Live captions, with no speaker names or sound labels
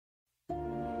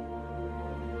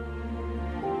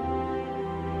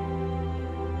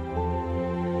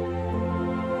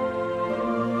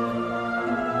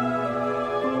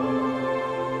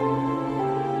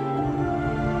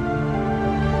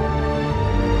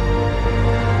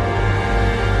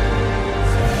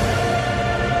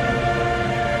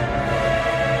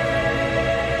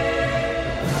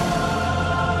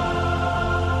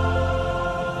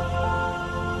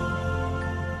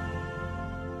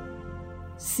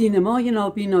سینمای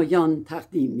نابینایان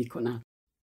تقدیم می‌کند.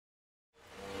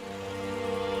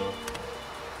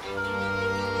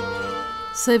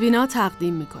 سوینا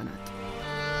تقدیم می‌کند.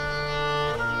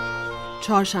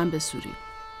 چهارشنبه سوری.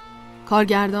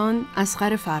 کارگردان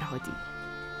اصغر فرهادی.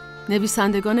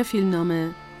 نویسندگان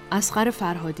فیلمنامه اصغر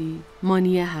فرهادی،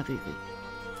 مانی حقیقی.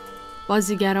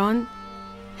 بازیگران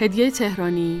هدیه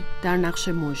تهرانی در نقش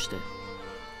مژده،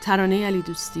 ترانه علی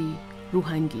دوستی،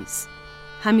 روحانگیز،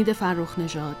 حمید فرخ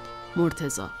نژاد،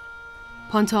 مرتضی،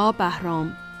 پانتا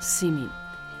بهرام، سیمین،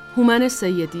 هومن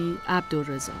سیدی،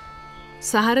 عبدالرضا،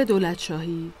 سحر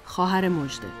دولتشاهی، خواهر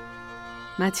مژده،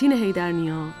 متین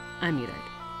حیدرنیا،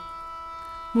 امیرعلی.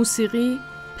 موسیقی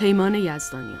پیمان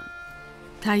یزدانیان.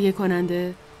 تهیه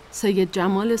کننده سید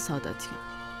جمال ساداتیان.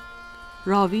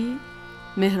 راوی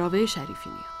مهراوه شریفی.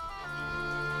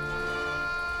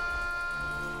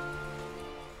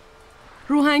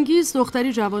 روحانگیز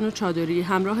دختری جوان و چادری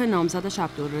همراه نامزدش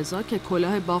عبدالرضا که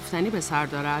کلاه بافتنی به سر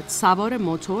دارد سوار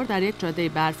موتور در یک جاده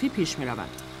برفی پیش می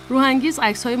روند. روحانگیز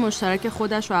عکس‌های مشترک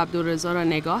خودش و عبدالرضا را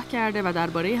نگاه کرده و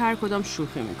درباره هر کدام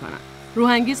شوخی می کند.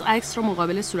 روحانگیز عکس را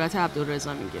مقابل صورت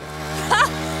عبدالرضا می گیرد.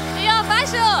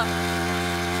 قیافه‌شو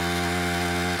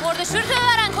مردشور تو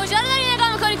ببرن، کجا رو داری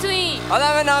نگاه میکنی تو این؟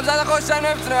 آدم نامزد خوشتر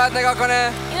نمیتونه باید نگاه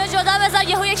کنه. اینو جدا بذار،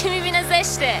 یهو یکی میبینه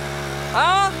زشته.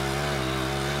 ها؟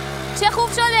 چه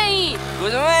خوب شده این؟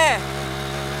 کدومه؟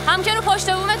 هم که رو پشت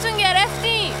بومتون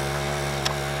گرفتیم.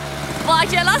 با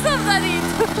کلاس افتادید.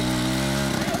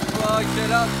 با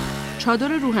کلاس. چادر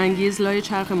روحانگیز لای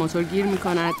چرخ موتور گیر می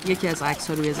کند. یکی از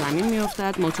عکس‌ها روی زمین می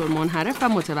افتد. موتور منحرف و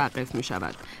متوقف می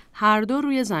شود. هر دو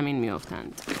روی زمین می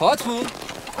افتند. پات بود؟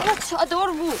 چادر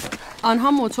بود.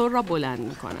 آنها موتور را بلند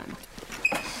می کنند.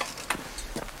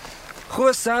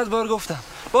 خوب 100 بار گفتم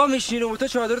با میشین و تو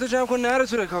چادرتو جمع کن نره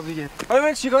تو رکاب دیگه. آیا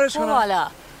من چیکارش کنم؟ بالا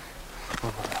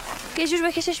یه جور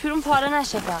بکشش بیرون پاره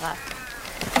نشه فقط.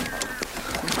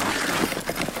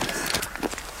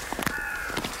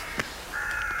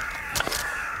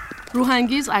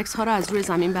 روحانگیز عکس‌ها را از روی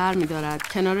زمین برمی‌دارد،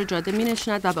 کنار جاده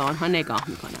می‌نشیند و به آنها نگاه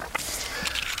می‌کند.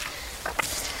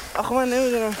 آخه من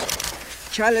نمیدونم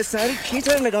کله سری کی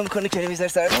تو نگاه می‌کنه که نمی‌ذاره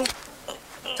سرتون؟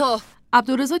 تو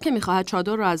عبدالرضا که می‌خواهد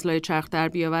چادر را از لای چرخ در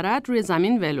بیاورد، روی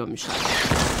زمین ولو می‌شود.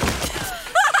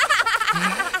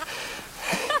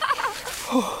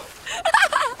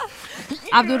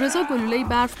 عبدالرضا گلوله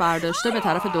برف برداشته به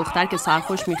طرف دختر که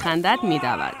سرخوش می‌خندد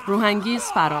می‌دود. روحانگیز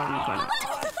فرار می‌کند.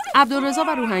 عبدالرضا و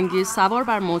روحانگیز سوار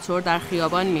بر موتور در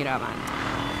خیابان می‌روند.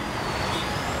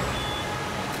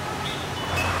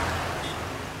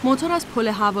 موتور از پل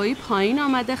هوایی پایین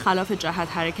آمده، خلاف جهت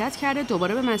حرکت کرده،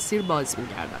 دوباره به مسیر باز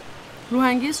می‌گردد.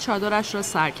 روحانگیز چادرش را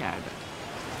سر کرده.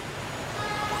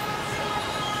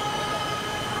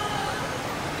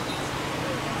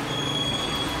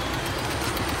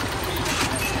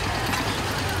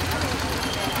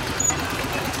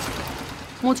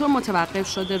 موتور متوقف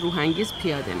شده، روحانگیز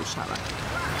پیاده می شود.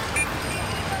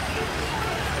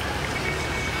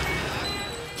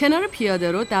 کنار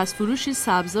پیاده رو دستفروشی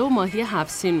سبزه و ماهی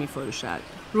 7 سین می فروشد.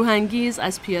 روحانگیز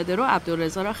از پیاده رو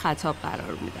عبدالرضا را خطاب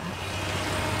قرار می دهد.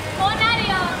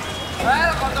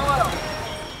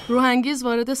 روحانگیز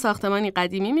وارد ساختمانی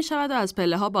قدیمی می شود و از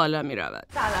پله ها بالا می رود.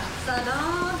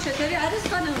 سلام، چطوری عروس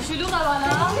خانم؟ شلوغه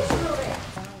بالا؟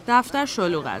 دفتر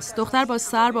شلوغ است. دختر با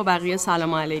سر با بقیه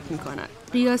سلام علیک می کند.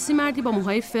 قیاسی مردی با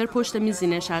موهای فر پشت میزی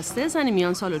نشسته، زنی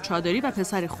میان سال و چادری و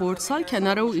پسری خردسال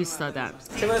کنار او ایستادند.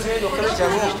 چه باید دختر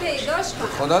جوان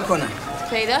خدا کنه.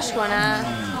 پیداش کنن؟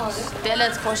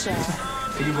 دلت خوشه.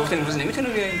 دیگه گفتن امروز نمیتونه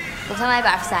بیایی. گفتن ای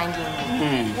برف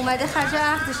سنگین. اومده خرج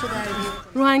عقدشو در بیاره.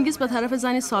 روحانگیز به طرف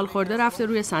زنی سال خورده رفته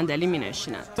روی صندلی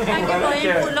می‌نشیند. اگه با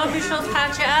این پولا میشد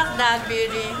خرج عقد در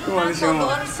بیاری. من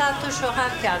بابا 100 تا شوهر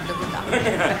کرده بودم.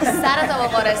 سرت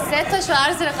آواره 3 تا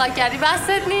شوهر زیر خاک کردی، بست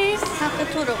نیست؟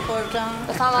 حق تو رو خوردم.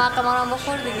 بفهم حق ما رو هم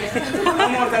بخور دیگه.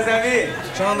 مرتضوی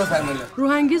شما بفرمایید.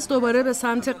 روحانگیز دوباره به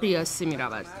سمت قیاسی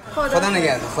می‌رود. خدا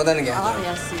نگهدار. خدا نگهدار. آقا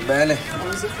قیاسی. بله.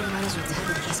 روزی فیلم من زودتر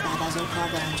بفرست، بعد از اون کار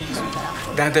دارم جهیز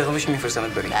می‌کنم. 10 دقیقه میشه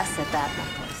میفرستمت بریم. دست درد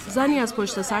نکنه. زنی از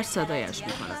پشت سر صدایش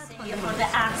می‌کند.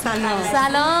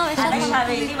 سلام.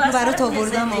 برای تو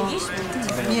بردم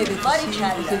میاری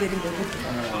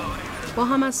با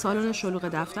هم از سالن شلوغ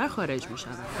دفتر خارج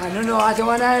می‌شوند. هنوز نوبت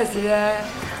ما نرسیده.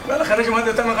 بالاخره شما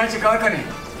دوتا میخواین چیکار کنید؟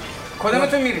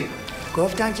 کدومتون میرید؟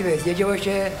 گفتن که بهت یکی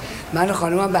باشه من و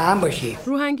خانومم به هم باشی.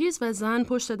 روحانگیز و زن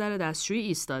پشت در دستشویی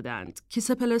ایستادند.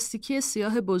 کیسه پلاستیکی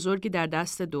سیاه بزرگی در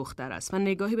دست دختر است و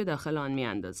نگاهی به داخل آن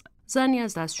می‌اندازد. زنی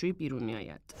از دستشویی بیرون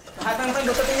می‌آید. حتما میخواین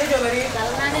دوتاتون یه جا برید؟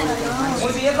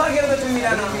 موزی یه کار گرفتون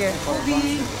میرن.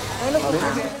 خوبی؟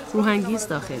 روحانگیز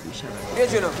داخل می‌شود. یه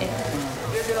جلو. یه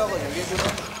جلو آقا، یه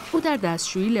جلو. او در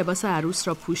دستشویی لباس عروس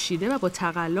را پوشیده و با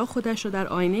تقلا خودش را در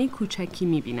آینه کوچکی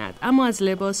می‌بیند، اما از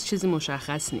لباس چیزی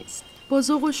مشخص نیست. با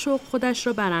ذوق و شوق خودش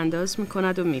را برانداز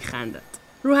می‌کند و می‌خندد.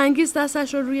 روحانگیز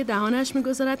دستش را روی دهانش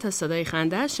می‌گذارد تا صدای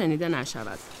خنده‌اش شنیده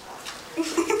نشود.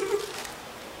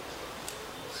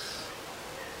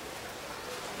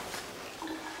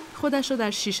 خودش را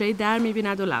در شیشه در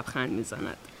می‌بیند و لبخند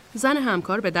می‌زند. زن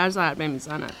همکار به در ضربه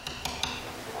می‌زند.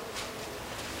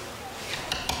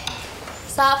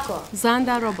 صبر کن. زن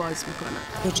در را باز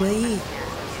می‌کند. کجایی؟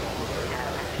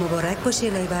 مبارک باشه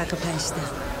الهی برق 5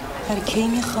 برای کی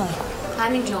می‌خوای؟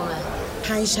 همین جمعه.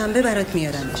 پنجشنبه برات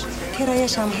میارمش.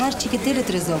 کرایش هم هر چی که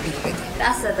دلت رضا بود بده.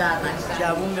 دست در نکنه.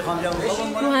 جوون میخوام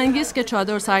روحانگیز که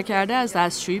چادر سر کرده از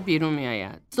دستشویی بیرون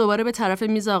میآید. دوباره به طرف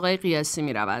میز آقای قیاسی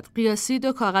میرود. قیاسی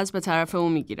 2 کاغذ به طرف او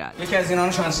میگیرد. یکی از اینا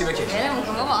رو شانسی بکش. برم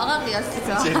که بابا آقا قیاسی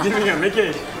تو. جدی میگم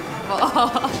بکش.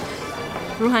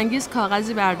 روحانگیز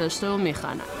کاغذی برداشته و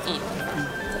میخواند.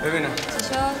 ببینم. چی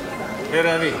شد؟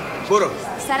 بروی. برو.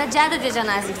 سر جدت یه جا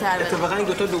نزدیک‌تر بده. اتفاقا این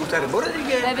دوتا دورتره. برو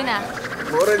دیگه. ببینم.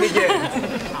 برو دیگه.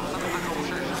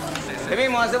 ببین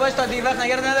مواظب باش تا دیر وقت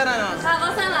نگرد ندارن.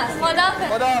 حواسم هست.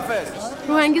 خداحافظ.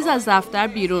 روحانگیز از دفتر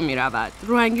بیرون می رود.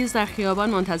 روحانگیز در خیابان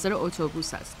منتظر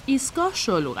اتوبوس است. ایستگاه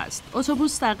شلوغ است.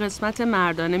 اتوبوس در قسمت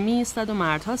مردانه می ایستد و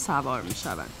مردها سوار می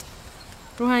شوند.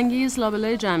 روحانگیز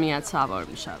لابلای جمعیت سوار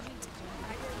می شود.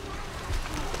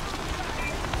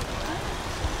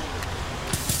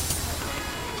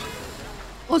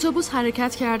 اتوبوس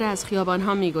حرکت کرده از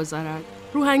خیابان‌ها می‌گذرد.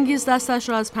 روحانگیز دستش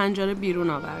را از پنجره بیرون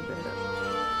آورده.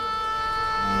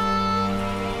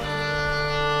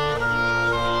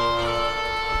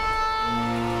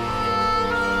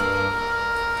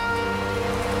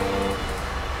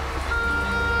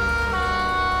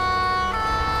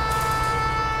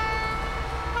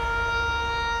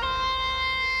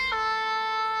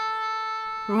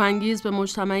 روحانگیز به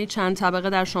مجتمعی چند طبقه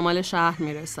در شمال شهر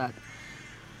می‌رسد.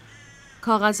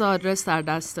 کاغذ آدرس در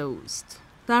دست اوست.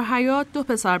 در حیاط 2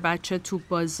 پسر بچه توپ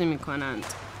بازی می کنند.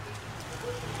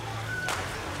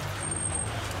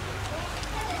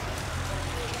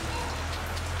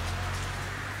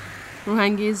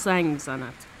 روحانگیز زنگ می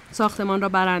زند. ساختمان را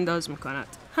برانداز می کند.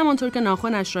 همانطور که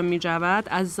ناخنش را می جود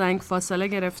از زنگ فاصله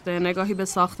گرفته نگاهی به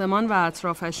ساختمان و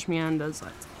اطرافش می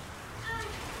اندازد.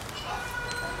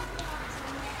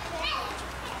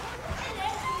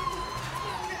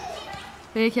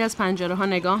 به یکی از پنجره ها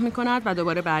نگاه می کند و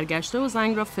دوباره برگشته و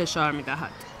زنگ را فشار می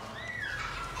دهد.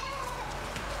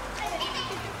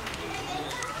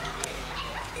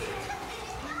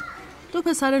 دو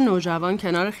پسر نوجوان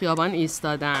کنار خیابان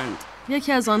ایستادند.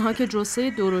 یکی از آنها که جثه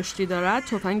درشتی دارد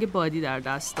تفنگ بادی در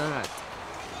دست دارد.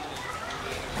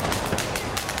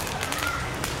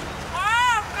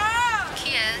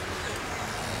 کیه؟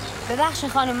 ببخشید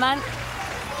خانم، من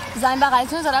زنگ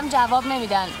بغلیتون زدم جواب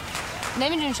نمیدن.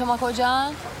 نمیدونین شما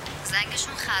کجان؟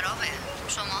 زنگشون خرابه.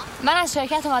 شما؟ من از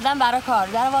شرکت اومدم برای کار.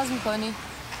 در باز میکنی؟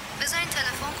 بذارین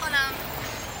تلفن کنم.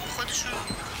 خودشون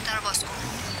در باز کنن.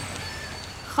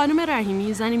 خانم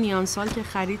رحیمی زنی میان سال که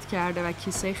خرید کرده و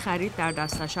کیسه خرید در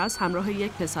دستش است همراه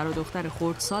یک پسر و دختر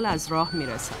خردسال از راه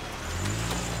میرسد.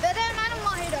 بده منو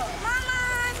ماهی رو.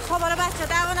 مامان. خب حالا بچه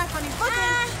دعوا نکنیم. خودتون.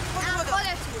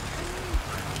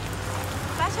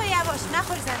 بچه یواش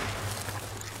نخوری زمین.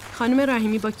 خانم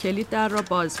رحیمی با کلید در را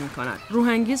باز می کند.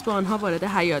 روحانگیز با آنها وارد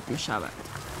حیاط می شود.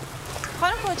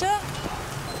 خانم کجا؟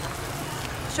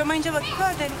 شما اینجا با کی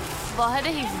کار داری؟ واحد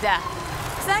 17.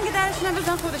 زنگ درشون هم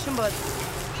بزن خودشون باز.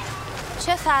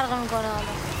 چه فرق میکنه حالا؟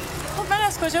 خب من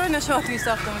از کجا ببینم شما توی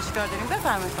ساختمون چیکار داریم؟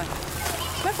 بفرمایید خانم.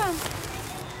 بفرم.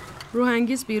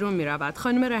 روحانگیز بیرون می رود.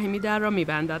 خانم رحیمی در را می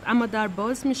بندد اما در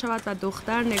باز می شود و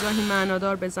دختر نگاهی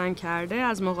معنادار به زن کرده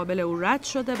از مقابل او رد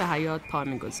شده به حیاط پا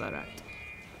می گذارد.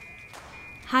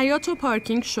 حیاط و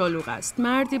پارکینگ شلوغ است.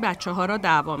 مردی بچه ها را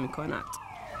دعوا می کند.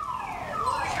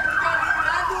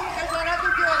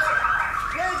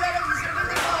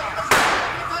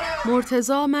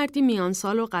 مرتضی مردی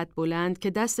میانسال و قد بلند که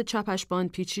دست چپش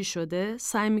باند پیچی شده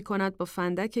سعی می کند با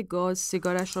فندک گاز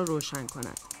سیگارش را روشن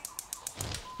کند.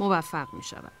 موفق می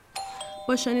شود.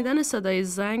 با شنیدن صدای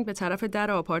زنگ به طرف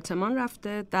در آپارتمان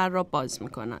رفته در را باز می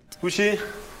کند. گوشی؟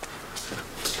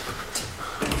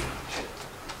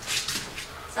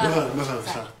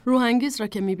 روحانگیز را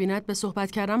که می‌بیند به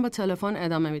صحبت کردن با تلفن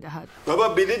ادامه می‌دهد. بابا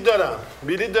بلیط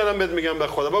دارم بهت میگم به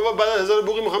خدا. بابا بعد از 1000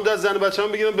 بوقی میخوام دست زن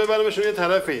بچه‌ام بگیرم ببرمشون یه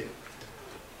طرفی.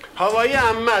 هوایی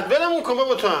عمت ولمون کن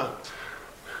بابا تو هم.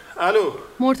 الو.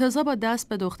 مرتضی با دست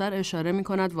به دختر اشاره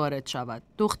می‌کند وارد شود.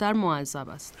 دختر معذب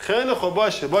است. خیلی خوب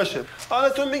باشه. حالا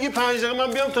تو میگی 5 دقیقه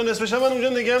من بیام تا نصف شب من اونجا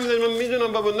نگه می‌داری. من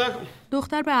میدونم بابا نکن.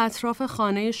 دختر به اطراف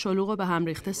خانه شلوغ و به هم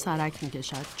ریخته سرک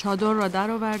می‌کشد. چادر را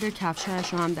درآورده،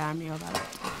 کفشش را هم در می‌آورد.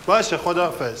 باشه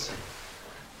خداحافظ.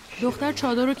 دختر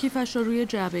چادر و کیفش را روی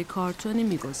جعبه کارتونی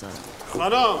می‌گذارد.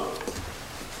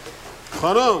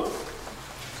 خانم.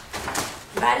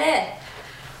 بله.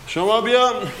 شما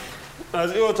بیا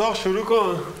از این اتاق شروع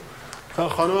کن.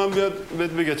 خانمم بیاد بهت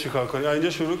بگه چیکار کنی. اینجا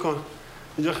شروع کن.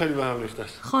 اینجا خیلی به هم ریخته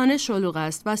است. خانه شلوغ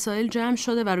است. وسایل جمع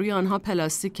شده و روی آنها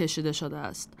پلاستیک کشیده شده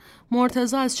است.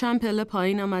 مرتضی از چند پله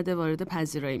پایین آمده وارد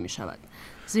پذیرایی می شود.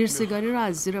 زیر سیگاری را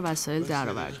از زیر وسایل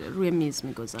درآورده. روی میز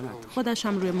می‌گذارد. خودش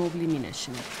هم روی مبلی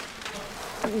می‌نشیند.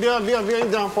 بیا این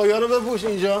دمپایه رو بپوش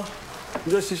اینجا.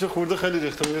 اینجا شیشه خورده خیلی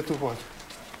ریخته میره تو پات.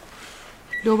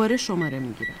 دوباره شماره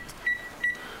می‌گیرد.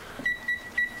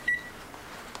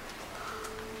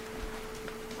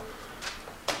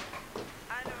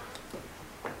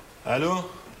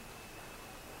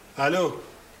 الو.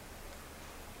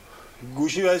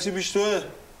 گوشی برای چی پیش توه؟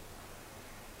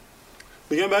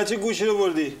 میگم برای چی گوشی رو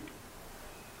بردی؟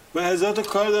 من 1000 تا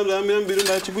کار دارم میرم بیرون.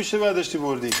 برای چی گوشی رو برداشتی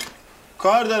بردی؟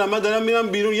 کار دارم. من دارم میرم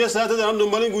بیرون. 1 ساعته دارم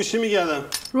دنبال این گوشی میگردم.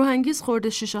 روحانگیز خورده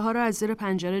شیشه ها را از زیر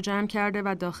پنجره جمع کرده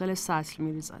و داخل سطل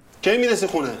می‌ریزد. کی میرسی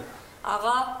خونه؟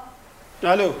 آقا.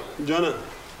 الو جانم.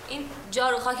 این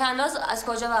جارو خاک انداز از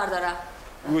کجا بردارم؟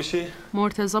 گوشی؟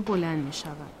 مرتضی بلند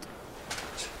می‌شود.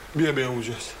 بیا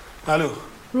اونجاست. الو.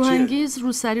 روحانگیز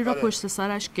روسری را پشت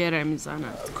سرش گره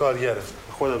می‌زند. کارگره.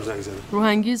 خودم زنگ زدم.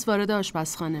 روحانگیز وارد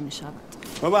آشپزخانه می‌شود.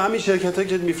 بابا همین شرکت‌ها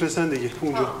که میفرستن دیگه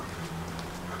اونجا.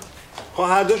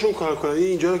 هر دوشون کار کنن.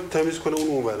 اینجا تمیز کنه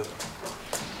اون بره.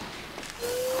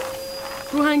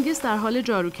 روحانگیز در حال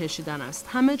جارو کشیدن است.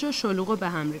 همه جا شلوغ و به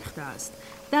هم ریخته است.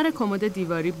 در کمد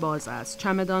دیواری باز است.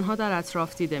 چمدان‌ها در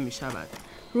اطراف دیده می‌شود.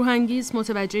 روحانگیز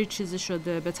متوجه چیزی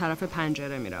شده به طرف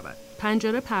پنجره می‌رود.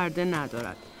 پنجره پرده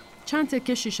ندارد. چند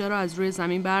تکه شیشه را از روی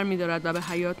زمین برمی‌دارد و به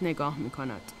حیاط نگاه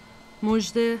می‌کند.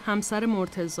 مژده همسر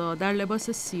مرتضی در لباس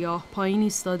سیاه پایین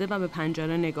ایستاده و به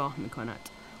پنجره نگاه می‌کند.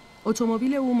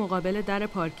 اتومبیل او مقابل در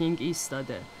پارکینگ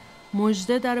ایستاده.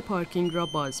 مژده در پارکینگ را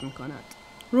باز می‌کند.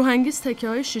 روحانگیز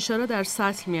تکه‌های شیشه را در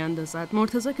سطل می‌اندازد.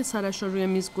 مرتضی که سرش را روی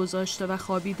میز گذاشته و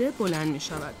خوابیده بلند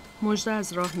می‌شود. مژده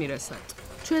از راه می‌رسد.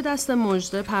 توی دست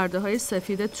مژده پرده‌های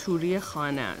سفید توری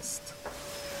خانه است.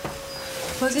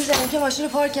 بازی زنی که ماشین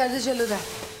رو پارک کرده جلو در.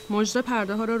 مژده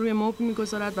پرده‌ها را روی مبل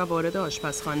می‌گذارد و وارد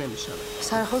آشپزخانه می‌شود.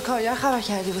 سر خود کارگر خبر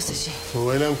کردی واسه چی؟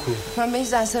 موبایلم کو؟ من به این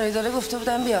زن سرای داره گفته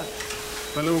بودم بیا.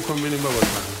 حالا اون کن ببینیم بابا.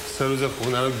 3 روز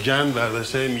خونه رو گند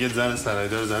برداشته میگه زن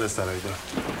سرایدار.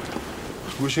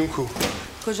 گوشیم کو؟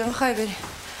 کجا می‌خوای بری؟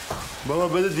 بابا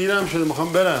بده دیرم شده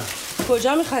میخوام برم.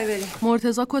 کجا می‌خوای بری؟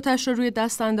 مرتضی کتش را روی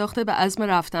دست انداخته به عزم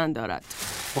رفتن دارد.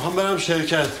 میخوام برم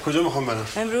شرکت. کجا میخوام برم؟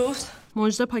 امروز؟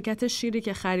 مژده پاکت شیری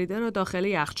که خریده را داخل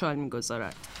یخچال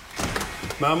می‌گذارد.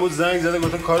 محمود زنگ زده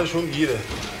گفته کارشون گیره.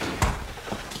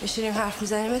 میشینیم حرف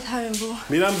میزنیم همین بو.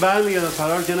 میرم برمیگردم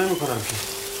فرار که نمیکنم که.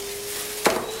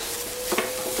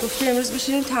 گفتی امروز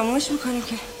بشینیم تمومش میکنیم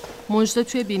که. مژده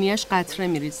توی بینیش قطره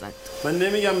میریزد. من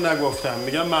نمیگم نگفتم.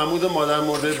 میگم محمود مادر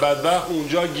مرده بدبخت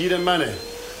اونجا گیر منه.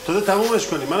 تو تمومش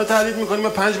کنی. منو تهدید میکنی. من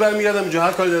 5 برمیگردم اینجا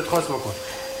هر کاری دلت خواست بکن.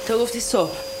 تو گفتی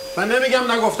صبح. من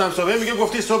نمیگم نگفتم صبح. میگه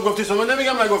گفتی صبح. من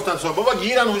نمیگم نگفتم صبح. بابا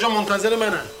گیرن اونجا منتظر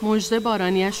منن. مژده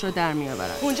بارانیش را در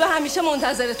میآورد. اونجا همیشه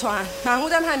منتظر تو هن.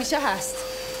 محمودم همیشه هست.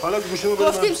 حالا گوشیمو بده.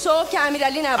 گفتیم صبح که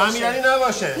امیرعلی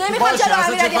نباشه. نمیخوام جلو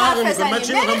امیرعلی حرف بزنیم. من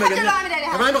چی میخوام بگم؟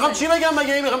 من میخوام چی بگم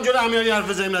مگه میخوام جلو امیرعلی حرف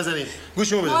بزنیم نزنیم.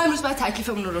 گوشیمو بده. ما امروز باید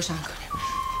تکلیفمون رو روشن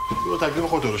کنیم. تو تکلیف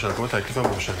خودت رو روشن کن. تکلیفم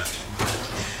روشنه.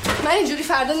 من اینجوری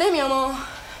فردا نمیام.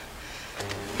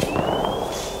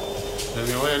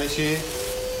 نمیام یعنی چی؟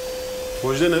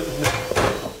 مژده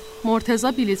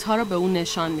مرتضی بلیط‌ها را به او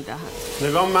نشان می‌دهد.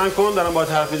 نگاه من کن دارم با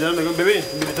حرف می‌زنم. نگاه ببین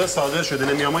بلیط‌ها صادر شده.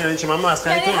 نمیام یعنی چی؟ من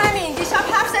مسخره یعنی همین دیشب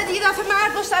حرف زدی یه دفعه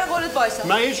مرد باش سر قولت وایسا.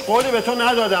 من هیچ قولی به تو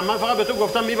ندادم. من فقط به تو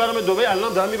گفتم میبرم دبی.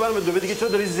 الان دارم میبرم دبی دیگه. تو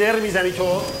داری زر میزنی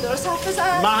تو. درست حرف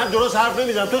بزن. من درست حرف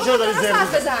نمیزنم. تو چرا داری زر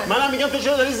میزنی؟ منم میگم تو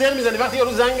چرا داری زر میزنی؟ وقتی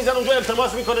یارو زنگ میزنه اونجا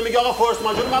التماس میکنه میگه آقا فورس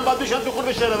ماژور من باید بشم تو خود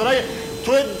به شرورای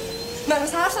تو. من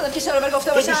حرف زدم که شرور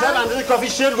گفته باشم. تو دیشب اندازه کافی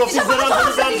شعر گفتی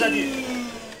زران زدی.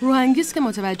 روحانگیز که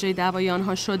متوجه دعوای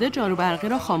آنها شده جارو برقی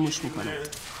را خاموش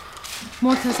می‌کند.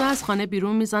 مرتضی از خانه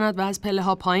بیرون می‌زند و از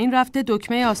پله‌ها پایین رفته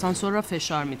دکمه آسانسور را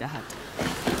فشار می‌دهد.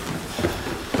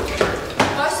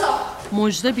 وایسا.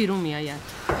 مژده بیرون می‌آید.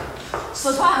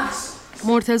 سلطان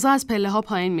مرتضی از پله‌ها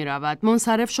پایین می‌رود.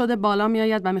 منصرف شده بالا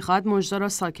می‌آید و می‌خواهد مژده را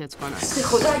ساکت کند. به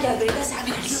خدا اگر برید از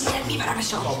همین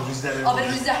میبرمش آبروریز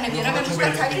در نمیارم امروز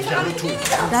من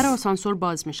تکلیف در آسانسور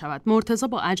باز می‌شود. مرتضی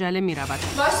با عجله می‌رود.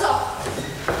 وایسا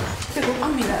بگو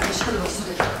من میبرمش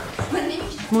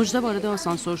مژده وارد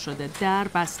آسانسور شده. در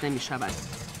بسته می‌شود.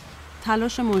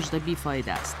 تلاش مژده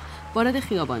بیفایده است. وارد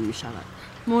خیابان می‌شود.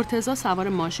 مرتضی سوار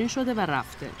ماشین شده و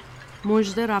رفته.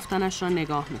 مژده رفتنش را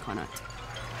نگاه می‌کند.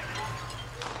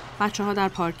 بچه‌ها در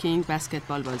پارکینگ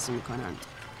بسکتبال بازی می‌کنند.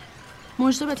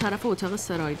 مژده به طرف اتاق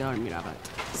سرایدار می‌رود.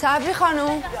 صبری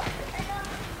خانم.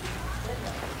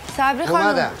 صبری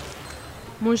خانم.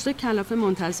 مژده کلافه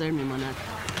منتظر می‌ماند.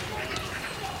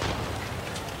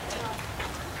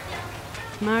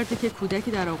 مردی که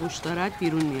کودکی در آغوش دارد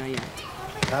بیرون می‌آید.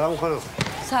 سلام خانم.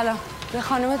 سلام. به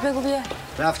خانمت بگو بیا.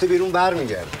 رفته بیرون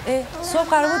برمیگرده. صبح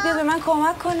قرار بود بیا به من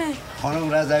کمک کنه.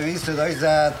 خانم رضوی صدای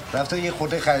زد رفته یه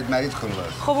خورده خرید مرید کنه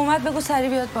براش. خب اومد بگو سری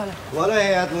بیاد بالا. والا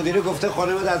هیئت مدیره گفته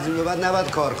خانمت از این به بعد نباید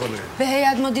کار کنه. به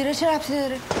هیئت مدیره چه ربطی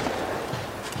داره؟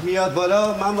 میاد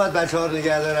بالا من باید بچه‌ها رو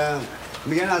نگه دارم.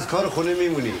 میگن از کار خونه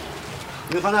میمونی.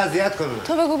 میخوان اذیت کنن.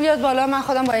 تو بگو بیاد بالا من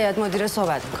خودم با هیئت مدیره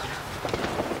صحبت میکنم.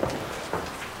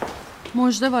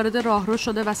 مژده وارد راهرو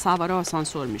شده و سوار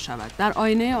آسانسور می شود. در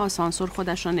آینه آسانسور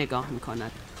خودش را نگاه می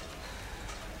کند.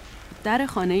 در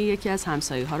خانه یکی از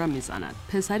همسایه ها را می زند.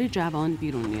 پسری جوان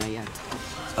بیرون می آید.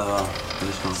 سلام.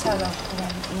 سلام.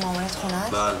 مامانت خونه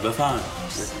است؟ بله بفهم.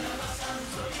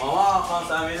 ماما خانم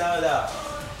سمیده بده.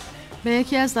 به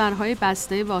یکی از درهای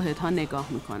بسته واحدها نگاه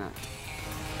می کند.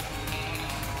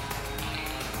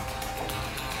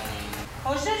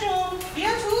 خوشه جون بیا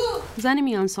تو. زنی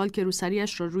میان سال که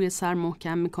روسریش را روی سر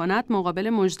محکم می کند مقابل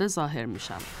مژده ظاهر می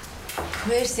شود.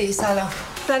 مرسی. سلام.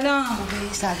 سلام.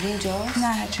 خوبی؟ صبری اینجاست؟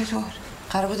 نه چطور؟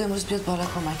 قرار بود امروز بیاد بالا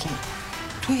کمکم.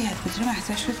 توی هیئت مدیره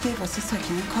محضر شد که واسه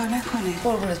ساکنان کار نکنه.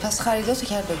 قربونت. پس خریداتو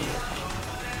کرد بگو.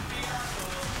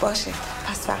 باشه.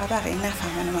 پس فقط بقیه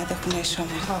نفهمن اومده خونه شما.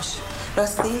 باشه.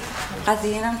 راستی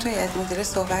قضیه اینم توی هیئت مدیره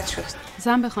صحبت شد.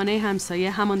 زن به خانه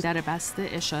همسایه همان در بسته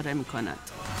اشاره می کند.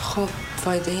 خب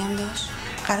فایده هم داشت؟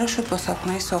 قرار شد با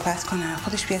صاحبخونه صحبت کنه.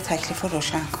 خودش بیاد تکلیف رو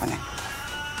روشن کنه.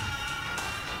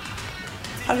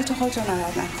 حالا تو خودتو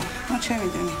ناراحت نکن. ما چه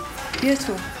میدونیم؟ بیا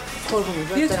تو.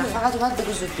 قربونت. بیا تو. فقط اومد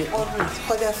بگو زود بیا. قربونت.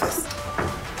 خداحافظ.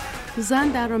 زن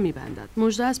در را می بندد.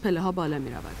 مژده از پله ها بالا می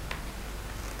رود.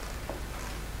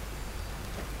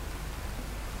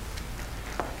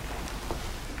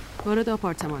 وارد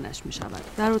آپارتمانش می شود.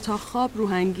 در اتاق خواب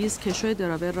روحانگیز کشوی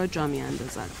دراور را جا می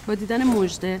اندازد. با دیدن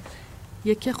مژده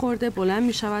یکی خورده بلند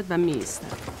می شود و می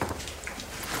ایستد.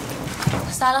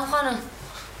 سلام خانم.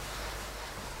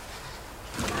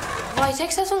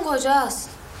 وایتکستون کجاست؟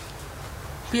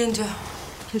 بیا اینجا.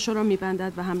 کشو را می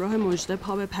بندد و همراه مژده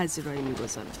پا به پذیرایی می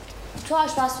گذارد. تو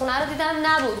آشپزخونه رو دیدم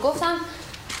نبود. گفتم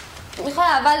میخوای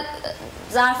اول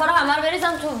ظرفا رو همه رو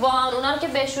بریزم تو وان، اونا رو که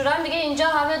بشورم دیگه اینجا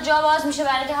همه جا باز میشه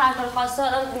برای اینکه هر کار خواسته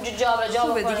آدم جا به جا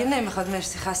خوبه بکنه. دیگه نمیخواد.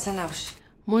 مرسی. خسته نباشی.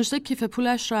 مژده کیف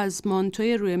پولش را از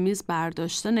مانتوی روی میز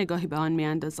برداشته نگاهی به آن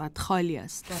میاندازد. خالی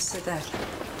است. دسته در.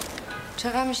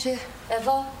 چقدر میشه؟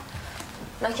 اوا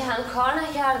من که هنوز کار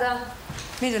نکردم.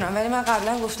 میدونم ولی من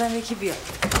قبلا گفتم یکی بیاد.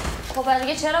 خب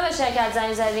دیگه چرا به شرکت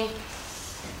زنگ زدی؟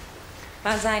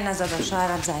 من زنگ نزدم.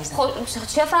 شوهرم زنگ زد. خب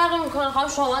چه فرقی میکنه خانم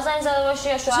شما زنگ زده باشی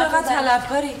یا شوهر؟ چقدر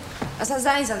طلبکاری. اصلا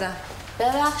زنگ زدم.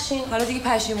 ببخشید. حالا دیگه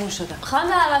پشیمون شدم. خانم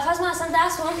به اول فصل من اصلا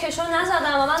دست به اون کشو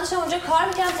نزدم و من داشتم اونجا کار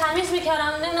میکردم تمیز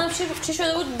میکردم نمیدونم چی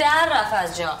شده بود در رفت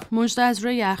از جا. مژده از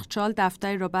روی یخچال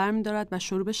دفتری را برمی‌دارد و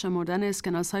شروع به شمردن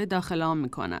اسکناس‌های داخل آن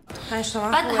می‌کند. 5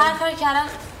 تومن. بعد هر کاری کردم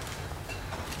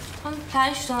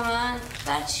 5 تومن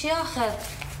در چی آخه؟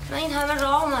 من این همه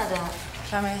راه اومدم.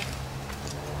 کمه؟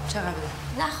 چقدر؟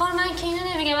 نه خانم من که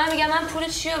اینو نمیگم. من میگم من پول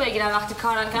چی رو بگیرم وقتی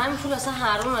کار نکنم. این پول اصلا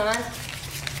حرومه.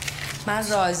 من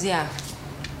راضیم.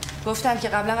 گفتم که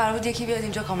قبلا قرار بود یکی بیاد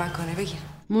اینجا کمک کنه. بگیر.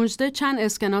 مژده چند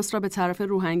اسکناس را به طرف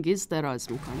روحانگیز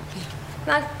دراز می‌کند.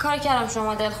 من کار کردم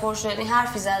شما دلخور شدی.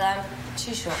 حرفی زدم.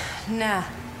 چی شد؟ نه.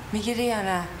 میگیری یا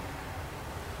نه؟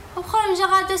 خب خانم اینجا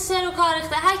قد سر و کار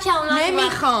ریخته. هر کی اومد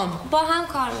نمیخوام. با هم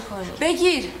کار میکنیم.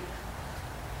 بگیر.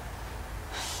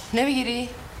 نمیگیری؟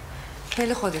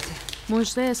 پل خودته.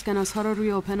 مژده اسکناس‌ها را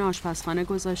روی اوپن آشپزخانه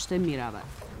گذاشته می‌رود.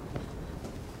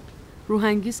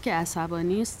 روحانگیز که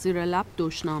عصبانی است زیر لب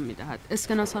دشنام می‌دهد.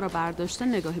 اسکناس‌ها را برداشته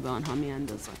نگاهی به آنها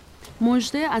می‌اندازد.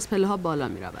 مژده از پله‌ها بالا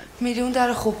می‌رود. میری اون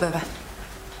در خوب ببند.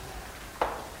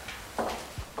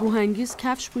 روحانگیز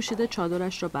کفش پوشیده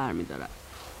چادرش را برمی‌دارد.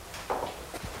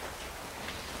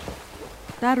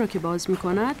 در را که باز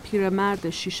می‌کند پیرمرد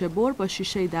شیشه بر با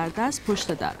شیشه‌ای در دست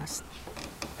پشت در است.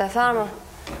 بفرما.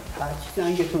 هرچی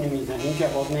زنگتونی میزنین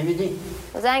جواب نمیدین.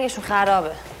 زنگشون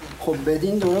خرابه. خب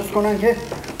بدین درست کنن که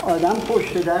آدم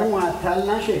پشت در معطل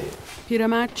نشه.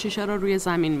 پیرمرد شیشه را روی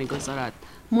زمین میگذارد.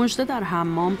 مژده در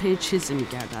حمام پی چیزی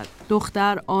میگردد.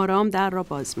 دختر آرام در را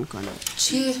باز میکنه.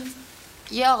 چی؟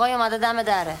 یه آقای اومده دم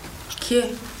دره. کیه؟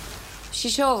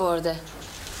 شیشه آورده.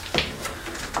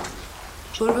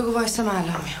 برو بگو وایسا من الان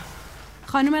میام.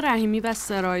 خانم رحیمی و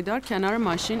سرایدار کنار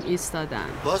ماشین ایستادن.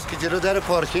 باز که جلو در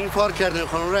پارکینگ پارک کردن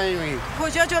خانم رحیمی.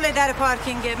 کجا جلوی در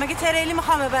پارکینگه؟ مگه تریلی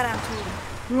میخوام ببرم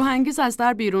تو؟ روحانگیز از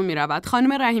در بیرون میرود.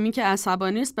 خانم رحیمی که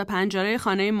عصبانی است به پنجره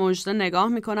خانه مژده نگاه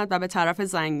میکند و به طرف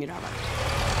زنگ میرود.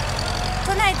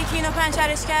 تو ندیدی که اینو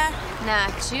پنچرش کرد؟ نه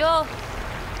چیو؟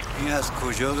 این از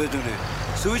کجا بدونه؟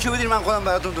 سوی چه بدین من خودم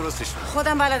براتون درستش کنم.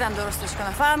 خودم بلدم درستش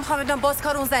کنم. فقط میخوام بدونم باز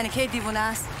کار اون زنی که دیوونه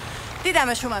است.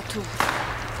 دیدمش اومد تو.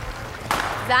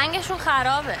 زنگشون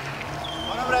خرابه.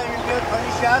 خانم رحیمی بیاد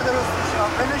پایین شهر درستش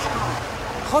کن. ولش کن.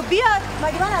 خب بیاد.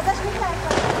 مگه من ازش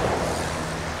میترسم؟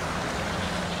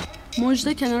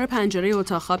 مژده کنار پنجره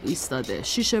اتاق خواب ایستاده.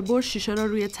 شیشه بر شیشه را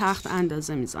روی تخت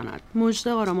اندازه میزند.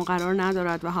 مژده آرام و قرار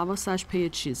ندارد و حواسش پی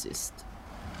چیزی است.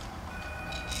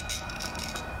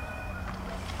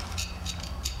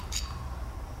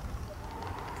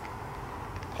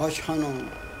 حاج خانم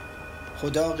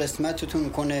خدا قسمتتون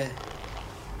کنه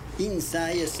این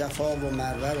سعی صفا و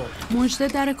مروه رو. مژده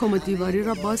در کمد دیواری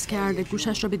را باز کرده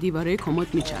گوشش را به دیواره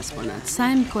کمد میچسباند.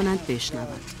 سعی میکند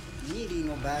بشنود. میرین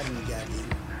و بر میگردین.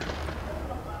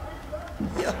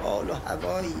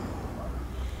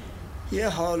 یه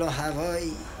حال و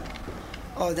هوایی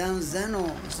آدم زن و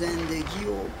زندگی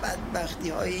و بدبختی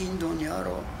های این دنیا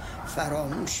رو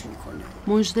فراموش میکنه.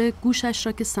 مژده گوشش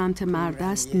را که سمت مرد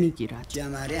است میگیرد.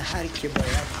 جمره هر که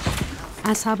باید.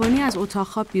 عصبانی از اتاق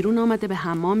خواب بیرون آمده به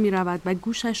حمام میرود و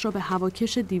گوشش را به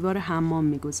هواکش دیوار حمام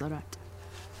میگذارد.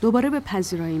 دوباره به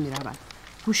پذیرایی میرود.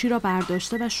 گوشی را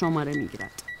برداشته و شماره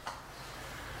میگیرد.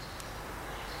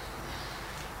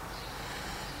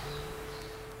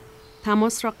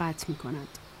 تماس را قطع میکند.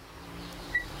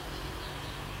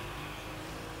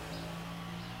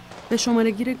 به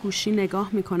شماره‌گیر گوشی نگاه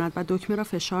می‌کند و دکمه را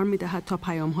فشار می‌دهد تا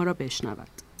پیام‌ها را بشنود.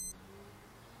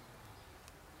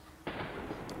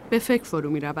 به فکر فرو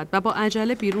می‌رود و با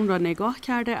عجله بیرون را نگاه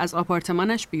کرده از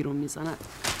آپارتمانش بیرون می‌زند.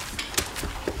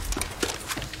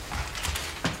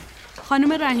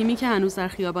 خانم رحیمی که هنوز در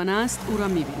خیابان است او را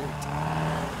می‌بیند.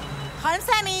 خانم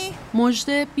سمی؟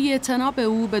 مژده بی‌اعتنا به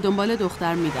او به دنبال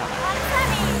دختر می‌دود.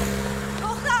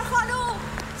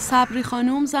 صبری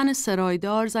خانم زن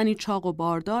سرایدار، زنی چاق و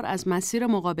باردار از مسیر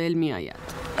مقابل می آید.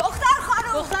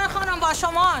 دختر خانم با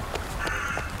شما.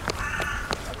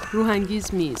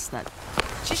 روحانگیز می ایستد.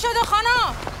 چی شده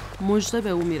خانم؟ مژده به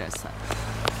او می رسد.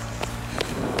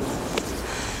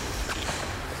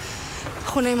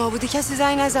 خونه ما بودی کسی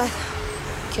زنگ نزد؟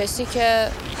 کسی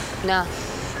که نه.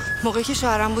 موقعی که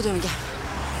شوهرم بود میگم.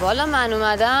 والا من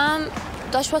اومدم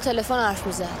داشت با تلفن حرف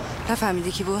میزد.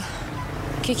 نفهمیدی کی بود؟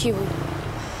 کی بود؟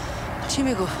 چی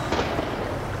میگو؟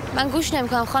 من گوش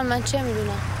نمیکنم خانم، من چه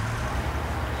میدونم.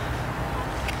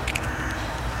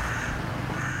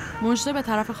 مژده به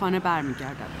طرف خانه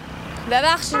برمیگردد.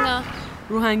 ببخشینا.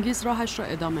 روحانگیز راهش را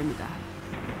ادامه میدهد.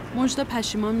 مژده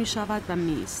پشیمان میشود و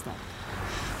می ایستد.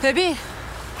 ببین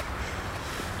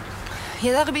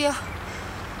یه دقیقه بیا.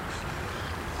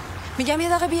 میگم یه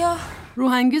دقیقه بیا.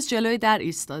 روحانگیز جلوی در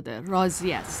ایستاده.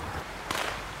 راضی است.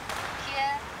 کیه؟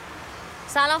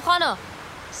 سلام خانم.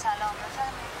 سلام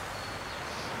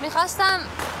بفرمایید. میخواستم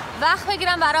وقت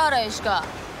بگیرم برای آرایشگاه.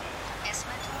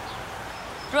 اسمتون؟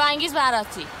 روحانگیز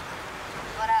براتی.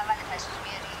 بار اول تشریف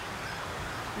بیاری؟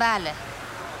 بله.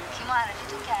 کی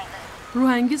معرفیتون کرده؟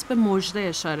 روحانگیز به مژده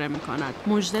اشاره میکند.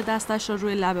 مژده دستش را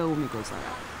روی لب او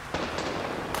میگذارد.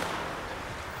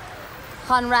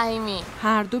 خانم رحیمی.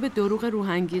 هر دو به دروغ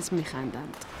روحانگیز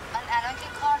میخندند. من الان که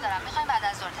کار دارم، میخوایم بعد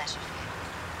از ظهر تشریف بیاری؟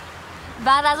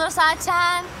 بعد از ظهر ساعت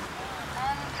چند؟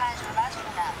 من تجربت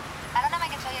خونم. الانم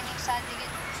اگه تا یه نیم ساعت دیگه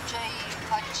جایی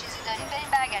کاری چیزی داریم بریم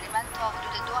برگردیم. من تا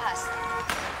حدود 2 هستم.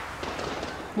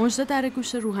 مژده در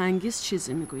گوش روحانگیز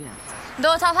چیزی میگوید.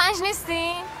 2 تا 5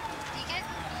 نیستین؟ دیگه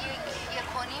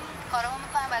 1:30 کارامو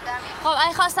میکنم بعد میام. خب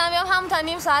اگه خواستم بیام همون تا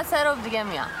نیم ساعت 3 رو دیگه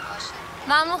میام. باشه.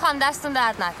 ممنون خواهم، دستون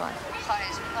درد نکنه. خواهش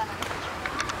میکنم.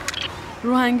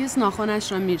 روحانگیز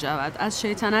ناخنش را میجود. از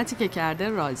شیطنتی که کرده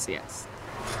راضی است.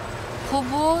 خوب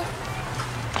بود؟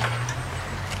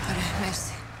 آره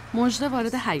مرسی. مژده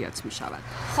وارد حیاط می شود.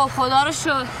 خب خدا رو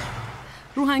شکر.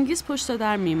 روحانگیز پشت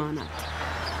در می ماند.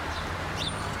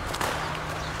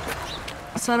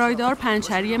 سرایدار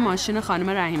پنچری ماشین خانم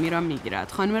رحیمی را می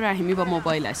گیرد. خانم رحیمی با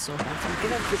موبایلش صحبت می کند.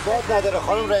 اینم که باد نداره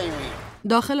خانم رحیمی.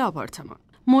 داخل آپارتمان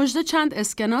مژده چند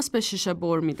اسکناس به شیشه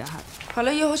بر می‌دهد.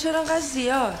 حالا یهو چرا انقدر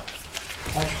زیاد؟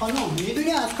 خانم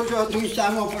میدونی از کجا تو این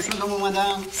سرما پشتم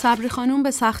اومدم؟ صبری خانم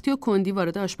به سختی و کندی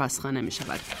وارد آشپزخانه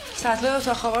می‌شود. سطل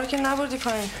اتاق خوابا رو که نبردی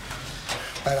پایین.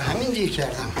 برای همین دیر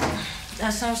کردم.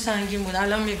 دستم سنگین بود،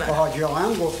 الان میبرم. حاجی آقا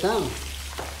هم گفتم.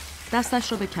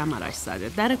 دستش رو به کمرش زده.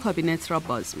 در کابینت را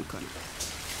باز می‌کند.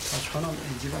 خانم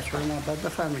اینجا بچه‌ها نباید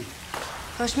بفرمایید.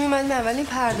 کاش می‌اومدین اول این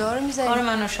پرده‌ها رو می‌زدین. کار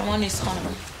من و شما نیست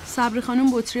خانم. صبری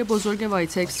خانم بطری بزرگ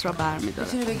وایتکس را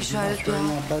برمی‌دارد. می‌تونی بگی شوهرت بیاد؟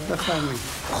 نباید بفرمایید.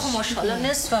 خب ماشاءالله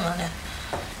نصف منه.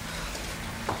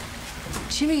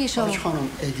 چی میگی شما؟ خانم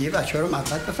ایدی بچه‌ها رو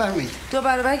مبد بفرمایید. 2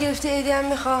 برابر گرفتی ایدی هم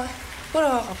می‌خوای؟ برو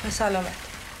آقا به سلامت.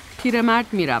 پیرمرد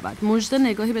می‌رود. مژده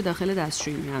نگاهی به داخل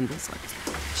دستشویی می‌اندازد.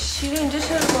 شیر اینجا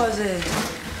چرا بازه؟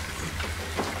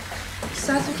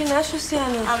 سطل که نشستی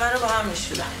هنوز. همه رو با هم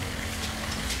میشورم.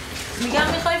 میگم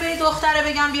میخوای به این دختره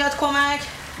بگم بیاد کمک؟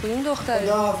 کدوم دختره؟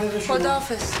 خداحافظ شما.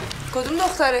 خداحافظ. کدوم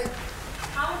دختره؟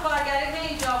 همون کارگره که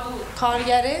اینجا بود.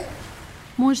 کارگره؟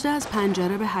 مژده از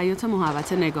پنجره به حیاط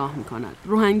محوطه نگاه می‌کند.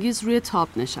 روحانگیز روی تاپ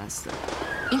نشسته.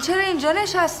 این چرا اینجا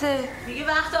نشسته؟ میگه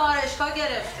وقت آرایشگاه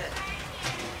گرفته.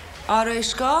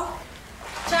 آرایشگاه؟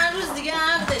 چند روز دیگه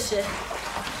عقدشه.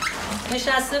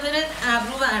 نشسته بره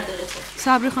ابرو برداره.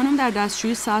 صبری خانم در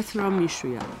دستشویی سطل را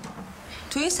میشوید.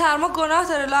 تو این سرما گناه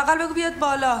داره، لااقل بگو بیاد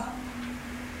بالا.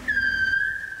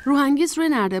 روحانگیز روی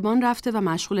نردبان رفته و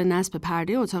مشغول نصب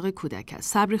پرده اتاق کودک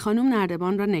است. صبری خانم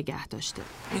نردبان را نگه داشته.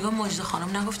 میگم مژده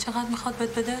خانم نگفت چقدر میخواد بهت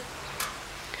بده؟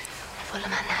 والا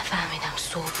من نفهمیدم.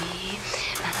 صوبی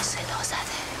منو صدا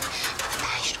زده. حالا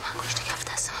 5 تومن گوشت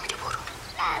کف دستم که برو.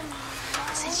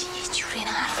 اصلا یه جوری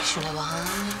اینا حرفشونه با هم.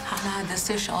 حالا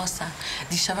حدثش آسن.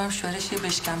 دیشبم شوهرش یه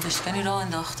بشکنی راه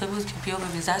انداخته بود که بیا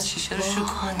ببین زد شیشه رو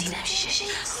شکن. دیدم شیشه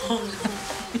شکسته.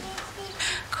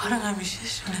 کار همیشه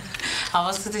شونه.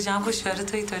 حواست جمع کن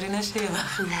شوهرت اینطوری نشه یه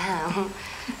وقت. نه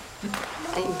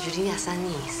اینجوری اصلا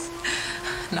نیست.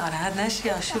 ناراحت نشی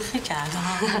یا شوخی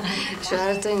کردم.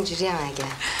 شوهرت اینجوری هم اگه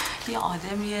یه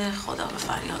آدمیه خدا به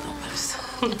فریادم برسه.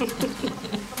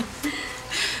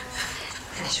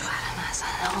 شوهرم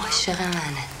اصلا عاشق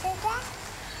منه.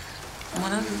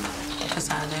 منم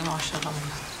پسردایم عاشقم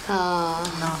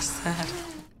ناصر.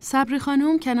 صبری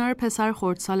خانم کنار پسر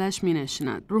خردسالش می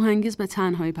نشیند. روحانگیز به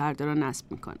تنهایی پرده را نصب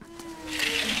می کند.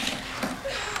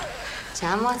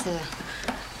 چند ماته؟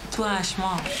 تو 8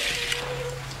 ماه.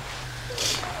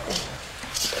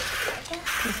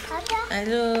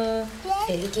 الو.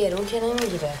 خیلی گرون که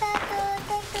نمیگیره.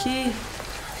 کی؟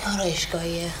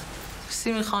 آرایشگاهیه.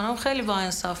 سیمی خانم خیلی با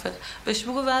انصافه. بهش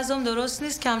بگو وضعم درست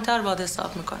نیست کمتر باد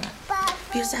حساب میکنه.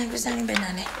 بیا زنگ بزنیم به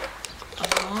ننه.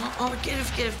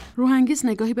 گرفت. روحانگیز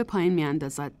نگاهی به پایین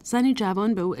میاندازد. زنی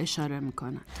جوان به او اشاره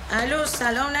میکند. الو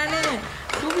سلام ننه.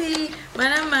 خوبی؟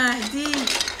 منم مهدی.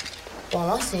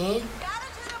 باماسین؟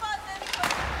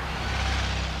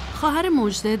 خواهر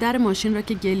مژده در ماشین را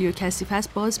که گلی و کثیف است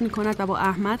باز میکند و با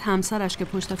احمد همسرش که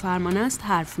پشت فرمان است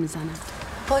حرف میزند.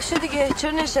 پاشو دیگه،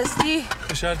 چرا نشستی؟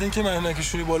 به شرط اینکه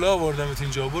مهنکشونی بالا آوردمت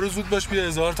اینجا. برو زود باش بیا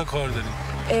 1000 تا کار داریم.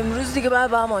 امروز دیگه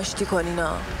باید با هم آشتی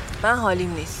کنینا. من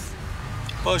حالیم نیست.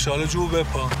 باشه حالا جو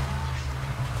بپا.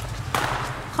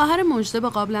 خواهر مژده با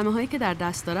قابلمه هایی که در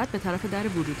دست دارد به طرف در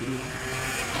ورودی میاد.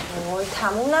 وای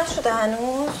تموم نشده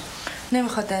هنوز؟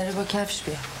 نمیخواد در با کفش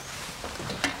بیا.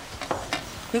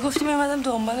 میگفتی میمدم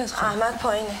دنبالت. احمد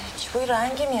پایینه. چی بوی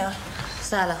رنگی میاد؟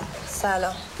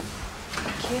 سلام.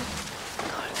 کی؟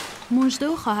 مژده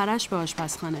و خواهرش به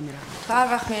آشپزخانه میرن. تو هر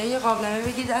وقت میای یه قابلمه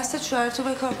بگی دستت شوهرتو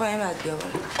بکار پایین بعد بیا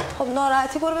بالا. خب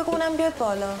ناراحتی برو بگو اونم بیاد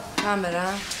بالا. من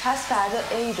برم. پس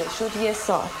فردا عیده شد 1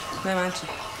 سال. به من چی؟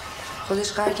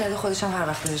 خودش قرار کرده خودش هم هر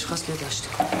وقت دلش خواست بیا داشته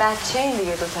کنه. بچه این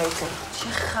دیگه دوتاییتون. چه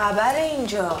خبره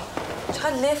اینجا؟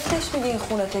 چقدر لفتش میدی این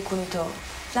خونه تکونی تو؟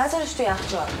 نذارش تو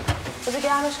یخچال. بذار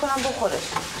گرمش کنم بخورش.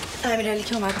 امیرعلی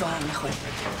که اومد با هم میخوریم.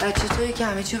 بچه تویی که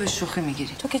همه چی به شوخی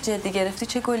میگیری. تو که جدی گرفتی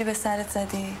چه گلی به سرت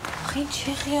زدی؟ آخه این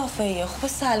چه قیافه ایه؟ خوب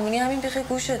سلمونی همین بیخی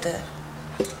گوشته.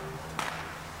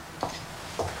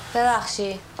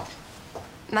 ببخشی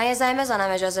من یه زنگ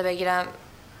بزنم اجازه بگیرم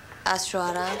از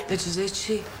شوهرم. اجازه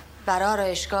چی؟ برای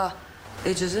آرایشگاه.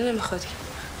 اجازه نمیخواد که.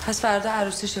 پس فردا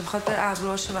عروسیشه میخواد بره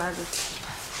ابروهاشو برداره.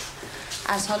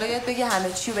 از حالا یاد بگی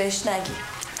همه چی بهش نگی.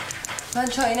 من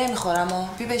چای نمیخورم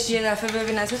بی بشی یه دفعه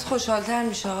ببینتت خوشحال‌تر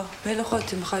میشه. بله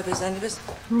خودت میخوای بزنی بزن.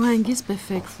 روحانگیز به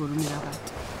فکر فرو میرود.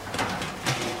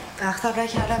 وقتا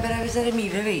کردم برم بذاره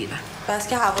میوه بگیرم. بس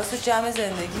که حواست جمع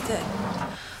زندگیته.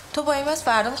 تو با این بس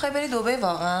فردا میخوای بری دبی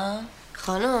واقعا؟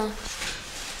 خانم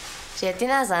جدی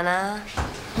نزنم.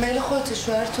 میل خودت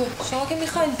شوهر تو. شما که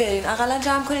میخواین برین اقلا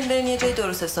جمع کنین برین یه جای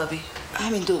درست حسابی.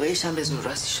 همین دبیش هم به زور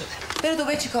راضی شده. بره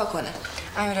دبی چیکار کنه؟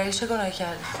 امیرعلی چه گناهی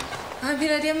کرده؟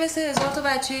 امیرعلی هم مثل 1000 تا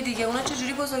بچه دیگه، اونا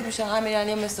چجوری بزرگ میشن؟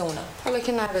 امیرعلی هم مثل اونا. حالا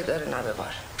که نره داره نره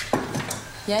بار.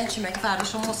 یعنی چی؟ مگه فردا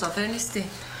شما مسافر نیستی؟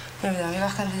 نمیدونم، یه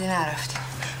وقتم دیدی نرفتی.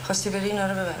 خواستی بری اینا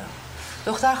رو ببرم.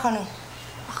 دختر خانم،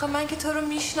 آخه من که تو رو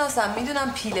میشناسم،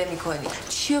 میدونم پیله میکنی.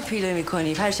 چیو پیله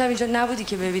میکنی؟ پرشب اینجا نبودی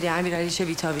که ببینی امیرعلی چه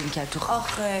ویتامین کرد تو خواب؟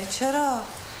 آخه چرا؟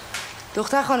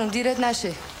 دختر خانم دیرت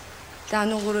نشه.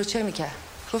 دندون قروچه میکرد.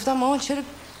 گفتم مامان چرا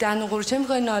دندون قروچه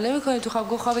میکنی، ناله میکنی تو خواب؟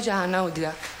 گفت خواب جهنمو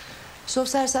دیدم. صبح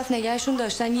سر صف نگهشون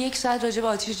داشتن، 1 ساعت راجع به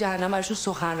آتش جهنم براشون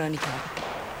سخنرانی کرد.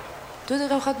 2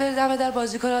 دقیقه میخواد بره دم در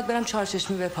بازی کنه، بعد برم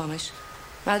چهارشنبه بپامش.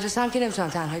 مدرسه هم که نمیتونم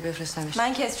تنهایی بفرستمش.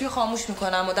 من کثیریو خاموش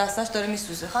میکنم و دستش داره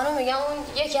میسوزه. خانم میگم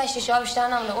اون یکی از شیشه ها بیشتر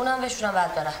نمونه، اونم بشورم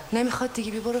بعد برم. نمیخواد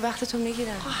دیگه، بی برو وقتتو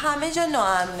میگیرن. همه جا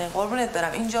ناامنه، قربونت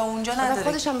برم، اینجا و اونجا نداره.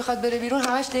 خودش هم میخواد بره بیرون،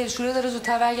 همش دلشوره داره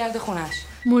زودتر برگرده خونش.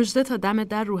 مژده تا دم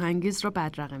در روحانگیز را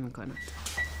بدرقه میکند.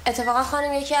 اتفاقا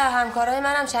خانم یکی از همکارای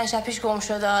منم چند شب پیش گم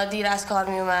شد، دیر از کار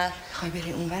میومد. خواهی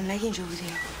بری اونور؟ نگه اینجا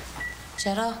بودی.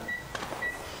 چرا؟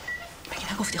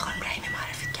 مگه نگفتی خانم رحیمی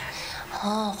معرفی کرد؟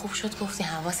 ها خوب شد گفتی،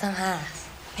 حواسم هست.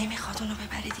 نمیخواد اونو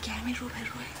ببری دیگه، همین رو به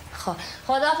روه. خب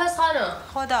خداحافظ خانم.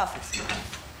 خداحافظ.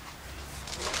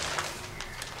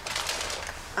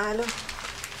 الو،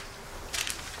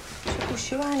 چه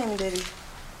گوشی بر نمیداری؟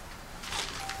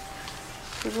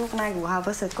 دروغ نگو،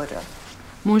 حواست کجا؟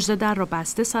 مژده در را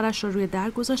بسته، سرش را روی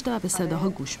در گذاشته و به صداها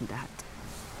گوش میدهد.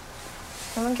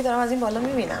 من که دارم از این بالا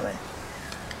میبینمه.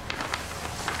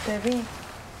 ببین.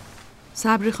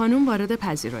 صبری خانم وارد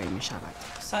پذیرایی میشود.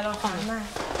 سلام خانم.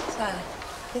 سلام.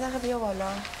 یه دقیقه بیا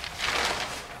بالا.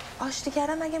 آشتی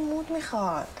کردن مگه مود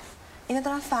میخواد؟ اینا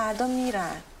دارن فردا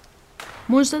میرن.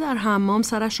 مژده در حمام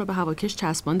سرش را به هواکش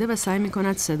چسبانده و سعی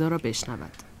میکند صدا را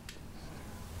بشنود.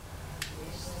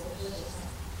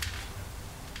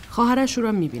 خواهرش او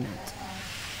را میبیند.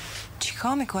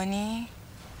 چیکار میکنی؟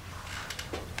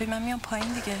 ببین من میام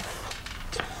پایین دیگه.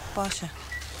 باشه.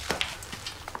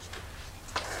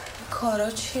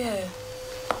 کارا چیه؟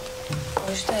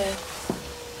 مژده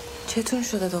چتون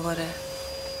شده دوباره؟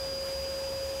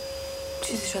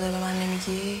 چیزی شده به من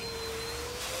نمیگی؟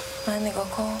 من نگاه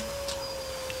کن.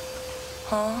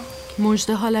 ها؟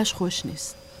 مژده حالش خوش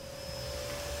نیست.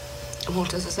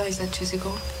 مرتضی زنگ زد چیزی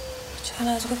گفت؟ چرا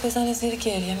نزدیک بزنه زیر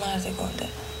گریه مرد گنده؟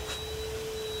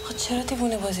 خب چرا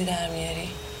دیوونه بازی در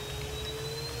میاری؟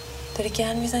 داری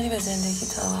گن میزنی به زندگی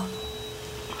تا.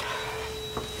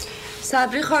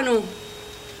 صبری خانوم.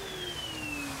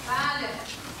 بله.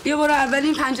 بیا برو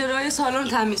اولین پنجره‌های سالن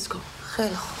تمیز کن.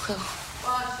 خیلی خوب خیلی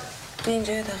خوب. باشه. بیا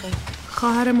اینجا یه دقیقه.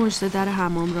 خواهر مژده در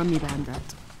حمام را میبندد.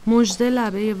 مژده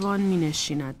لبه وان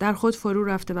مینشیند. در خود فرو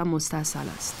رفته و مستصل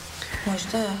است.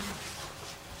 مژده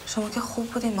شما که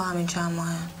خوب بودین با همین چند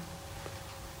ماه.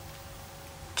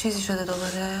 چیزی شده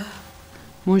دوباره؟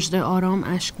 مژده آرام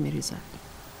اشک میریزد.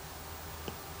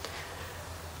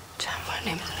 چند بار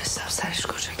نمیدونستم سرش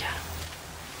کجا گرم.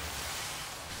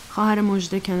 خواهر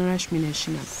مژده کنارش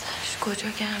مینشیند. سرش کجا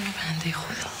گرمه بنده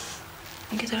خدا.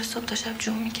 اینکه داره صبح تا شب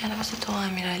جون میکنه واسه تو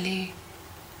امیرعلی.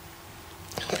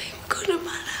 فکر میکنه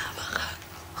من احمقم.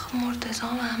 خب مرتضی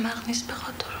هم احمق نیست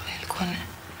بخواد تو رو ول کنه.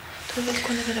 تو رو ول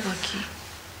کنه بره با کی؟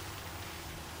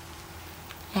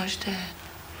 مژده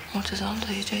مرتضی هم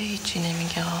تا یه جایی هیچی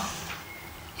نمیگه ها.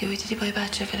 یه دیدی با یه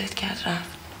بچه ولت کرد رفت.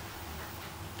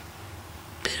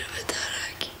 بره به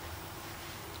درک.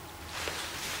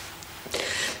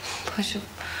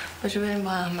 باشو بریم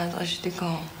با احمد آشتی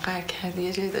کن. قرار کردی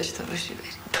یه جایی داشته باشی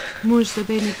بریم. مژده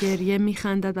بین گریه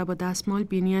میخندد و با دستمال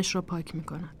بینیش را پاک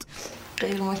میکند.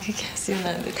 غیر ما که کسی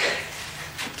نداره.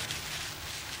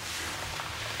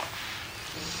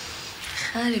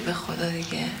 خری به خدا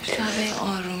دیگه. شبه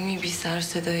آرومی بی سر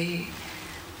صدایی.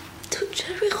 تو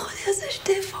چرا به خودی ازش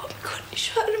دفاع میکنی؟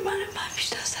 شوهر من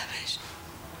میشناسمش.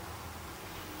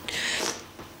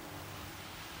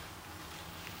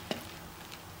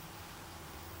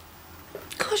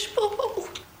 کاش بابا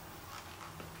بود.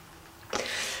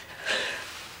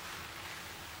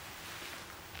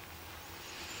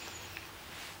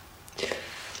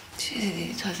 چیزی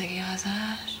دیدی تازگی ازش؟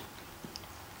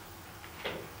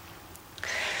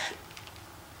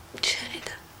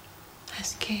 شنیدم.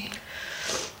 از کی؟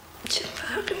 چه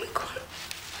فرقی میکنه؟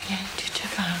 یعنی چه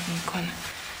فرقی میکنه؟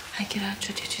 اگه رد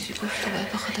شد یه چیزی گفت تو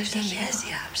باید بخوادش زندگی کنه. از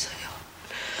یه همسایه ها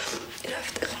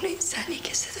رفته خونه این زنی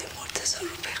که صدای مرتضی رو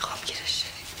پیغام گیرش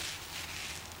شنید.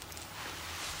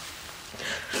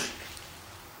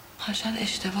 شاید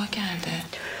اشتباه کرده.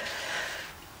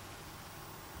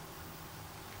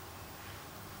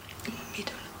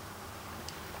 میدونم.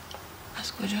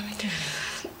 از کجا میدونی؟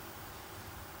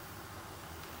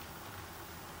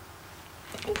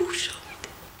 بوشو میده. 2 ساعت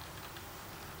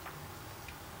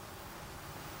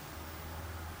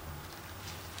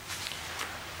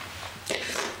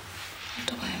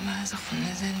از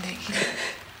خونه زندگی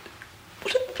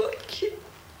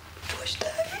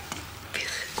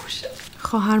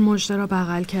خواهر مژده را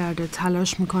بغل کرده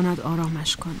تلاش میکند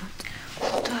آرامش کند.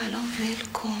 تو الان ول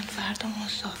کن، فردا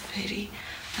مسافری،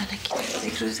 الکی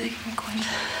ذکر و ذکر میکنی،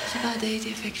 چه بعد عید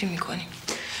یه فکری میکنیم.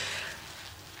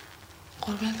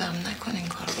 قربونت برم نکن این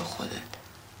کار رو خودت.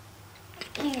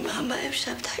 من با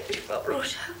امشب تکلیفم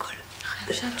روشن کنم.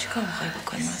 امشب چی کار میخوای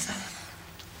بکنی مثلا؟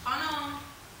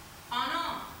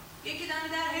 خانم یکی دم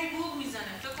در هی بوق میزنه.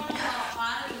 فکر کنم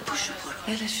پاشو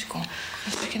برو ولش کن.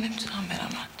 مثل که نمیتونم برم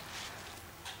من.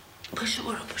 پاشو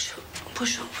برو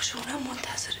پاشو اونم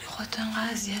منتظره. خودت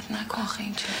انقدر اذیت نکن. آخه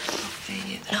این چه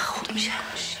اتفاقیه؟ نه خوب میشم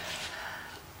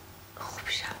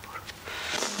برو.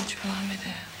 مچ به من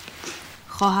بده.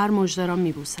 خواهر مژده را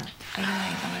میبوسد. اگه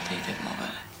نایدم دیدت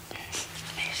مبارک.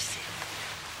 مرسی.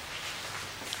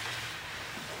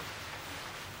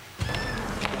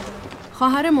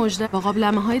 خواهر مژده با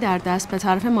قابلمه‌هایی در دست به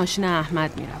طرف ماشین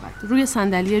احمد میرود. روی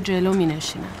صندلی جلو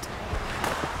مینشیند.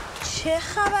 چه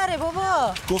خبره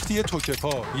بابا؟ گفتی یه توکه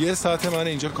پا، یه ساعت من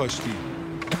اینجا کاشتی.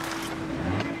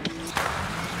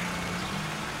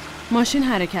 ماشین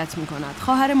حرکت می کند.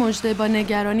 خواهر مژده با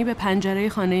نگرانی به پنجره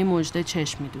خانه مژده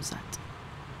چشم می دوزد.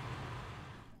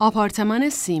 آپارتمان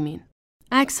سیمین.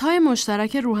 عکس‌های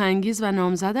مشترک روحانگیز و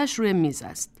نامزدش روی میز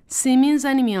است. سیمین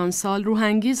زنی میان سال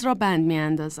روحانگیز را بند می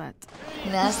اندازد.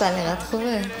 نه سلیقت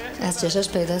خوبه. از چشاش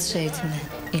پیداست شیطونه.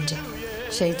 اینجا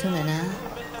شیطونه نه؟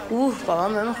 بابا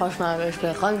من خوشمزه بهش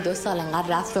بخوام 2 سال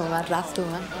انقدر رفت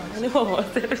اومد یعنی بابا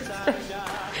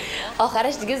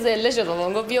آخرش دیگه زله شد.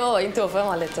 بابا گفت بیا بابا این تحفه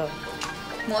مال تو.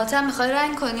 موهاتم میخوای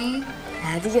رنگ کنی؟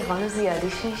 نه دیگه خانم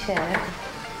زیادیش میشه.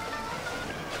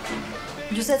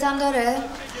 دوستت هم داره؟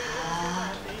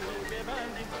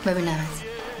 ببینمت.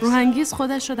 روحانگیز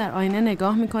خودش را در آینه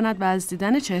نگاه می کند و از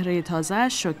دیدن چهره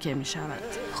تازه‌اش شوکه می شود.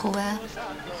 خوبه؟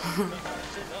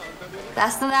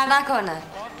 دستون در نکنه.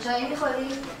 چای میخوری؟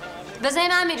 بذاری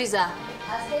من میریزم.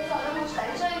 از که سالا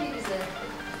مشتری چای میریزه.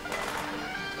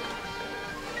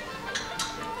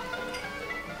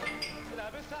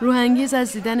 روحانگیز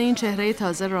از دیدن این چهره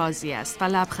تازه راضی است و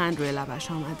لبخند روی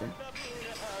لبش آمده.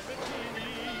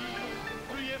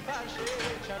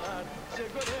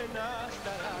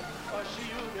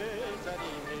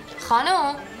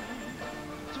 خانم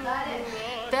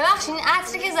ببخشید این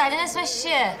عطری که زدین اسمش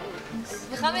چیه؟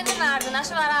 میخوام یه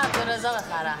مردونه‌شو برای عبدالرضا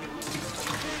بخرم.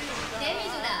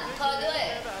 نمیدونم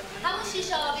کادوه. همون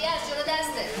شیشه آبی از جلو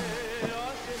دسته.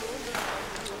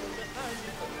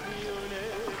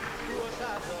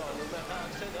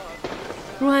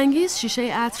 روحانگیز شیشه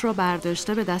عطر را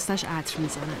برداشته به دستش عطر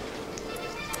میزند.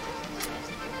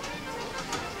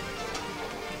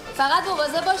 فقط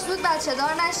مواظب باش زود بچه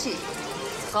دار نشی.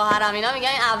 خواهرم اینا میگن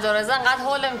این عبدالرضا انقدر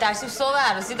حوله میترسیم صبح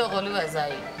عروسی 2 قلو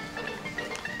بزایی.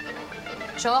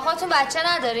 شما خودتون بچه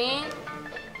ندارین؟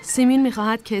 سیمین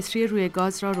میخواهد کتری روی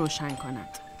گاز را روشن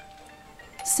کند.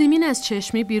 سیمین از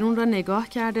چشمی بیرون را نگاه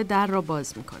کرده در را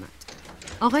باز میکند.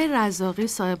 آقای رزاقی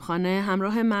صاحبخانه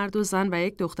همراه مرد و زن و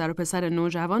یک دختر و پسر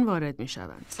نوجوان وارد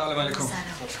میشوند. سلام علیکم.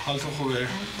 حالتون خوبه؟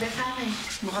 بفرمایید.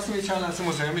 می‌خواستم یه چند لحظه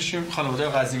مزاحم بشیم خانواده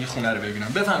قزوینی خونه رو ببینم.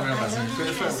 بفرمایید قزوینی.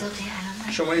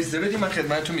 شما اجازه بدید من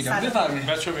خدمتتون میگم. بفرمایید.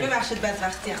 ببخشید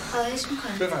بدبختی. خواهش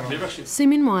می‌کنم. بفرمایید.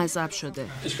 سیمین معذب شده.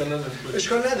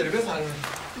 اشکال نداره بفرمایید.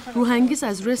 روحانگیز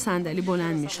از روی صندلی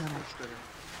بلند میشود.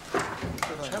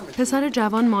 پسر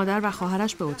جوان مادر و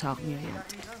خواهرش به اتاق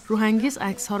میآیند. روحانگیز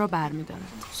عکس‌ها را برمی‌دارد.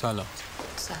 سلام.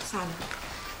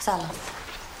 سلام.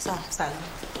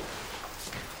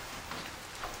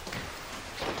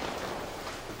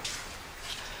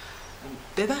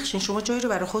 ببخشین شما جایی رو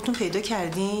برای خودتون پیدا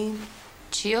کردین؟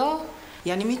 چیو؟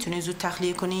 یعنی میتونین زود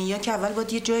تخلیه کنین یا که اول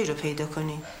باید یه جایی رو پیدا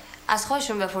کنین؟ از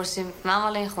خودشون بپرسیم. من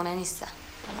مال این خونه نیستم.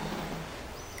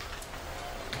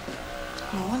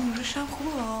 مامان نورش هم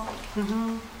خوبه.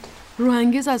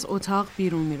 روحانگیز از اتاق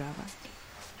بیرون می‌رود.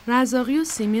 رزاقی و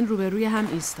سیمین روبروی هم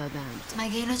ایستادند.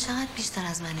 مگه اینا چقدر بیشتر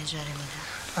از من اجاره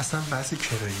میدن؟ اصلا بحث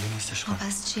کرایه نیستش خانم.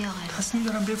 پس چی آقای؟ تصمیم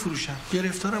دارم بفروشم.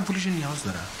 گرفتارم پولش نیاز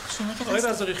دارم. شما که آقای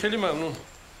رزاقی خیلی ممنون.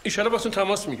 ان شاءالله باهاتون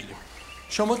تماس میگیریم.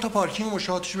 شما تا پارکینگ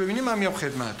مشاهدهشو ببینید من میام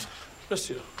خدمت.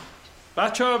 بسیار.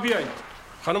 بچه‌ها بیایید.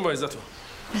 خانم با عزتون.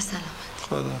 به سلامت.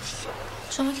 خداحافظ.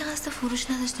 شما که قصد فروش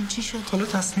نداشتین چی شد؟ حالا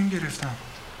تصمیم گرفتم.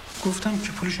 گفتم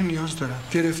که پولشو نیاز دارم.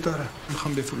 گرفتارم.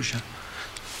 میخوام بفروشم.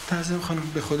 تعظیم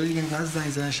خانم به خدا دیگه اینقدر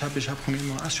زنگ زدن شب به شب خونه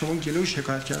ما از شما گله و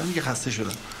شکایت کردم دیگه خسته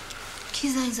شدم. کی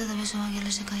زنگ زده به شما گله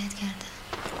شکایت کرده؟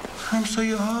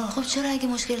 همسایه‌ها. خب چرا اگه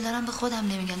مشکل دارم به خودم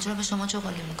نمیگن؟ چرا به شما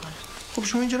چغالی میکنن؟ خب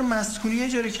شما اینجا رو مسکونی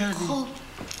اجاره کردی.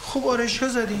 خب آرایشگاه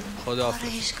زدی.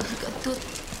 آرایشگاه دو.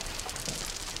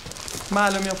 من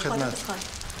الان میام خدمت.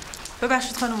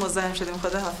 ببخشید خانم مزاحم شدیم.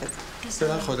 خداحافظ.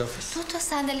 خداحافظ. تو تا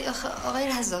صندلی آقای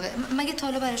رزاقه مگه تا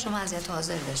حالا برای شما اذیت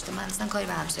حاضر داشته؟ من اصلا کاری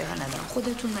به همسایه‌ها ندارم.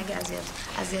 خودتون مگه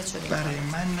اذیت شدید؟ برای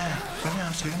من نه، ولی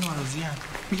همسایه‌ها ناراضی‌ان.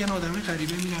 میگن آدمی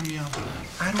غریبه میرن میان.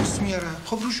 عروس میارن.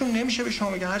 خب روشون نمیشه به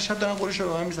شما بگن. هر شب دارن قرش رو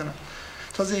به من میزنن.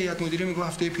 تازه هیئت مدیره میگه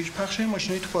هفته پیش پخش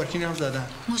ماشینای تو پارکینگ هم زدن.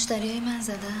 مشتریای من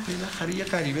زدن؟ بالاخره یه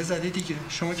غریبه زده دیگه.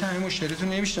 شما که همین مشتریتون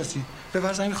نمیشناسید. به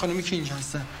فرض این خانمی که اینجا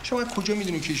هستن. شما کجا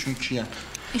میدونید که ایشون کیان؟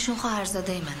 ایشون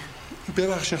خواهرزاده منن.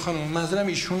 ببخشید خانم، منظورم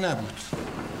ایشون نبود.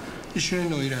 ایشون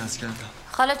نوعی رو حذف کردم.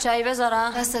 خاله چایی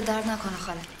بذارم؟ دست درد نکنه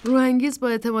خاله. روحانگیز با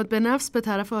اعتماد به نفس به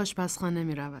طرف آشپزخانه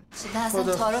میرود.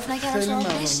 اصلا تعارف نکردم شما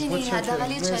بشینید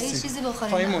حداقل یه چایی چیزی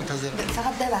بخورید.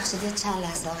 فقط ببخشید یه چند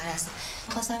لحظه آخر هست.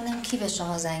 می‌خواستم ببینم کی به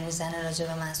شما زنگ میزنه راجع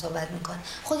به من صحبت میکنه.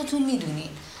 خودتون میدونین.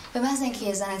 به محض اینکه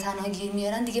یه زن تنها گیر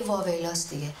میارن دیگه واویلاست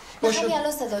دیگه. من همین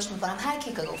الان صداش میکنم هر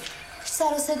کی که گفت.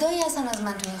 سر و صدایی اصلا از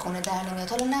من توی خونه در نمیاد.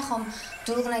 حالا نخوام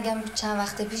دروغ نگم چند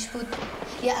وقت پیش بود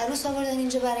یه عروس آوردن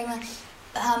اینجا برای من.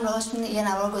 همراهاش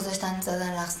یه نوار گذاشتن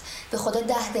زدن رقص. به خدا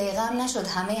 10 دقیقه هم نشد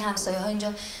همه همسایه‌ها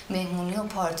اینجا مهمونی و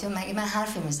پارتی و مگه من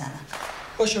حرفی میزنم.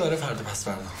 باشه برای فردا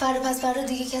پس فردا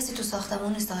دیگه کسی تو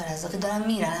ساختمون نیست آقای رزاقی. دارن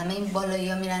میرن همه این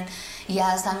بالایی‌ها میرن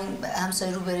یزد، همین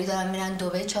همسایه روبروی دارن میرن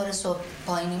دبی 4 صبح،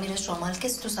 پایینی میره شمال.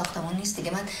 کسی تو ساختمون نیست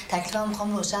دیگه. من تکلیفم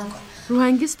میخوام روشن کنم.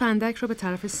 روحانگیز فندک رو به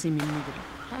طرف سیمین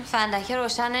میگیره. فندک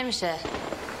روشن نمیشه.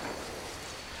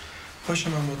 باشه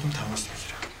من باهاتون تماس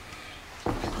میگیرم.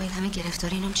 باید همه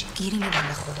گرفتاری اینم چه گیری میدن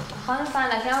به خدا دارم. خانم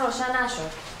فندکم روشن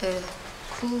نشد.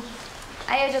 کو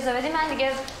اگه اجازه بدی من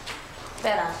دیگه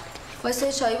برم.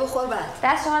 واسه چایی بخور بعد.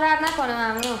 دست شما درد نکنه.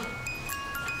 ممنون.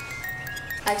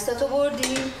 عکساتو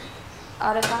بردی؟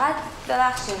 آره فقط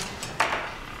ببخشید.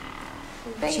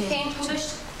 بگید که این پولش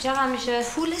چقدر میشه؟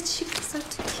 پول چی بذار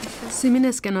تو کیفه؟ سیمین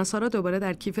اسکناس‌ها رو دوباره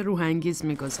در کیف روحانگیز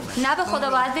میگذاره. نه به خدا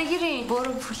باید بگیرین.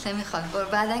 برو پول نمیخواد. برو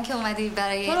بعدن که اومدی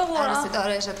برای عروسی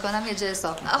آرایشت کنم یه جای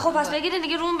حساب. خب پس بگیرین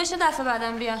دیگه روم بشه دفعه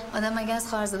بعدم بیا. آدم مگه از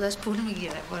خواهرزاده‌اش پول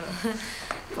میگیره؟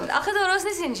 برو. آخه درست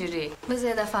نیست اینجوری. بذار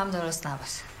یه دفعه هم درست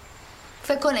نباشه.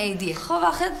 فکر کن عیدیه. خب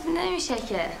آخه نمیشه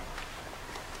که.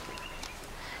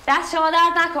 دست شما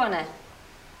درد نکنه.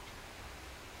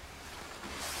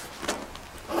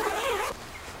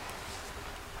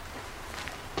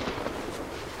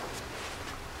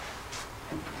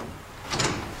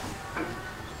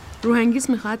 روحانگیز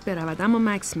میخواهد برود اما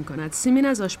مکس میکند. سیمین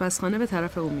از آشپزخانه به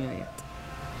طرف او میآید.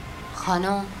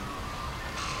 خانم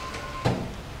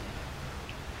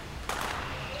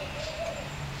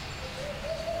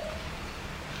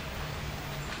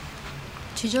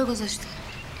چی جا گذاشتی؟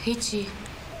 هیچی.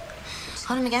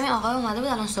 خانم میگم این آقای اومده بود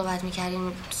الان صحبت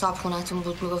میکردیم صابخونتون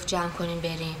بود میگفت جمع کنین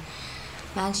بریم.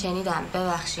 من شنیدم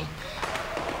ببخشین.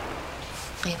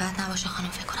 غیبت نباشه خانم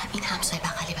فکر کنم این همسایه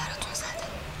بغلی براتون زده.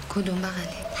 کدوم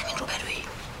بغلی؟ همین روبرویی.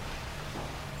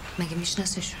 مگه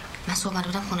میشناسیشون؟ من صبح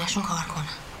بودم خونهشون کار کنم.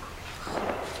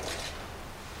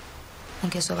 اون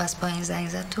که صبح از پایین زنگ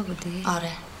زد تو بودی؟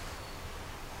 آره.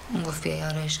 اون گفت بیای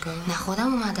آرایشگاه؟ نه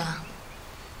خودم اومدم.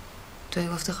 توی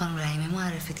گفتی خانم رحیمی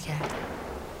معرفیت کرده.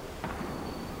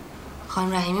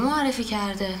 خانم رحیمی معرفی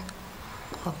کرده.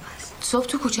 خب پس صبح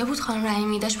تو کوچه بود خانم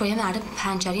رحیمی داشت با یه مرد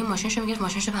پنچری ماشینشو میگرفت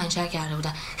ماشینشو پنچر کرده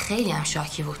بودن. خیلی هم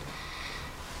شاکی بود.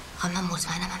 خانم من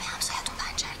مطمئنم همین همسایه‌تون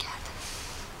پنچر کرده.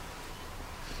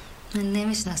 من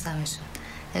نمیشناسمشون.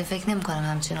 فکر نمی‌کنم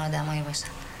همچین آدمایی باشن.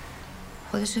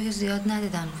 خودشو که زیاد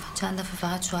ندیدم. چند دفعه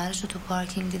فقط شوهرشو تو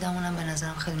پارکینگ دیدم. اونم به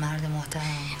نظرم خیلی مرد محترم.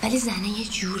 ولی زنه یه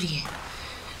جوریه.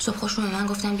 صبح خوشم به من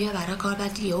گفتم بیا برای کار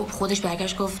بعد دیگه خودش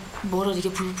برگشت گفت برو دیگه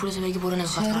پولتو بگی برو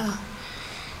نمیخواد کار کنم.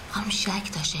 خانم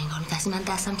شک داشته انگار می‌ترسی من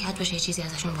دستم کج بشه یه چیزی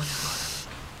ازشون بالا بردم.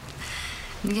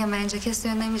 میگم من اینجا کسی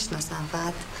رو نمیشناسم.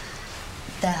 بعد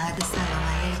در حد سلام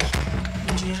علیک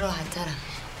اینجوری راحت ترم.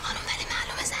 خانم ولی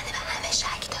معلومه زنه به همه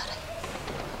شک داره.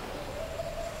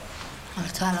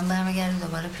 آره تو الان برمیگردی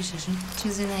دوباره پیششون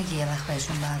چیزی نگی یه وقت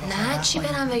بهشون برمیگردی. نه چی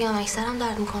برم بگم اکثرم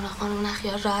درد میکنه خانم نه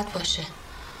خیال راحت باشه.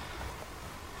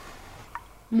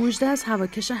 مژده از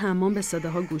هواکش حمام به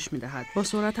صداها گوش می‌دهد. با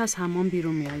سرعت از حمام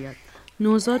بیرون می‌آید.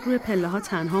 نوزاد روی پله‌ها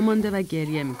تنها مانده و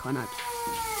گریه می‌کند.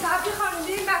 سبزی خانم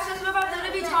این بچه‌تون رو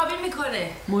داره بی‌تابی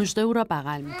می‌کنه. مژده او را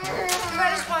بغل می‌کند.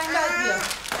 برش پایین بیا.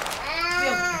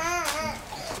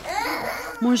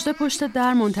 مژده پشت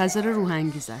در منتظر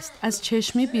روحانگیز است. از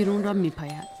چشمی بیرون را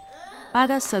می‌پاید.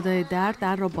 بعد از صدای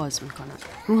در را باز می‌کند.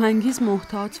 روحانگیز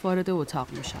محتاط وارد اتاق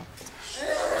می‌شود.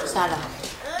 سلام.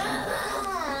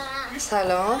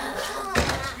 سلام.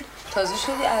 تازه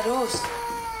شدی عروس.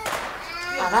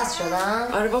 عوض شدم؟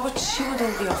 آره بابا چی بود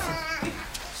این قیافه؟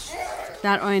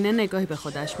 در آینه نگاهی به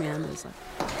خودش می‌اندازد.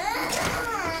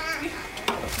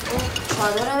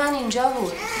 چادر من اینجا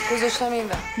بود. گذاشتم این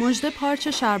وقت. مژده پارچ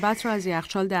شربت را از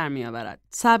یخچال در میآورد.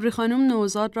 صبری خانم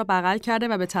نوزاد را بغل کرده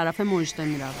و به طرف مژده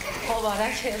میرود.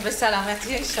 مبارکه، به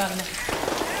سلامتی انشالله.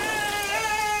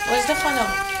 مژده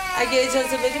خانم، اگه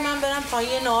اجازه بدی من برم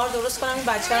پایین نهار درست کنم، این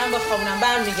بچه‌رم بخوابونم،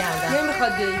 برمیگردم.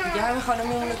 نمیخواد بری دیگه، همین خانم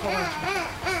میمونه کمک.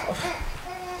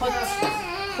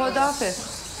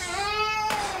 خداحافظ.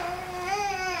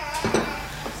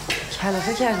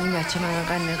 کلافه کردیم بچه من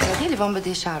انقدر نگاه. یه لیوان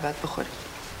بده شربت بخوریم.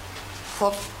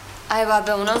 خب اگه باید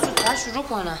بمونم زودتر شروع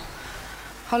کنم.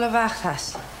 حالا وقت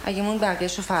هست. اگه مون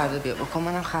بقیه‌شو فردا بیا بکن،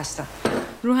 منم خستم.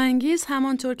 روحانگیز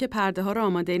همانطور که پرده ها را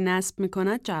آماده نصب می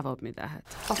کند جواب می دهد.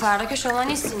 خب فردا که شما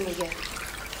نیستین دیگه.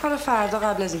 حالا فردا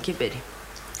قبل از اینکه بریم.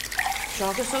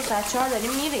 شما که صبح ساعت 4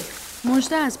 داریم میریم.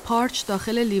 مژده از پارچ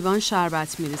داخل لیوان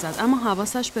شربت می ریزد، اما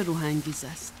حواسش به روحانگیز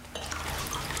است.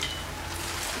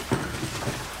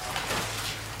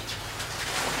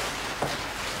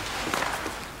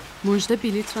 مژده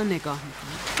بلیط را نگاه می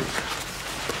کند.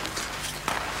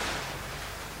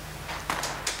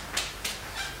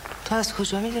 تو از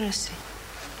کجا میدونستی؟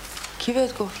 کی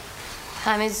بهت گفت؟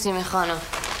 حمید سیمی خانم.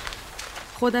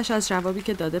 خودش از جوابی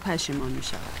که داده پشیمان می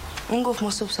شود. اون گفت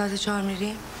ما صبح ساعت 4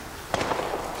 میریم؟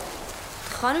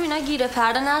 خانم اینا گیره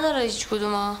پرده نداره هیچ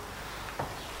کدوما.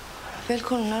 ول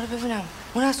کن اونا رو ببینم.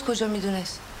 اون از کجا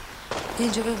میدونست؟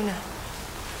 اینجا ببینم.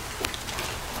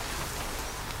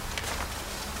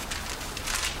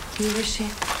 بیا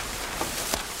بشین.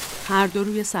 هر دو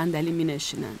روی صندلی می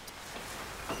نشینند.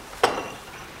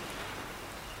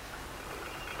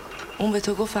 اون به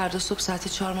تو گفت فردا صبح ساعت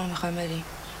 4 ما میخوایم بریم.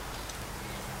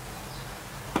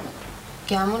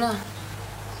 گمونم.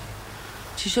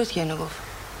 چی شد که اینو گفت؟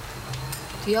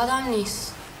 یادم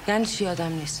نیست. یعنی چی یادم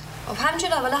نیست؟ خب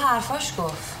همینجور اول حرفاش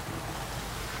گفت.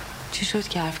 چی شد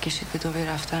که حرف کشید به دو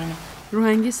رفتن ما؟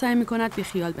 روحانگیز سعی می‌کند بی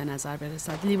خیال به نظر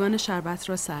برسد. لیوان شربت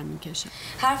را سر می‌کشد.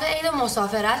 حرف عید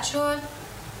مسافرت شد.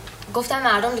 گفتن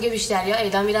مردم دیگه بیشتریا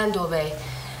عیدا میرن دبی.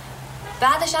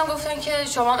 بعدش هم گفتن که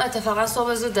شما هم اتفاقا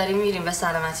صبح زود داریم میریم به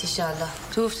سلامتی انشالله.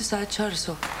 تو گفتی ساعت 4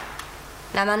 صبح.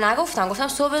 نه من نگفتم، گفتم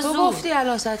صبح زود. تو گفتی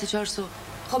الان ساعت 4 صبح.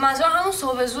 خب منظورم همون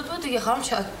صبح زود بود دیگه خانم.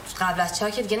 قبل از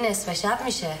 4 که دیگه نصف شب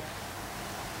میشه.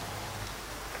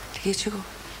 دیگه چی گفت؟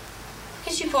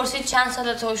 هیچی. پرسید چند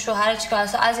سال تو شوهر چیکار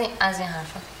است از این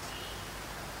حرفا.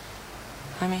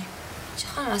 همین. چه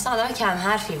خانم اصلا آدم کم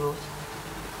حرفی بود.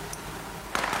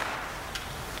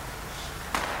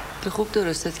 به خوب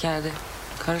درستت کرده.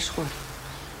 کارش خوب.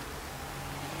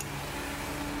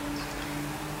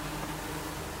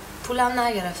 پولم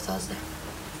نگرفت تازه.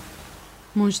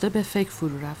 مژده به فکر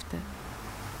فرو رفته.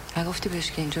 نگفتی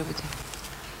بهش که اینجا بودیم؟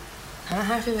 همه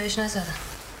حرفی بهش نزدم.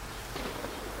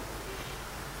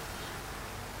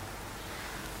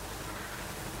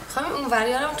 خانم اون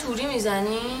وریارم توری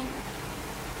میزنی؟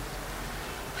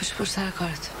 پشت پر سر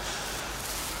کارت.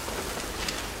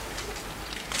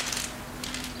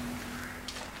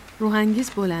 روحانگیز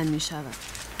بلند می شود.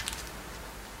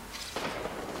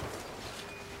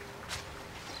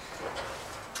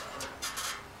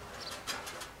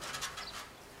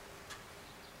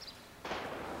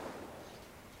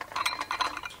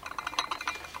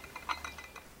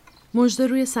 مژده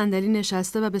روی صندلی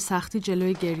نشسته و به سختی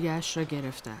جلوی گریه‌اش را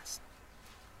گرفته است.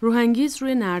 روحانگیز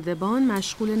روی نردبان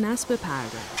مشغول نصب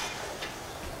پرده است.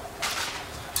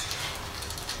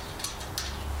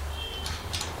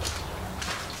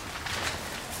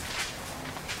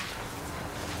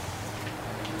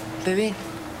 ببین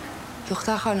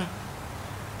دختر خانم،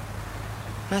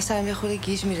 من سرم یه خورده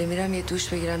گیج میرم یه دوش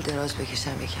بگیرم دراز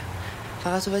بکشم یکم.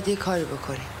 فقط تو باید یه کاری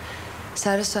بکنی.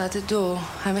 سر ساعت 2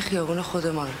 همه خیابون خود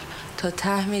ما رو تا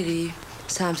ته میری،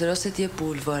 سمت راست یه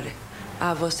بولواره،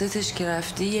 اواسطش که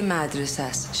رفتی یه مدرسه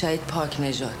است، شهید پاک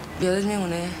نژاد. یادت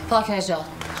میمونه؟ پاک نژاد.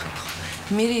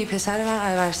 میری پسر من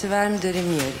عرصه برمیداری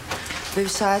میاری. ببین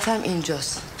ساعت هم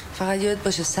اینجاست. فقط یاد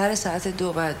باشه سر ساعت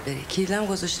 2 باید بری. کلیدم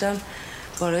گذاشتم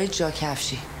برای جا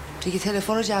کفشی. دیگه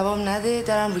تلفن رو جواب نده،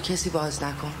 درم رو کسی باز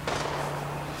نکن.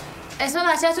 اسم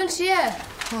بچه‌تون چیه؟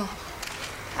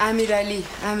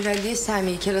 امیرعلی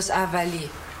سمی، کلاس اولی.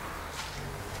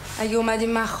 اگه اومدیم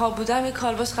من خواب بودم یه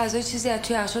کالباس غذای چیزی از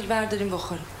توی یخچال برداریم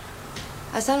بخوریم.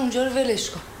 اصلا اونجا رو ولش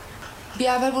کن.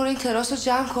 بیا اول برو این تراس رو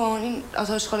جمع کن، این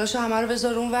آتاشخالاشو همه رو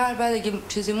بذار اونور، بعد اگه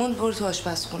چیزی موند برو تو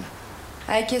آشپزخونه.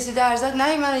 اگه کسی در زد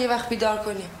نه منو یه وقت بیدار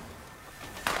کنیم.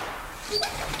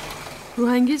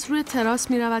 روحانگیز روی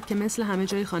تراس می رود که مثل همه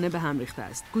جای خانه به هم ریخته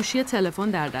است. گوشی تلفن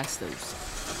در دست اوست.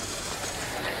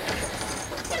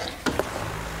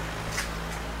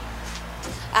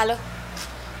 الو.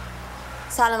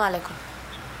 سلام علیکم.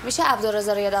 میشه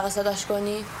عبدالرضا رو یه دقیقه صداش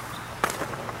کنی؟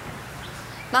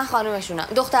 من خانومشونم،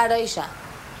 دختر داییشم.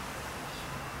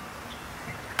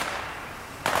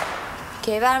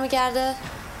 کی برمیگرده؟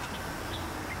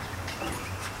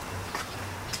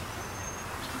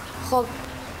 خب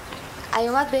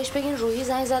ایومد بهش بگین روحی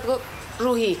زنگ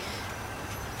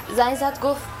زد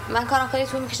گفت من کارم خیلی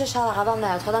طول میکشه، شب عقبم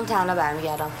نیاد، خودم تنها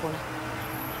برمیگردم خونه.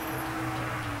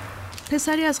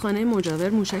 پسری از خانه مجاور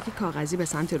موشکی کاغذی به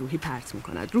سمت روحی پرت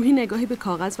میکند. روحی نگاهی به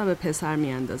کاغذ و به پسر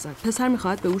میاندازد. پسر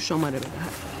میخواهد به او شماره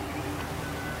بدهد.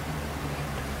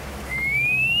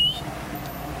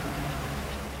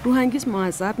 روحانگیز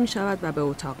معذب میشود و به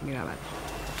اتاق میرود.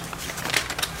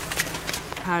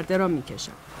 پرده را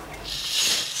میکشد.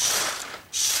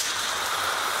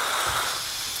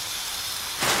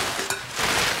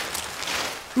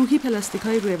 روحی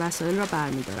پلاستیک‌های روی وسایل را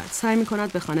برمی‌دارد. سعی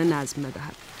می‌کند به خانه نظم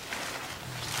بدهد.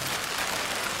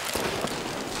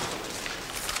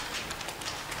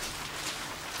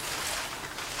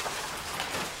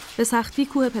 به سختی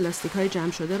کوه پلاستیک‌های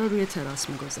جمع شده را روی تراس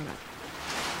می‌گذارد.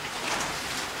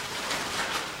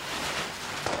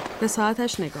 به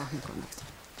ساعتش نگاه می‌کند.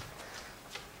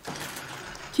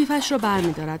 کیفش را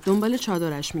برمی‌دارد. دنبال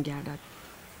چادرش می‌گردد.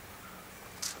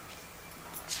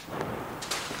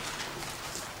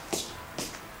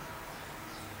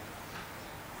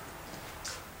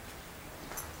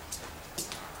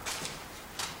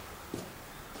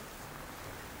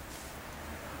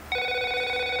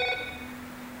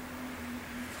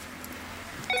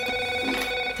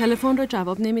 تلفن را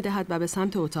جواب نمی‌دهد و به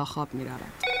سمت اتاق خواب می‌رود.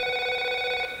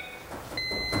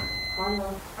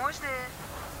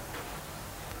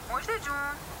 مجده جون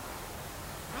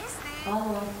نیستی؟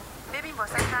 ببین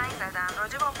واسه زنگ زدم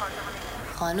راجع به آپارتمان.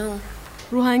 خانم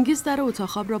روحانگیز در اتاق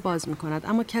خواب را باز می‌کند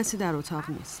اما کسی در اتاق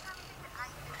نیست.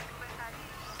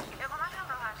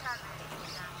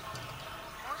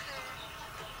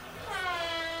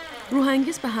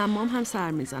 روحانگیز به حمام هم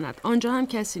سر می‌زند. آنجا هم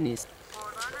کسی نیست.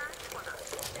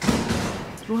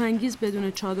 روحانگیز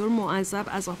بدون چادر معذب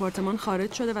از آپارتمان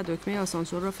خارج شده و دکمه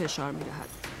آسانسور را فشار می‌دهد.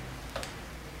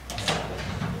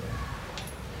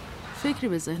 فکری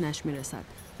به ذهنش می‌رسد.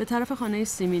 به طرف خانه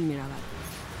سیمین می‌رود.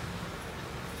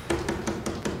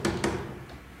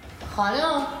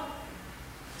 خانم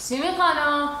سیمین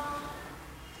خانم.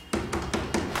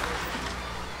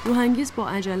 روحانگیز با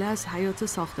عجله از حیاط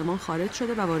ساختمان خارج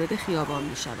شده و وارد خیابان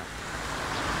می‌شود.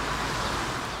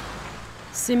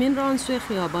 سیمین را آن سوی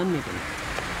خیابان می‌بیند.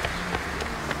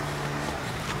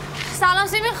 سلام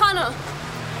سیمین خانم.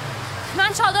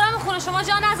 من چادرم خونه شما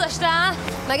جا نذاشتم؟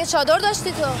 مگه چادر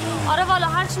داشتی تو؟ آره والا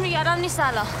هرچی میگردم نیست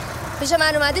الان. پیش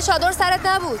من اومدی چادر سرت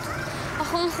نبود.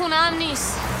 آخه اون خونه هم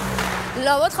نیست.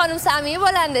 لابد خانم سمیه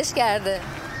بلندش کرده.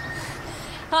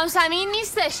 خانم سمیه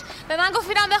نیستش. به من گفت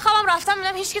میرم بخوابم، رفتم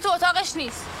دیدم هیچکی تو اتاقش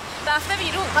نیست. رفته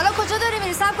بیرون. حالا کجا داری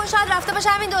میری؟ صبر کن شاید رفته باشه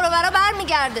همین دور و برا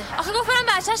برمیگرده. آخه گفت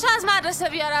برم بچه‌ش از مدرسه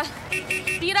بیارم.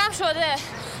 دیرم شده.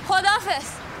 خداحافظ.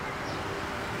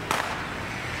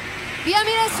 بیا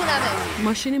میرسونمه.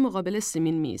 ماشینی مقابل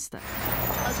سیمین میایستد.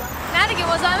 نه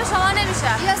دیگه مزاحم شما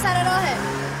نمیشه. بیا سر راهه.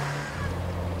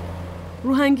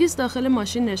 روحانگیز داخل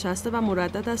ماشین نشسته و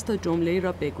مردد است تا جمله‌ای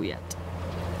را بگوید.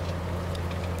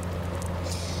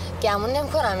 گمون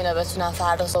نمی‌کنم اینا بتونن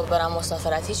فردا صبح برن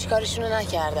مسافرت. هیچ کاریشونو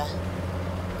نکردن.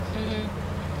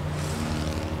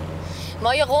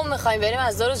 ما یه قوم می‌خوایم بریم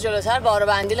از 2 روز جلوتر بار و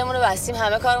بندیلمون رو بستیم،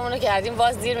 همه کارمون رو کردیم،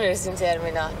 باز دیر میرسیم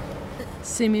ترمینال.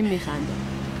 سیمین میخنده.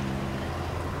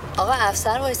 آقا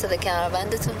افسر وایساده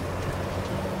کمربندتون.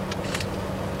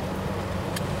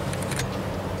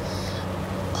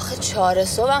 آخه 4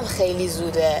 صبح هم خیلی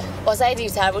زوده. واسه اگه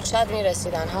دیرتر بود شاید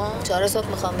میرسیدن ها. 4 صبح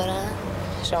میخوام برن؟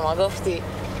 شما گفتی.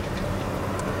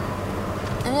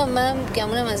 اما من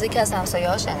گمونم از یکی از همسایه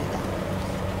ها شنیدم.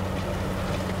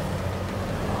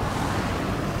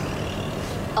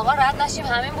 آقا رد نشیم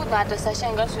همین بود مدرسه‌ش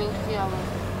انگار توی این خیابون.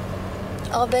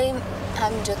 آقا بریم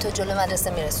همینجا تو جلو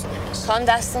مدرسه میرسونیمش. خان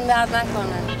دستون درد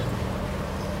نکنه.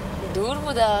 دور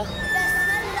بوده.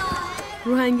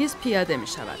 روحانگیز پیاده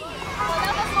میشود.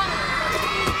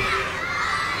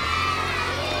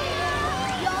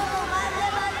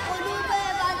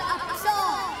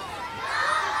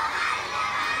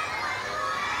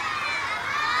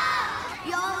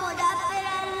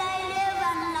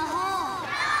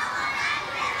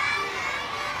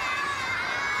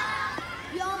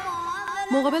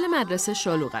 مقابل مدرسه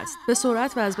شلوغ است. به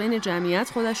سرعت و از بین جمعیت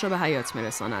خودش را به حیاط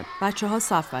می‌رساند. بچه‌ها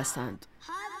صف بستند.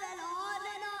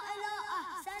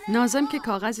 ناظم که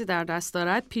کاغذی در دست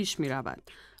دارد پیش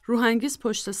می‌رود. روحانگیز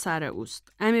پشت سر اوست.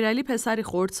 امیرعلی پسری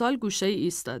خردسال گوشه‌ای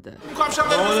ایستاده.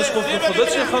 مامانش گفت خدا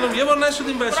چه خانم یه بار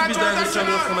نشدیم بچه بی درد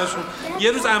کنه خونه‌شون.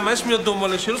 یه روز عمش میاد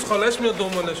دنبالش، یه روز خالش میاد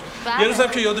دنبالش. یه روزم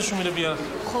که یادشون میره بیان.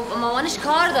 خب مامانش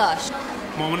کار داشت.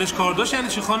 مامانش کار داشت یعنی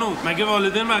چی خانم؟ مگه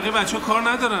والدین بقیه بچه‌ها کار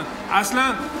ندارن؟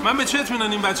 اصلا من به چه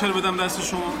اطمینان این بچه رو بدم دست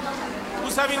شما؟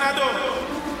 موسوی ندو.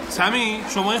 سمی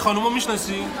شما این خانومو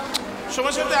میشناسی؟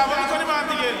 شما چرا دعوا می‌کنی با هم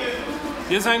دیگه؟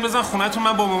 یه زنگ بزن خونه‌تون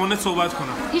من با مامانت صحبت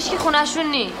کنم. هیچکی خونه‌شون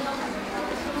نی.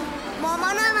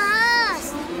 مامانم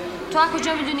هست. تو از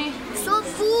کجا میدونی؟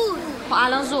 صفور. خب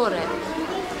الان زوره.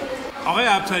 آقای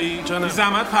ابتایی جان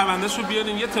زحمت پروندهش رو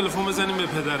بیارین یه تلفن بزنیم به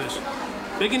پدرش.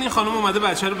 بگین این خانم اومده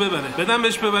بچه رو ببره. بدم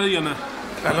بهش ببره یا نه؟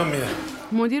 الان میاد.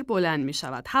 مدیر بلند می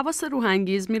شود. حواس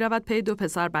روحانگیز می رود پی دو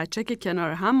پسر بچه که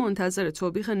کنار هم منتظر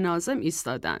توبیخ ناظم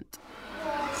ایستادند.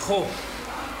 خب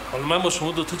حالا من با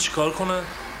شما دوتا چیکار کنم؟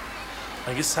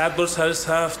 مگه 100 بار سر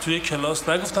صف توی کلاس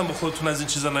نگفتم با خودتون از این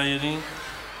چیزا نیارین؟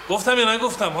 گفتم یا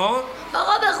نگفتم ها؟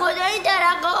 آقا به خدا این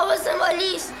درقه حواس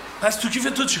مالیست. پس تو کیف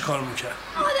تو چی کار میکرد؟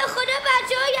 آقا به خدا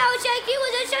بچه‌ها یواشکی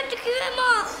گذاشتن تو کیف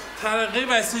ما. ترقه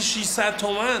واسه 600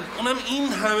 تومن اونم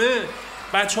این همه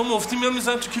بچه‌ها مفتی میان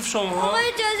میزنن تو کیف شما ها. آقا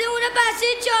اجازه اونه بسته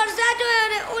 400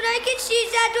 تومنه. اونایی که 600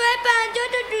 تومن 50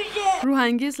 تا توشه.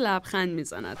 روحانگیز لبخند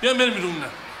میزند. بیا بریم بیرون نه.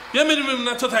 بیا بریم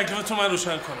بیرون تا تکلیفتون من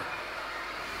روشن کنم.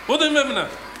 بودیم ببینم.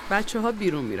 بچه‌ها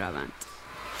بیرون میروند.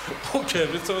 اوکی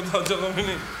تو تاج آقا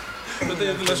ببینید. بده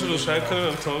یه دونه‌شو روشن کنیم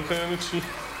امتحان کنیم چی؟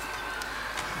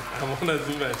 امان از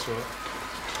این بچه‌ها.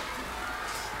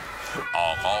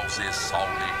 آغاز سال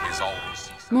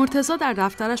 1300 مرتضی در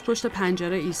دفترش پشت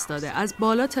پنجره ایستاده از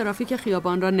بالا ترافیک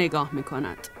خیابان را نگاه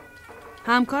می‌کند.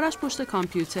 همکارش پشت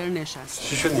کامپیوتر نشسته.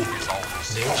 چی شد؟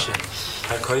 نمیشه.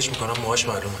 هر کاریش میکنم موهاش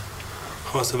معلومه.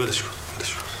 خلاصه ولش کن.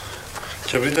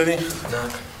 کبریت داری؟ نه.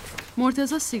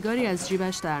 مرتضی سیگاری از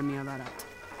جیبش در می‌آورد.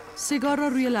 سیگار را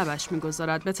روی لبش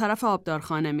می‌گذارد. به طرف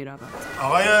آبدارخانه می‌رود.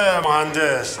 آقای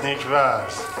مهندس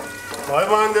نیکبرس. آقای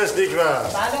مهندس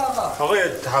نیکبرس. بله آقا. آقای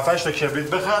 7-8 تا کبریت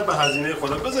بخر به هزینه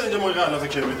خودم. بذار اینجا موقع علافه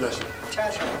کبریت نشه.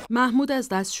 چشم. محمود از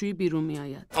دستشویی بیرون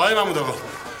می‌آید. آقای محمود آقا.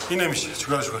 این نمیشه.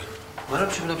 چیکارش کنیم؟ منم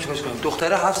چی می‌دونم چیکارش کنم.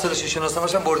 دختره 7 سالشه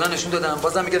شناسامش هم بردن نشون دادم.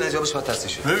 بازم میگه نجابش باید تصحیح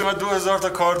شه. ببین من 2000 تا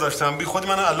کار داشتم. بی خود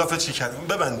منو علافه چی کردم.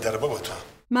 ببند در بابا تو.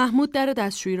 محمود در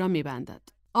دستشویی را می‌بندد.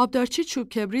 آبدارچی چوب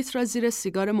کبریت را زیر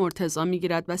سیگار مرتضی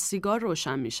می‌گیرد و سیگار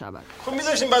روشن می‌شود. خب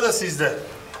می‌ذاشتیم بعد از 13.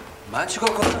 من چیکار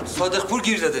کنم؟ صادق پور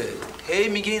گیر داده. هی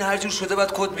میگه این هر جور شده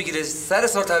بعد کد میگیره. سر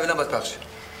سال تحویلم باید پخشه.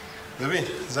 ببین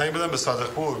زنگ بدم به صادق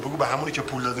پور بگو به همونی که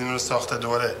پول دادین رو ساخته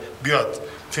دوباره بیاد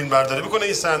فیلم برداری بکنه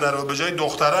این صحنه رو به جای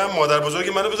دخترم مادر بزرگی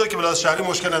منو بذار که بلاش شهری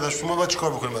مشکل نداشت. ما باید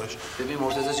چیکار بکنیم براش؟ ببین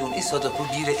مرتضی جون این صادق پور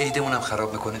گیر عیدمون هم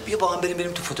خراب میکنه. بیا با هم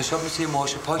بریم تو فتوشاپ میشه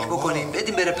ماهاشو پاک بکنیم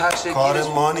بدیم بره پخش. کار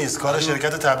ما نیست کار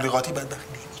شرکت تبلیغاتی بدبخت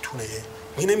نمیتونه.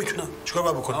 نمیتونم چیکار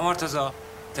باید بکنم؟ مرتضی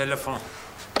تلفن.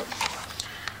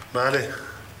 بله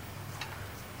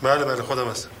خودم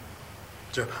هستم.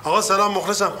 جان آقا سلام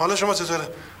مخلصم. حالا شما چطوره؟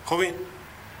 خوبین؟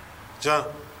 جان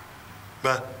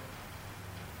بله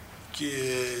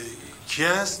کی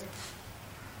هست؟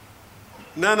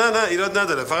 نه ایراد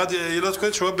نداره. فقط ایراد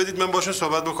کنید شما بدید من باشون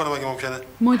صحبت بکنم اگه ممکنه.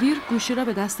 مدیر گوشی را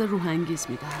به دست روحانگیز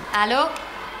می‌دهد. الو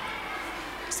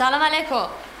سلام علیکم.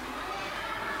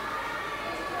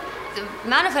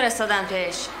 منو فرستادم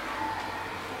پیش.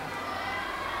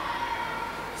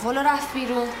 والا رفت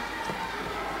بیرون.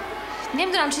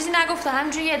 نمیدونم چیزی نگفته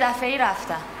همینجوری یه دفعه‌ای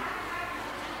رفتم.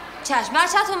 چشم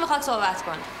بچه‌تون میخواد صحبت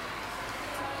کنه.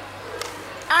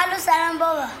 الو سلام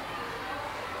بابا.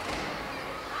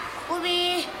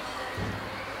 خوبی؟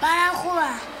 منم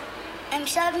خوبم.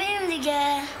 امشب میریم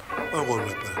دیگه.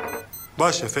 قربونت برم.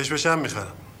 باشه فش بشم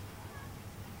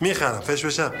میخرم فش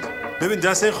بشم. ببین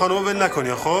دست این خانومو ول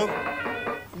نکنی خب؟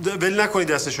 ول نکنی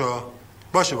دستشو.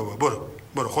 باشه بابا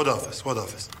برو خداحافظ.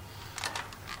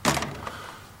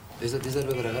 بذار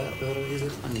ببره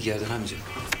من نگردم همینجا.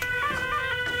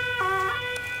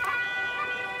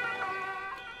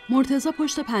 مرتضی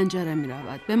پشت پنجره می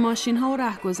رود. به ماشین ها و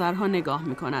رهگذرها نگاه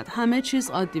می کند. همه چیز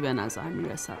عادی به نظر می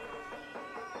رسد.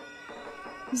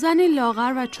 زنی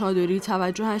لاغر و چادری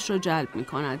توجهش را جلب می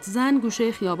کند. زن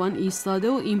گوشه خیابان ایستاده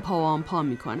و این پا و آن پا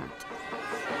می کند.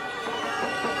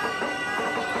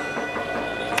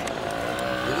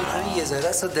 همین یه ذره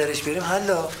است درش بریم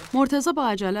حالا. مرتضی با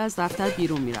عجله از دفتر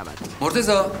بیرون می رود.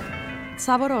 مرتضی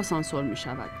سوار آسانسور می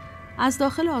شود. از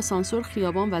داخل آسانسور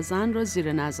خیابان و زن را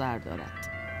زیر نظر دارد.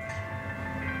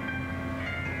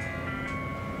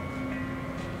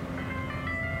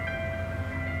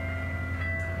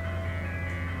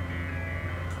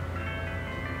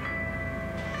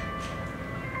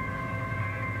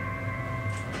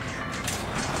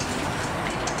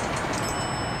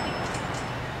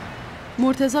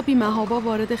 مرتضی بی‌محابا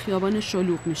وارد خیابان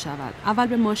شلوغ می شود. اول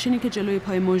به ماشینی که جلوی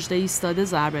پای مژده ایستاده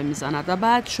ضربه می زند و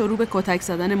بعد شروع به کتک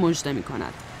زدن مژده می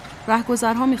کند.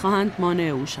 رهگذرها می خواهند مانع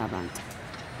او شوند.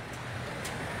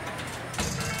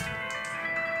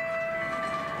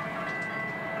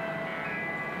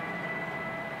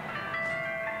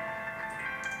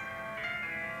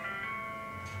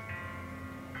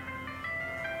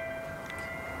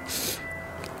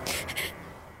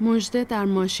 مژده در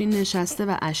ماشین نشسته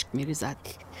و اشک می‌ریزد.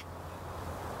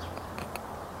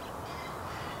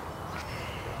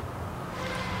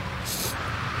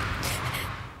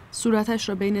 صورتش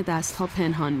را بین دستها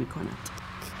پنهان می‌کند.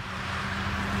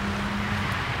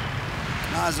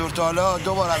 من از ظهر تا حالا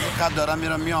 2 بار از این خط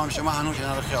دارم میام شما هنوز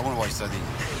کنار خیابون وایسادین.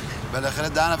 بالاخره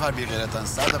 10 نفر بی غیرتن،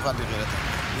 100 نفر بی غیرتن.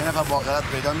 یه نفر با غیرت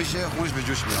پیدا میشه، خونش به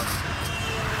جوش میاد.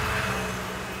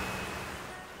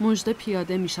 مژده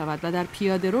پیاده می شود و در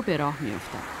پیاده رو به راه می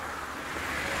افتد.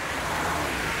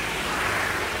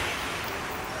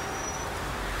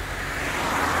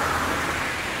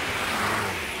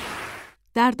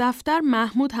 در دفتر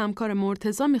محمود همکار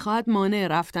مرتضی می خواهد مانع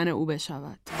رفتن او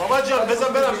بشود. بابا جان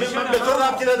بذار برم، من به تو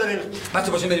ربطی نداریم.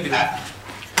 بچه باشه بری بیرون.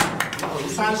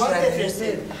 فنگار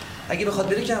بفرسته. اگه بخواد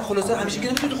بره که خلاصه همیشه که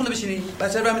نمیتونی تو خونه بشینی.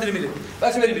 بچه رو برمی‌داره میره.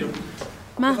 بچه بری بیرون.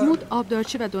 محمود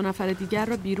آبدارچی و 2 نفر دیگر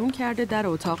را بیرون کرده در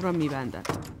اتاق را می‌بندد.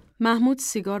 محمود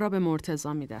سیگار را به مرتضی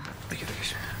می‌دهد. بگیر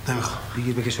بکش. نمیخوام.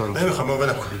 بگیر بکش آروم. نمیخوام بابا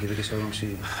ولم کن. بگیر بکش آروم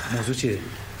شی. موضوع چیه؟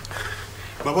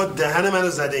 بابا دهن منو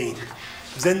زده این.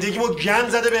 زندگیمو گند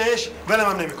زده بهش، ولم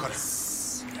هم نمیکنه.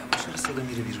 چرا صدا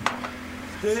میره بیرون؟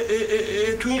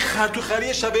 تو این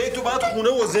خری شبیه تو باید خونه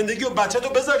و زندگی و بچه‌تو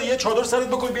بذاری یه چادر سرت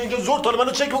بکنی بیا اینجا زور تا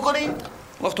منو چک بکنی؟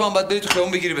 وقت تو هم باید بری تو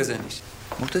خیابون بگیری بزنیش.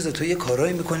 مرتضی تو یه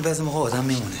کارایی میکنی بعضی موقع آدم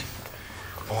میمونه.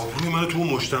 آبروی منو تو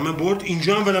مجتمع برد،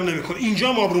 اینجا هم ولم نمیکنه.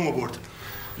 اینجا هم آبرومو برد.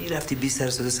 میرفتی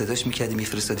 20 سر صداش میکردی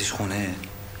میفرستادیش خونه.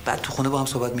 بعد تو خونه با هم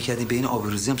صحبت میکردیم به این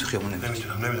آبروریزی هم تو خیابون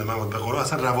نمیدونم من به قرآن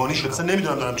اصلا روانی شد. اصلا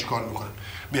نمیدونم دارم چیکار میکنم.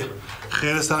 بیا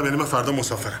خیر سرم، یعنی من فردا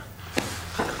مسافرم.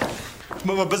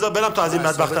 بابا بذار برم تا از این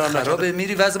بدبخترم خرابه،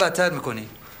 میری وضع بدتر میکنی.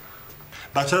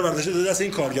 بچه رو برداشته داده دست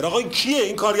این کارگر. آقا این کیه؟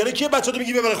 این کارگره کیه؟ بچه‌تو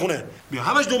میگی ببره خونه. بیا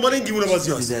همش دنبال این دیوونه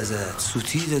بازیاست. دیده ازت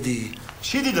سوتی دادی.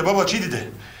 چی دیده بابا چی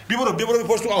دیده؟ بیا برو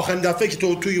بپرس تو آخرین دفعه که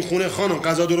تو توی خونه خانم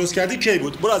غذا درست کردی کی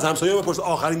بود؟ برو از همسایه‌ها بپرس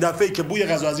آخرین دفعه‌ای که بوی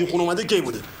غذا از این خونه اومده کی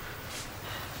بوده؟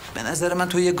 به نظر من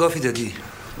تو یه گافی دادی.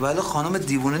 ولی خانم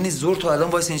دیوونه نیست، زور تو الان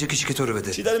وایس اینجا کشی که تو رو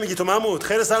بده. چی داری میگی تو محمود؟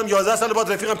 خیر سرم 11 سال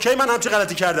بعد رفیقم کی من همچی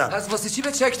غلطی کردم؟ از واسه چی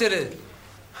به چک داره؟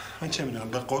 من چه میدونم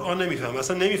به قرآن نمیفهمم،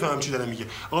 اصلا نمیفهمم چی داره میگه.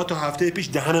 آقا تا هفته پیش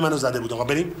دهن منو زده بود. آقا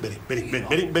بریم.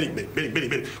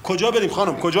 کجا بریم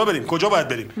خانم؟ کجا بریم؟ کجا باید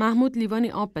بریم؟ محمود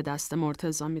لیوانی آب به دست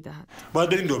مرتضی میدهد. باید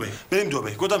بریم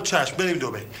دبی. گفتم چشم بریم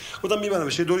دبی. گفتم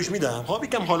میبرمش یه دوریش میدم. خب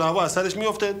یکم حال هوا از سرش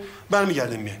میافته،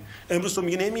 برمیگردیم میای. امروز تو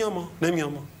میگه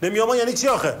نمیام یعنی چی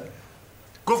آخه؟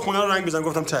 گفت خونه رو رنگ بزن.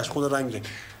 گفتم چشم خونه رنگ بزن.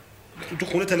 تو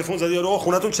خونه تلفن زدی یارو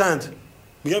خونه‌تون چند؟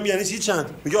 میگم یعنی چی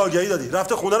چند؟ میگه آگهی دادی.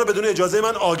 رفته خونه رو بدون اجازه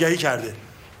من آگهی کرده.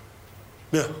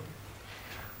 بیا.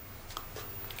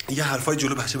 یه حرفای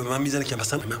جلو بچه به من میزنه که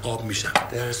مثلا من آب میشم.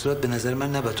 در صورت به نظر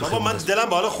من نباید تو. بابا من دلم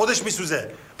به حال خودش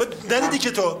میسوزه. ندیدی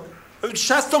که تو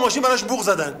 60 تا ماشین براش بوق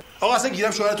زدن. آقا اصلا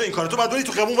گیرم شوهر تو این کارو. تو بعد بری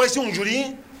تو خیابون وایسی اونجوری؟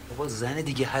 بابا زن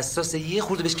دیگه حساسه، یه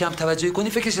خورده بهش کم توجهی کنی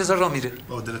فکرش هزار راه میره.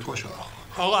 با دلت خوشه.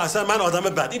 آقا اصلا من آدم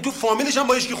بد. این تو فامیلش هم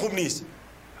با هیچ کی خوب نیست.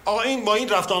 آقا این با این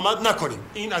رفت آمد نکنیم.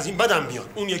 این از این بدم میاد.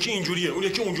 اون یکی اینجوریه، اون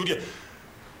یکی اونجوریه.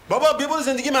 بابا بیا برو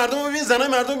زندگی مردم رو ببین، زنای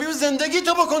مردم ببین، زندگی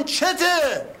تو بکن.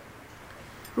 چته؟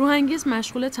 روحانگیز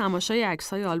مشغول تماشای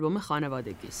عکس‌های آلبوم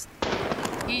خانوادگی است.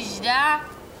 18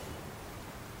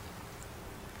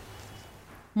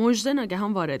 مژده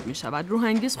ناگهان وارد می شود.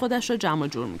 روحانگیز خودش را جمع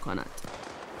جور می کند.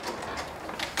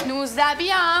 19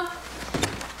 بیام.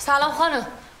 سلام خانم.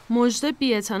 مژده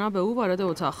بی‌اعتنا به او وارد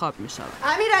اتاق خواب می شود.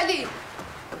 امیرعلی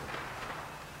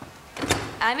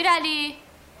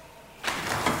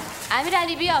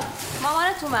بیا،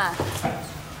 مامانت اومد.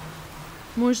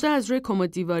 مژده از روی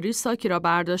کمد دیواری ساکی را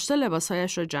برداشته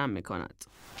لباسهایش را جمع می کند.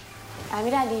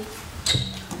 امیرعلی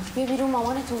بیا بیرون،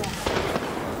 مامانت اومد.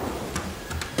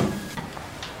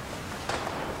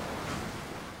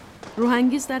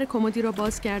 روحانگیز در کمدی را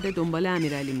باز کرده دنبال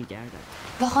امیرعلی می گردد.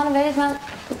 با خانم برید من.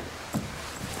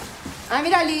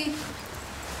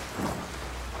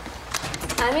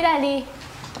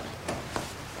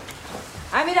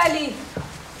 امیرعلی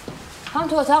هم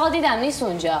تو اتاق دیدم نیست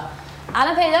اونجا.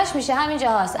 الان پیداش میشه،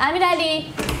 همینجا هست.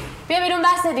 امیرعلی بیا بیرون،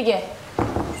 بس دیگه.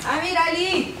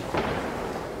 امیرعلی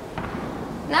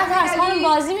نه ترس خانم،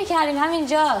 بازی میکردیم،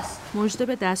 همینجاست. مژده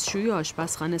به دستشویی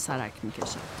آشپزخانه سرک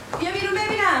میکشد. بیا بیرون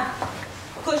ببینم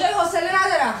کجای، حوصله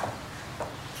ندارم.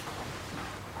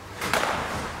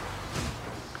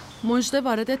 مژده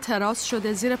وارد تراس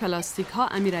شده زیر پلاستیک ها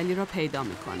امیرعلی را پیدا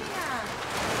میکنه.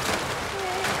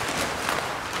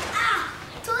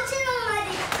 تو چرا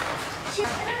اومدی؟ چرا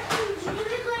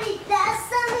اینجوری میکنی؟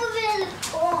 دستمو ول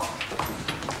کن.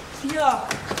 بیا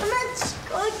من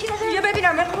چیکار کردم؟ بیا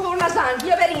ببینم، مهر نزن.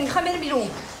 بیا بریم، میخوام بریم بیرون.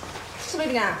 چی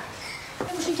ببینم؟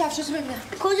 ببینم کفشاتو ببینم.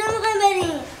 کجا میخوایم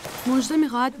بریم؟ مژده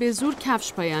میخواهد به زور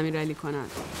کفش پای امیرعلی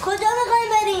کند. کجا میخوایم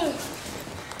بریم؟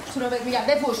 تو رو بهت میگم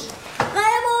بپوش.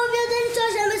 قرار بابا بیاد داریم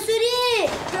چهارشنبه سوری.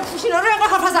 بپوش اینا رو اینقدر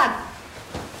حرف نزن.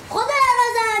 خدا حرف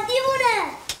نزن دیوونه.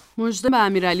 مژده به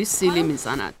امیرعلی سیلی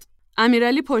میزند.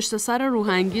 امیرعلی پشت سر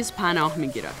روحانگیز پناه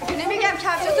میگیرد. نمیگم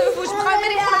کفشتو بپوش، میخوایم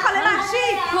بریم خونه خاله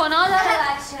محشید. گناه داره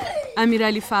بچه.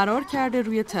 امیرعلی فرار کرده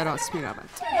روی تراس میرود.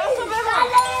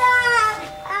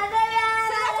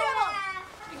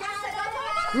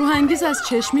 روحانگیز از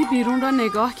چشمی بیرون را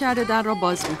نگاه کرده در را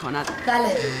باز می کند.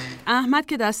 بله. احمد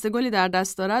که دستگلی در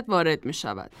دست دارد وارد می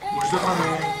شود. مژده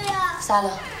خانم.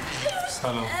 سلام.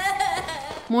 سلام.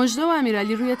 مژده و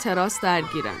امیرعلی روی تراس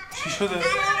درگیرند. چی شده؟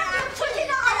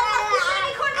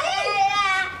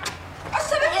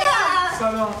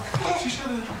 سلام. چی شده؟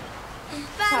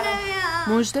 سلام.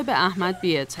 مژده به احمد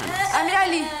بی‌اعتنا.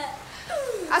 امیرعلی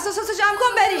اساساتو جمع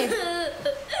کن بریم.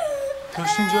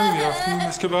 داشتین جایی میرفتیم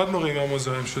مثل که بعد موقعی من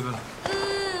مزاحم شدم. من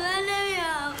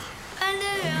نمیام.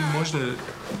 مژده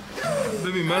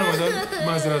ببین من اومدم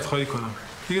معذرت خواهی کنم.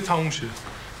 دیگه تموم شه.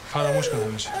 فراموش کنم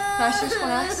میشه. مشروش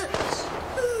خونه است.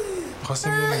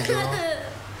 می‌خواستیم بیام اینجا.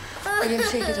 اگه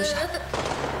میشه یکی دو شب.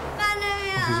 من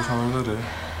نمیام. خبر داره؟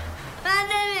 من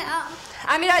نمیام.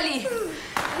 امیرعلی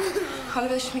حالا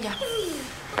بهش میگم.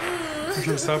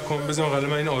 میگم صبر کن بذار قبل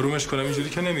من این آرومش کنم اینجوری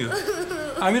که نمیاد.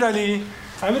 امیرعلی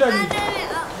مرد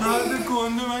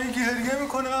گنده من گریه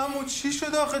میکنه عمو چی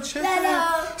شد آخه چه؟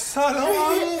 سلام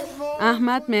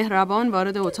احمد مهربان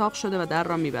وارد اتاق شده و در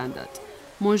را میبندد.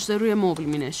 مژده روی مبل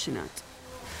مینشیند.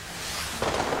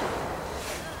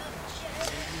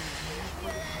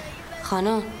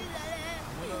 خانم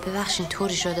ببخشین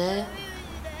طوری شده؟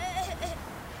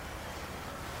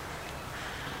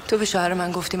 تو به شوهر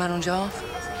من گفتی من اونجا؟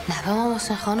 نه به ما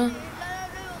حسین خانم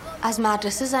از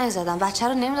مدرسه زنگ زدم بچه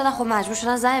رو نمیدادن خب مجبور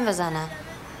شدن زنگ بزنن.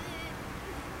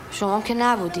 شما هم که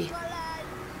نبودی.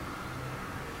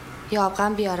 یا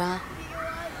آبغن بیارم؟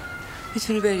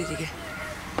 میتونی بری دیگه.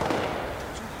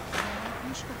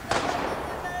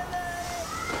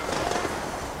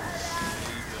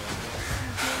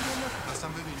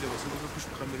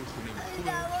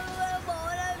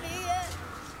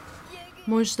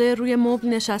 مژده روی مبل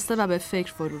نشسته و به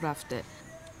فکر فرو رفته.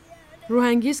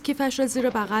 روحانگیز کیفش را زیر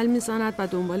بغل میزند و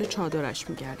دنبال چادرش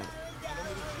میگردد.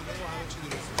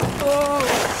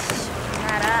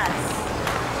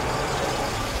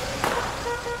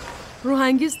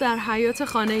 روحانگیز در حیاط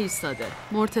خانه ایستاده.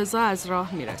 مرتضی از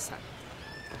راه میرسد.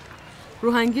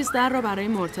 روحانگیز در را برای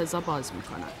مرتضی باز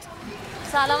میکند.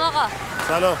 سلام آقا.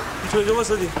 سلام. تو اینجا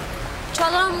واسدی؟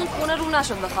 چادرم اون خونه رو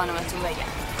نشد به خانمتون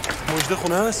بگم. مژده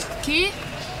خونه است؟ کی؟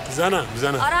 زنم.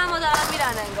 آره اما دارن میرن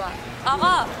انگار.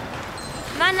 آقا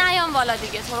من نیام بالا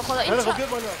دیگه تو رو خدا این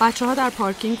بچه‌ها در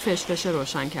پارکینگ فشفشه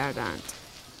روشن کردند.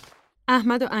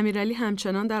 احمد و امیرعلی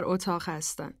همچنان در اتاق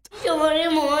هستند. شماره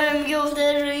مامانم که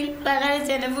افتاده روی بغل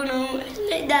تلفنم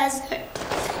دست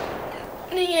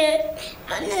میگه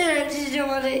من نمیدونم چی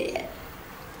شماره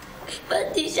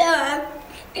بعد دیشبم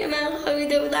که من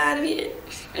خوابیده بودم میره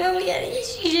من میگه یه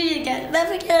شیشه شکست من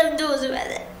فکر کردم دوزو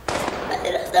بده بعد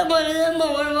رفتم بالا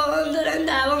مامان دارن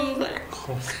دعوا میکنن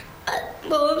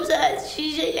بابام ساعت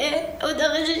شیشه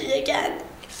اتاقش رو شکند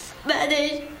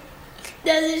بعدش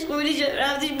دستش خولی شد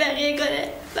رفتش بقیه کنه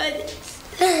بعد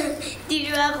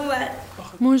دیر وقت اومد.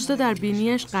 مژده در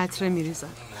بینیش قطره میریزد.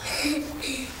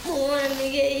 مامان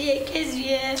میگه یه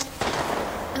کسیه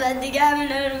بعد دیگه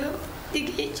همینا رو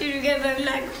دیگه چی که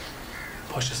بهم نگو.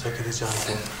 پاشه ساکت جمع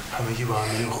کن همگی با هم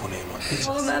میریم خونه ایمان.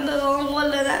 آقا من به بابام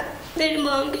قول دادم بریم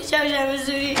با هم که چهارشنبه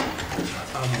سوری.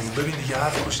 امون ببین دیگه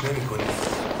حرف خوش نمی کنی.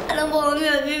 الان بابا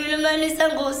میاد ببینه من نیستم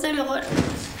قصه میخورم.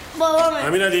 بابا من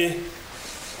امیرعلی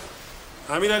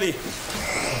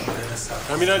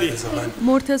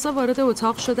مرتضی وارد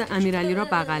اتاق شده امیرعلی را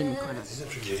بغل میکند.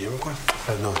 گریه میکن؟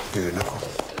 نه گریه نکن.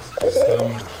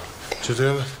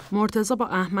 چطوره؟ مرتضی با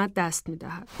احمد دست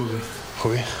میدهد.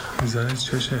 خوبی؟ میزنه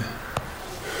چشه؟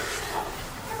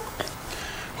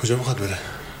 کجا میخواد بره؟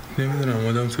 نمیدونم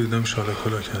آدم تو دیدم شاله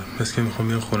کلا کرد مثل که میخوام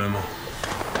بیان خونه ما.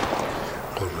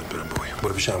 قربونت برم بابایم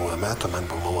برو پیش عمو احمد تا من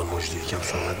با مامان مژده یکم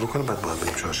صحبت بکنم بعد با هم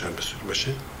بریم چهارشنبه سوری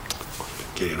باشه؟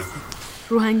 گریه نکن.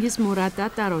 روحانگیز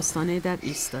مردد در آستانه در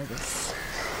ایستاده.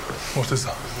 مرتضی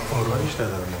آرومش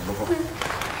ندارم بابا.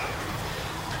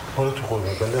 حالا تو خونه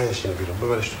من نشینه بیرون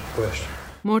ببرش تو.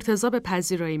 مرتضی به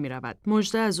پذیرایی میرود.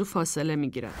 مژده از او فاصله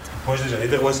میگیرد. مژده جان یه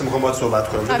دقیقه واسه میخوام باهات صحبت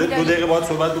کنم. 2 دقیقه باهات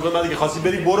صحبت میکنم بعد اگه خواستی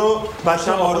بری برو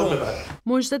بچه‌م آروم ببر.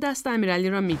 مژده دست امیرعلی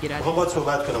را میگیرد. میخوام باهات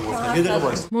صحبت کنم گفتم. یه دقیقه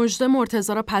وایس. مژده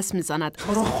مرتضی را پس میزند.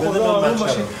 خدا آروم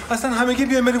باشین. اصلا همگی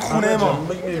بیایم بریم خونه ما.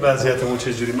 ببین وضعیتمون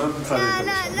چجوری من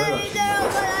فهمیدم.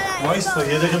 وایس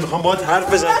یه دقیقه میخوام باهات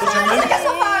حرف بزنم. تو چون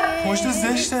مجده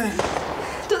زشته.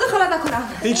 تو دخالت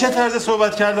نکنم. این چه طرز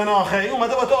صحبت کردن آخه؟ این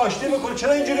اومده با تو آشتی میکنه،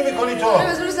 چرا اینجوری میکنی تو؟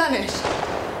 بذار زنش.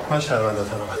 من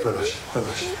شرمنده‌تم.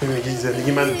 ببخش. میگی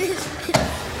زندگی من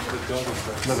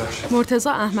مرتضی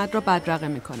احمد را بدرقه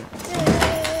میکنه.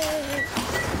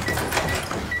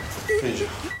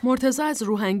 مرتضی از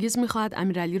روحانگیز میخواهد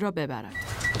امیرعلی را ببرد.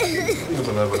 اینو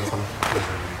ببر بالا خانم.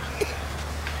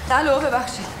 الو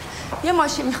ببخشید. یه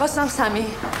ماشین میخواستم سمی.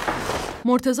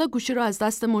 مرتضی گوشی را از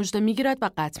دست مجده میگیرد و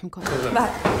قطع میکنه.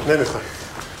 بله. نمیخوام.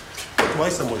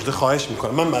 وایسا مجده، خواهش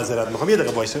میکنم، من معذرت میخوام، یه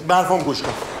دقیقه وایسا، به حرفام گوش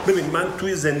کن. ببین من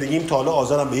توی زندگیم تا حالا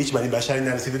آزارم به هیچ بنی بشری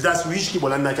نرسیده، دست رو هیچ کی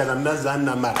بلند نکردم، نه زن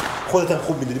نه مرد. خودت هم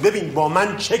خوب میدونی. ببین با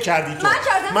من چه کردی تو؟ من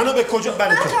کردم. منو به کجا؟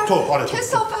 بله تو آره تو.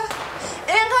 کثافت.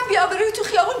 اینقدر بی‌آبرویی تو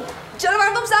خیابون چرا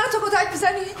مردم زن تو کتک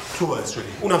میزنی؟ تو باعث شدی.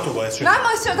 اونم تو باعث شدی. من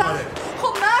باعث شدم. آره.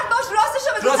 خب مرد باش،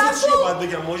 راستشو بگو. راستش چیه باید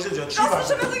بگم مجده جان؟ چی باید؟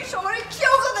 راستشو بگو. این شماره کی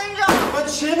افتاده اینجا؟ من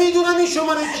چه میدونم این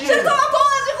شماره کیه؟ چرا من پا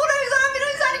از این خونه میذارم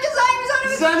بیرون؟ زنی که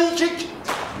زنگ میزنه. زنی که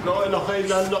لا اله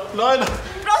الا الله. لا اله.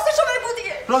 راستشو بگو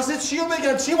دیگه. راست چیو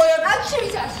بگم؟ چی باید؟ از چی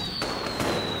میترسی؟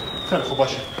 خیلی خوب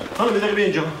باشه. خانم دقیقه بیا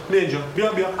اینجا.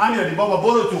 بیا امیرعلی بابا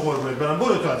برو تو قربونت برم.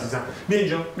 برو تو عزیزم. بیا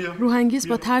اینجا. بیا. روحانگیز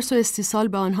با ترس و استیصال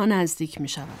به آنها نزدیک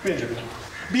میشود. بیا اینجا.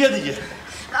 بیا دیگه.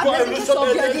 تو امروز صبح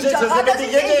یه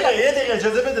دقیقه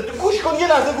اجازه بده. تو گوش کن، یه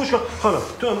لحظه گوش کن. خانم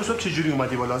تو امروز صبح چجوری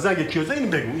اومدی بالا؟ زنگ کیو زدی؟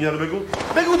 اینو بگو. اینا رو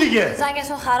بگو دیگه.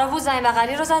 زنگتون خراب بود، زنگ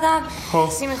بغلی رو زدم.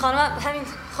 سیمی خانم همین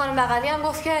خانم بغلی هم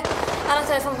گفت که الان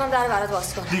تلفن می‌کنم در برات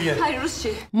باز کن. دیگه پریروز چی؟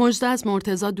 مجده از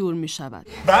مرتضی دور میشود.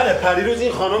 بله پریروز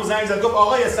این خانم زنگ زد گفت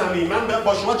آقای سمی من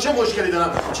با شما چه مشکلی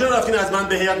دارم؟ چرا رفتین از من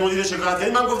به هیئت مدیره شکایت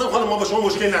کردین؟ من گفتم خانم ما با شما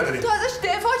مشکلی نداریم. تو ازش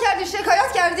دفاع کردی،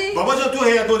 شکایت کردی؟ بابا جان تو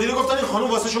هیئت مدیره گفتن این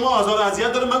خانم واسه شما آزار و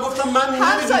اذیت داره. من گفتم من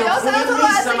نمیدونم خودم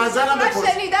نیستم از زنم بپرس.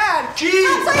 کی؟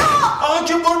 آقا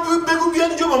که بگو بیاد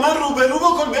اینجا با من روبرو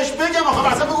بکن، بهش بگم آخه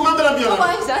اصلا بگو من برم بیارم. تو با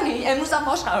این زنی امروز هم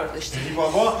باش قرار داشتی.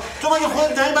 بابا تو مگه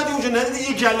خودت نیومدی اونجا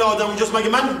ندیدی یه گله آدم اونجاست؟ مگه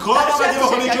من کار اومدی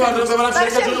بخوام یکی بردارم ببرم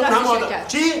شرکت اون هم آدم.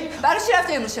 چی؟ برای چی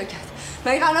رفتی امروز شرکت؟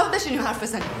 مگه قرار بود بشینیم حرف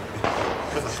بزنیم؟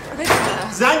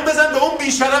 زنگ بزن به اون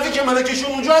بی‌شرفی که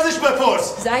ملکشون اونجا ازش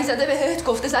بپرس. زنگ زده بهت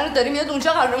گفته زنت داری میاد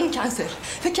اونجا، قرارمون کنسل.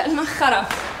 فکر کردی من خرم.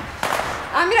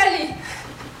 امیرعلی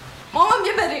مامان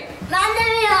بیا بریم. من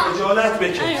نمیام. خجالت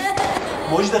بکش.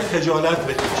 مجد خجالت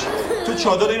بکش. تو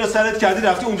چادر اینو سرت کردی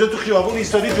رفتی اونجا تو خیابون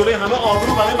ایستادی جلوی همه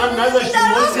آبرو برای من نذاشتی.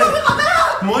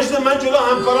 مجد من جلو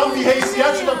همکارام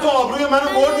بی‌حیثیت شدم، تو آبروی منو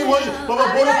بردی. مجد بابا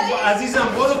برو عزیزم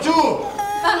برو تو.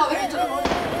 من آبروی تو رو بردم.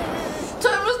 تو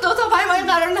امروز 2 تا پای ما این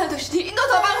قرار نداشتی. این 2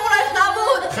 تا پای خونش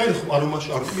نبود. خیلی خوب آروم باش.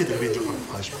 آروم بیا اینجا خانم.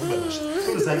 خواهش می‌کنم ببخش.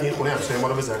 برو زنگ این خونه همسایه ما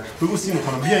رو بزن. بگو سیمو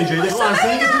خانم بیا اینجا. یه دقیقه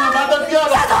انسینگتون رو بردار بیا.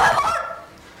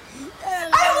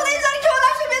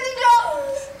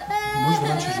 مجد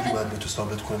من چجوری باید به تو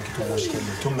ثابت کنم که تو مشکل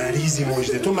داری؟ تو مریضی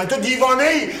مجده، تو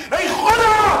دیوانه‌ای. ای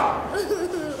خدا!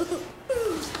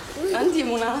 من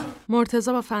دیوونم.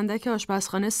 مرتضی با فندک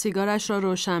آشپزخانه سیگارش را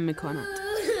روشن می‌کند.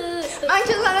 من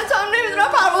که زنتم نمیدونم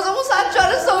پروازمون ساعت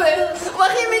 4 صبح.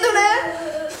 وقتی میدونه؟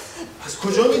 از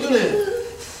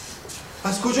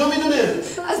کجا میدونه؟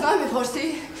 از من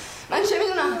میپرسی؟ من چه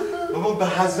میدونم؟ بابا به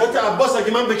حضرت عباس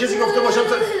اگه من به کسی گفته باشم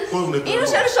اینو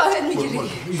چرا شاهد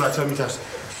میگیری؟ این بچه‌ها میترسه.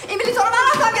 این بلیطا رو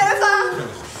من رفتم گرفتم.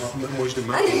 مجد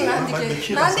من دیوونم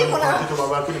دیگه. من دیوونم. تو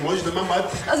باور کنی مجد من باید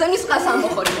لازم نیست قسم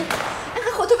بخوری.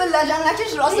 اینقدر خودتو به لجن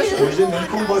نکش راستش. مجد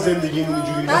نکن با زندگیمون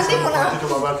اینجوری. من دیوونم. تو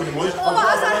باور کنی مجد. بابا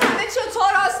اصلا همه چی تو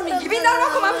راست میگی. ببین در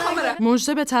واقع من میخوام برم.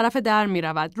 مجده به طرف در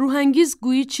میرود. روحانگیز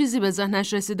گویی چیزی به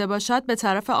ذهنش رسیده باشد به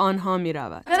طرف آنها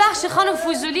میرود. ببخشید خانم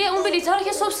فضولی، اون بلیطا رو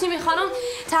که صبح سیمی خانم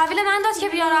تحویل من داد که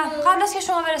بیارم قبل از که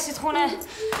شما برسید خونه.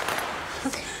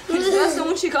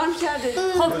 اون چیکار می‌کرده؟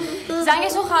 خب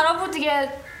زنگتون خراب بود دیگه.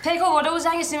 پیک آورده بود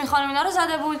زنگ سیمی خانم اینا رو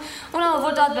زده بود. اونم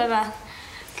آورد داد به من.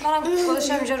 منم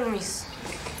گذاشتم اینجا رو میز.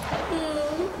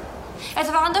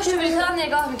 اتفاقا داشت تو بلیطا هم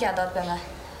نگاه می‌کرد داد به من.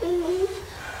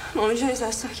 مامان جان از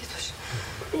ساکت باش.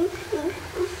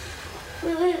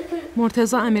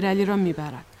 مرتضی امیرعلی را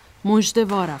میبرد. مجده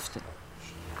وا رفته.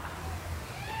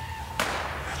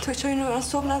 تو چرا اینو من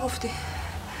صبح نگفتی؟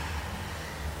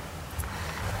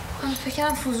 من فکر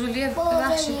کردم فضولیه.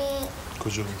 ببخشید.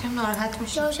 کجا؟ فکرم ناراحت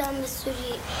میشی. چهارشنبه سوری.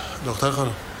 دختر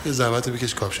خانم یه زحمت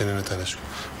بکش کاپشن اینو تنش کن.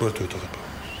 برو تو اتاقت.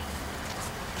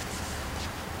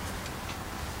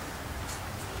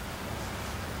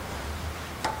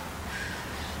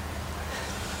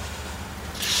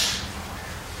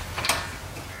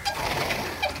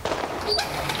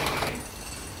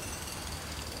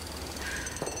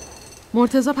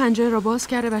 مرتضی پنجره را باز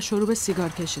کرده و شروع به سیگار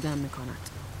کشیدن می‌کند.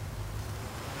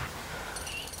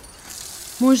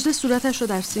 مجده صورتش را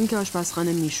در سینک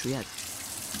آشپزخانه می‌شوید.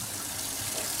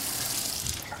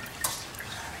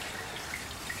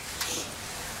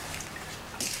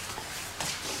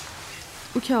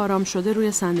 مشکوک آرام شده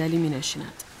روی صندلی می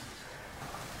نشیند.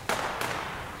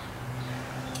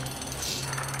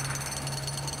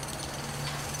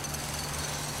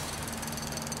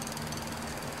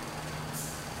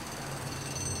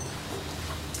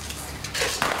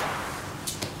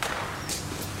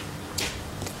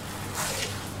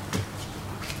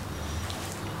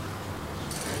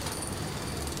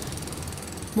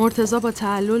 مرتضی با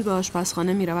تعلل به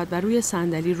آشپزخانه می رود و روی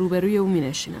صندلی روبروی او می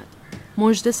نشیند.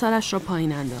 مژده سرش را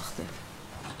پایین انداخته.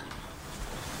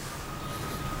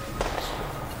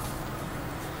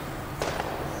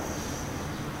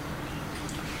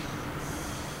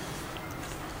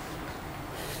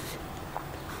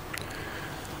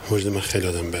 مژده، من خیلی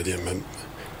آدم بدیم. من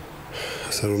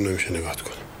اصلا روم نمیشه نگاه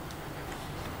کنم.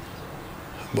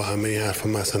 با همه این حرفا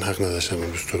من اصلا حق نداشتم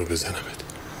امروز تو رو بزنم.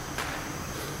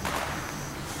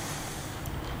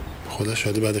 خدا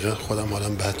شاید بعد خودم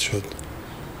حالم بد شد.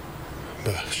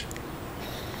 ببخش.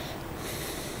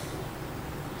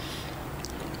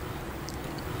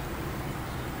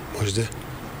 مژده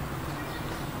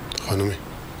خانومی،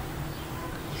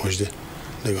 مژده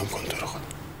نگام کن تو رو خود.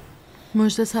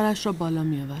 مژده سرش را بالا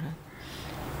می آورد.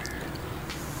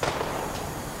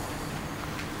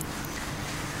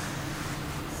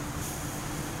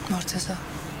 مرتضی،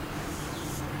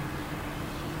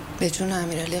 به جون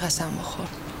امیرعلی قسم بخور.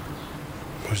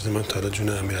 مژده، من تا حالا جون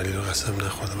امیرعلی رو قسم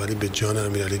نخوردم، ولی به جان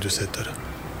امیرعلی دوست دارم.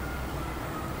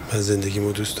 من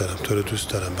زندگیمو دوست دارم، تو رو دوست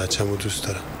دارم، بچه‌مو دوست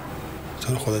دارم.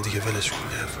 تو رو خدا دیگه ولش کن.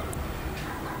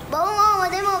 بابا ما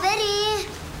آماده ما بریم؟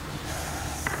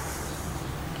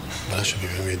 بلاشو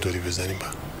ببینیم یه دوری بزنیم با.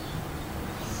 نه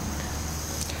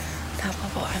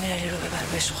بابا، امیرعلی رو ببر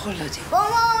بهش قول دادیم. بابا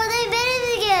ما آماده بریم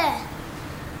دیگه.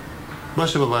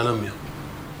 باشه بابا، الان میام.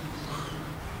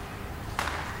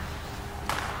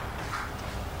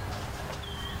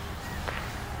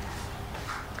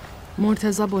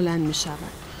 مرتضی بلند می شود.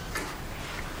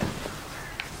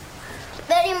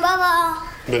 بریم بابا.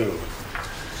 بریم بابا.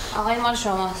 آقای مال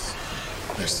شماست.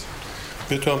 مرسی.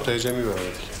 بیا تو هم تا اینجا میبرم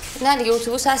دیگه. نه دیگه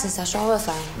اتوبوس هست نیست، شما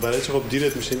بفرمایید. برای چه؟ خب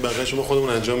دیرت میشه، این بقیه شما خودمون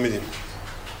انجام میدیم.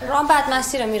 راه بعد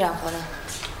مسیر رو میرم خودم.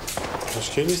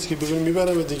 مشکل نیست که بگونیم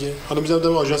میبرم دیگه. حالا میذارم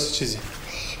دم آژانس چیزی.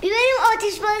 بریم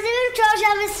آتش بازی، بریم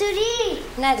چهارشنبه سوری.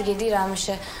 نه دیگه دیرم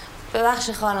میشه.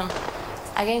 ببخشید خانم،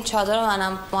 اگه این چادر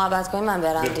منم محبت کنی من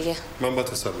برم دیگه. من با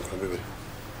حساب میکنم. ببریم.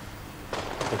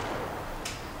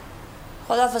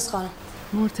 خداحافظ خانم.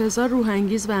 مرتضی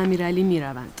روحانگیز و امیرعلی می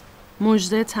روند.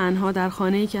 مژده تنها در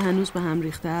خانه‌ای که هنوز به هم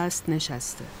ریخته است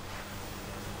نشسته.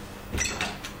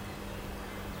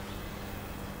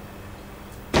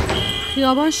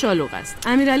 خیابان شلوغ است.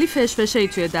 امیرعلی فشفشه‌ای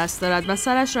توی دست دارد و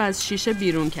سرش را از شیشه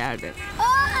بیرون کرده.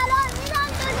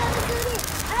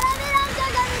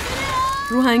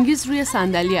 روحانگیز روی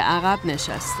صندلی عقب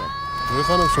نشسته. روی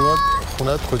خانم، شما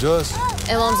خونت کجاست؟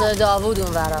 امامزاده داوود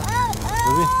اونورا.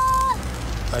 ببین،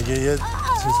 اگه یه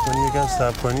چیز کنی، یکم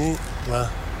صبر کنی و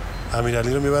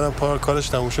امیرعلی رو میبرم پارک، کارش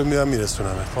تموم شد میرم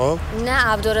میرسونم. خب؟ نه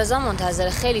عبدالرضا منتظره،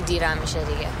 خیلی دیرم میشه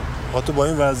دیگه. تو با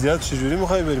این وضعیت چجوری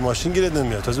میخوای بری؟ ماشین گیرت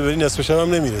نمیاد، تازه بری نصف شب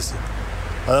هم نمیرسی.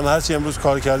 آدم هر چی امروز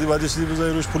کار کردی باید یه چیزی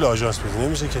بذاری روش، پول آژانس بدی.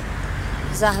 نمیشه که.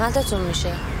 زحمتتون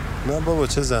میشه. نه بابا،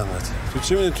 چه زحمتی؟ تو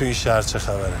چی میدونی تو این شهر چه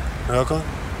خبره؟ نگاه کن.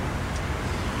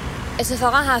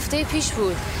 اتفاقا هفته پیش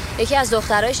بود یکی از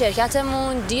دخترای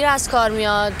شرکتمون دیر از کار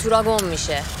میاد، تو را گم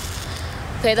میشه.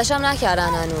 پیداش هم نکردن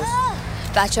هنوز.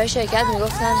 بچهای شرکت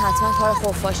میگفتن حتما کار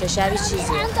خفاش شبی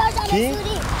چیزیه. کی؟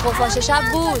 خفاش شب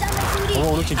بود. اما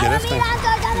اونو که گرفتن.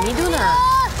 میدونم.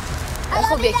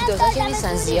 خب یکی دوتا که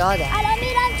نیستن، زیاده.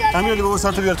 امیرعلی بابا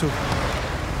سرتو بیار تو.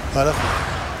 بله.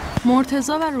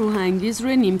 مرتضی و روحانگیز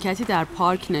روی نیمکتی در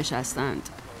پارک نشستند.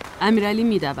 امیرعلی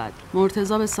میدود.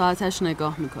 مرتضی به ساعتش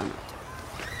نگاه میکند.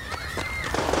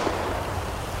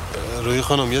 روی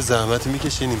خانم، یه زحمتی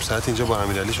میکشی نیم ساعت اینجا با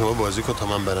امیرعلی شما بازی کن تا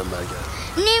من برم برگردم.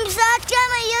 نیم ساعت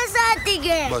کمه، یه ساعت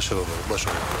دیگه. باشه بابا، باشه.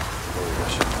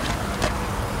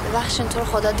 ببخشین تو رو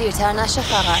خدا دیرتر نشه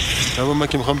فقط. نه بابا، من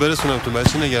که میخوام برسونم تو،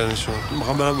 بچه نگرانشون.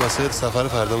 میخوام برم واسه سفر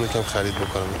فردا یکم خرید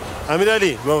بکنم.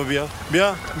 امیرعلی بابا بیا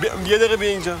یه دقیقه بیا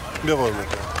اینجا. بیا قربونت.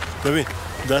 ببین،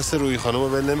 دست روی خانمو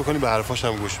ول نمی‌کنی، به حرفاش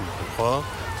هم گوش می‌کنی. خب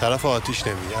طرف آتیش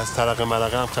نمیدی. از ترقه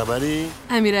مرقه هم خبری؟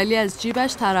 امیرعلی از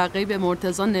جیبش ترقه‌ای به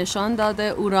مرتضی نشان داده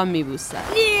او را می‌بوسد.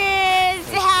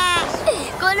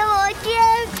 گل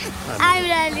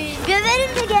امیرعلی بیا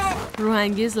بریم دیگه.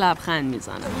 روحانگیز لبخند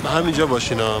میزنه. من همینجا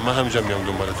باشینا، من همینجا میام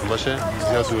دنبالتون. باشه؟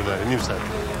 زیاد دور نری، نیم ساعت.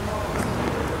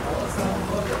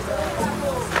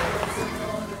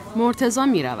 مرتضی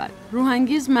میرود.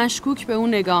 روحانگیز مشکوک به او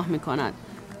نگاه میکند.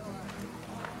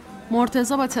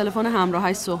 مرتضی با تلفن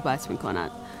همراهش صحبت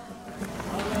میکند.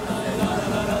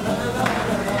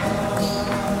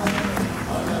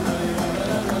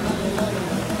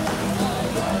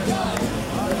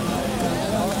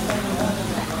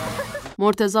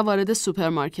 مرتضی وارد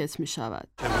سوپرمارکت می شود.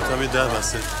 امروز 10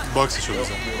 بسته باکسشو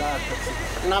بزن.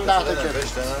 اینم 10 تا کرده.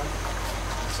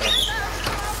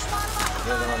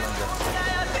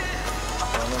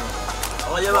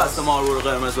 آقا یه بسته ماربورو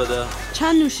قرمز بده.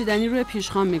 چند نوشیدنی روی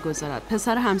پیشخوان می‌گذارد.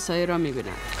 پسر همسایه را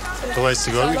می‌بیند. تو باید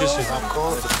سیگار می‌کشی؟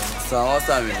 سلام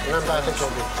سمی.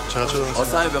 چقدر شد؟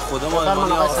 آسمی به خدا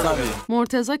مال آسمی.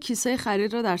 مرتضی کیسه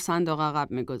خرید را در صندوق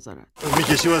عقب می‌گذارد.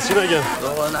 می‌کشی واسه چی نگم؟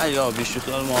 آقا نه یا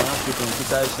بیشوخیال ماهش می‌کنی تو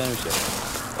سرش نمیشه.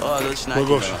 آقا داش نگی.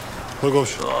 برو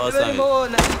گوش. آسمی. بابا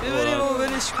نه ببریم بابا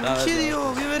ولش کن. کی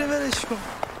دیو ببریم ولش کن.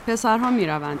 پسرها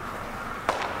می‌روند.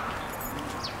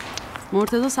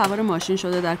 مرتضی سوار ماشین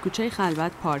شده در کوچه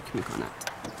خلوت پارک می‌کند.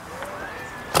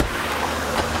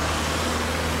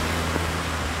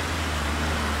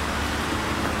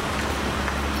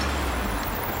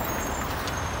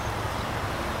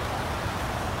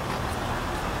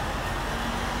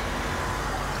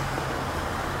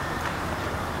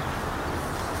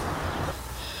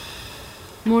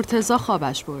 مرتضی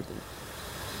خوابش برده.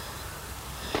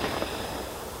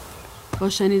 با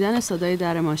شنیدن صدای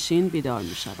در ماشین بیدار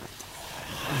می شود.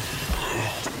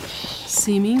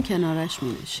 سیمین کنارش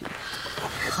می نشید.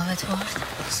 خوابت برد؟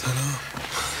 سلام.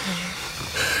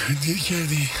 دیر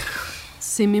کردی؟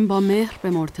 سیمین با مهر به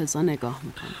مرتضی نگاه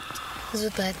می کند.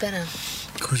 زود باید برم.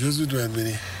 کجا زود باید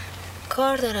بری؟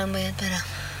 کار دارم باید برم.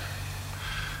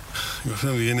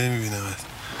 گفتم دیگه نمیبینمت.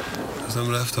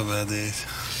 گفتم رفت تا بعد عید.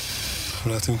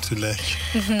 رفتیم تو لک.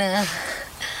 نه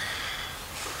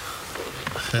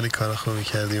خیلی کار خوبی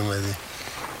کردی اومدی.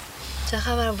 چه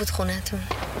خبر بود خونتون؟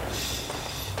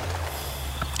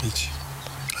 هیچی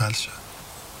حل شد.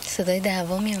 صدای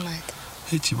دعوا می اومد.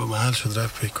 هیچی بابا حل شد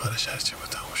رفت پی کارش هرچی با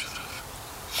تموم شد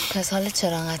رفت. پس حالت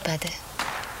چرا انقدر بده؟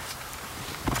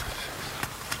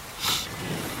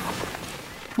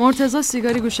 مرتضی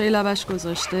سیگاری گوشه لبش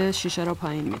گذاشته شیشه را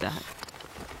پایین می دهد.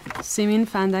 سیمین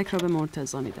فندک را به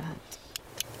مرتضی می دهد.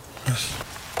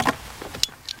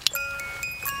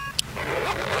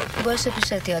 باشه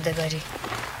پیشت یادگاری.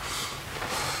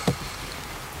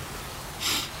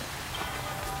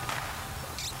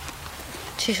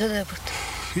 چی شده بود؟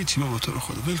 هیچی بابا تو رو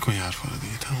خدا ول کن یه حرفا رو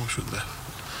دیگه تموم شد رفت.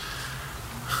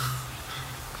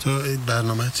 تو این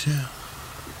برنامه چیه؟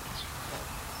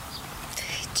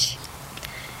 هیچی.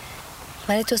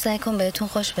 ولی تو سعی کن بهتون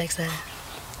خوش بگذره.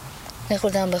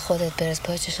 نخوردم به خودت برس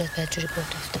پای چشات بدجوری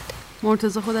بود افتاده.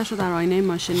 مرتضی خودش رو در آینه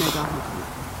ماشین نگاه میکنه.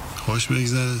 خوش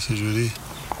بگذره چجوری؟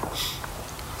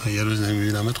 یه روز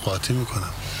نمیبینمت قاطی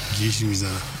میکنم. گیج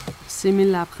میزنم. سیمین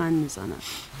لبخند میزنه.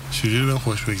 چجوری بهم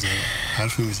خوش بگذره؟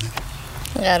 حرفی میزنی؟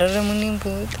 قرارمون این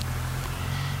بود.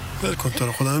 ول کن تو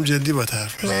رو خدا هم جدی با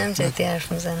حرف میزنم. منم جدی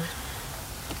حرف میزنم.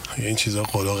 این چیزا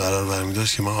قولا قرار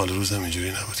برمی‌داشت که من حال روزم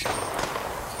اینجوری نبود که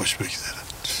خوش بگذره.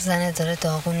 زنت داره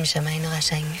داغون میشه من اینو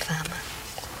قشنگ میفهمم.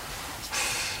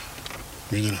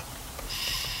 میدونم.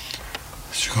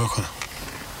 چیکار کنم؟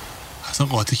 اصلا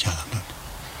قاطی کردم.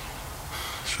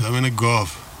 شدم اینه گاو.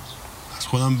 از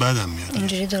خودم بدم میاد.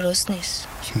 اینجوری درست نیست.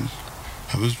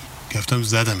 امروز گفتم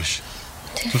زدمش.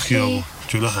 تو خیابون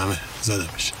جلو همه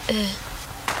زدمش.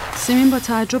 سیمین با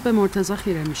تعجب به مرتضی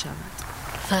خیره می شود.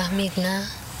 فهمید نه؟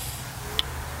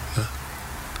 نه.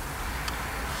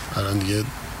 الان دیگه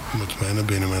مطمئنه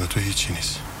بین من و تو هیچی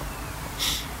نیست.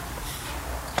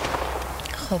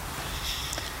 خب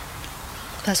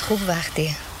پس خوب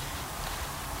وقتیه.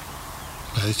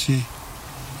 برای چی؟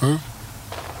 ها؟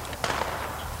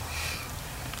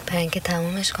 برای اینکه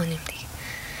تمومش کنیم دیگه.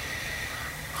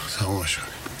 تمومش کنیم.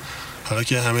 حالا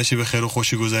که همه چی به خیر و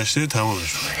خوشی گذشته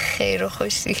تمومش کنیم. خیر و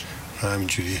خوشی.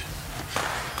 همینجوریه.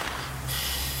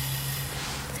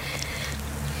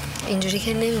 اینجوری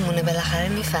که نمیمونه بالاخره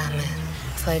میفهمه.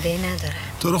 فایده ای نداره.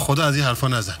 تو رو خدا از این حرفا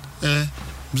نزن.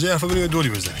 بذار حرفا بریم دوری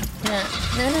بزنیم.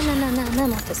 نه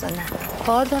مرتضی نه.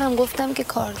 کار دارم گفتم که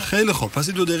کار دارم. خیلی خوب پس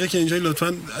 2 دقیقه که اینجا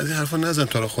لطفاً از این حرفا نزن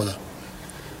تو رو خدا.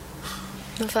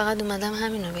 من فقط اومدم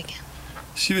همینو بگم.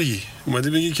 چی بگی؟ اومدی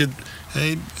بگی که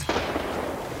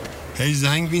هی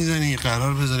زنگ میزنی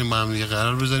قرار بذاریم با هم دیگه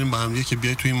قرار بذاریم با هم دیگه که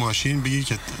بیای توی ماشین بگی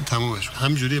که تمومش کن.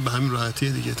 همینجوریه به همین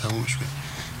راحتیه دیگه تمومش کن.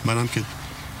 منم که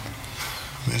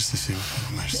مرسی سیما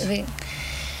مرسی.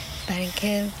 برای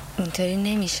اینکه اینطوری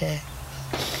نمیشه.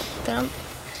 دارم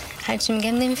هرچی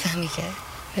میگم نمیفهمی که.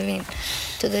 ببین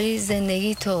تو داری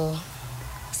زندگی تو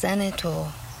زن تو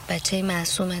بچه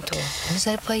معصوم تو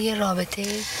میذاری پای یه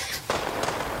رابطه.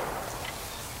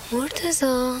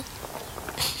 مرتضی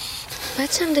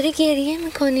بچه‌م داری گریه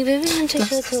میکنی ببینم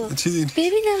چشاتو.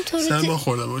 ببینم تو رو سرما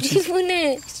خوردم.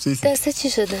 دیوونه دسته چی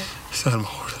شده؟ سرما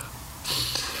خوردم.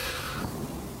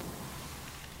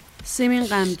 سیمین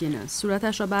غمگین است.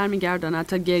 صورتش را برمیگرداند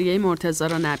تا گریه مرتضی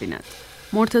را نبیند.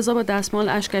 مرتضی با دستمال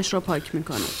اشکش را پاک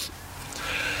می‌کند.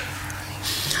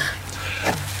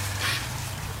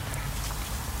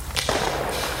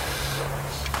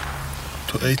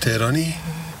 تو ای تهرانی؟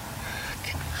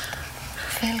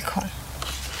 فل کن.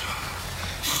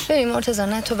 ببین مرتضی،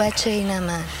 نه تو بچه ای نه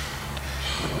من.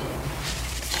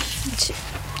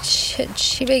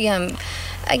 چی بگم؟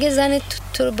 اگه زن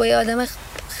تو رو با یه آدم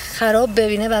خراب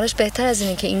ببینه براش بهتر از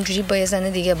اینه که اینجوری با یه زن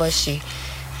دیگه باشی.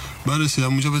 من رسیدم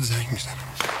اونجا بهت زنگ میزنم.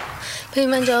 ببین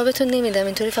من جوابتون نمیدم،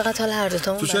 اینطوری فقط حال هر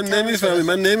دوتامون تو چرا نمیفهمی؟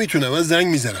 من نمیتونم، من زنگ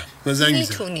میزنم.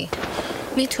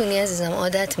 میتونی عزیزم،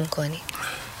 عادت میکنی.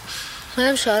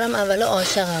 منم شوهرم اول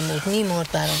عاشقم بود،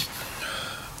 میمرد برام،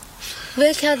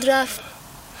 ول کرد رفت.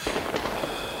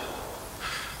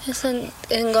 اصلا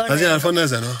انگار از این حرفا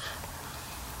نزن ها،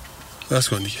 بس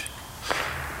کن دیگه.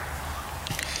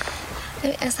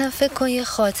 اصلا فکر کن یه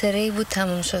خاطره‌ای بود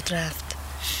تموم شد رفت.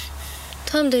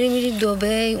 تو هم داری میری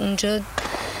دبی، اونجا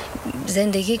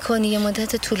زندگی کنی، یه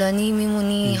مدت طولانی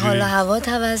میمونی، حالا هوا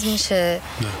عوض میشه.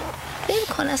 ببین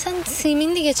کن اصلا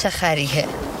سیمین دیگه چه خریه.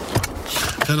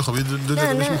 خیلی خب، یه دو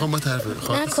دقیقه بهش میخوام با طرف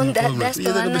نکن دست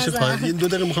به من نزن. یه 2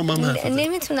 دقیقه میخوام با هم حرف بزنم.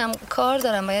 نمیتونم، کار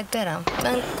دارم، باید برم.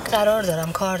 من قرار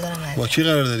دارم، کار دارم. با کی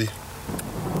قرار داری؟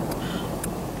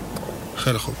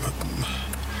 خیلی خب،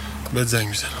 بهت زنگ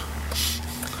میزنم.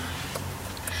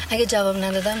 اگه جواب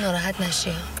ندادم ناراحت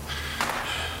نشی.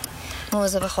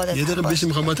 مواظب خودت باش. یه دقیقه بشی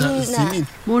میخوام با طرف سیمین.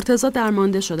 مرتضی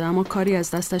درمانده شده اما کاری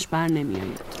از دستش بر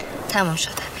نمیآید. تمام شد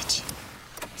همه چی.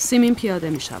 سیمین پیاده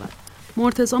میشود.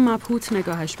 مرتضی مبهوت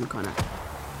نگاهش میکند.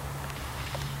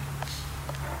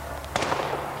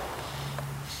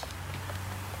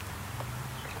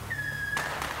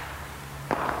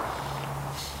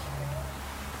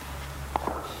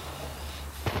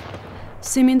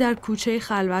 سیمین در کوچه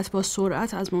خلوت با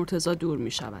سرعت از مرتضی دور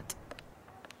میشود.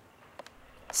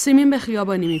 سیمین به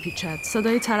خیابانی میپیچد.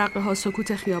 صدای ترقه ها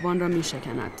سکوت خیابان را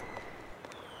میشکند.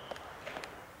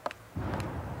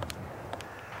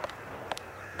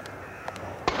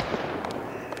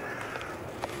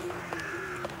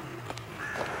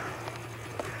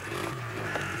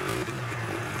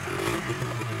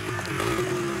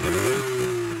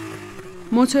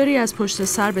 موتوری از پشت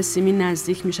سر به سیمین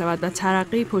نزدیک می شود و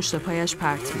ترقی پشت پایش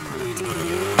پرت می کند.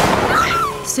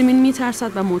 سیمین می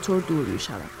ترسد و موتور دور می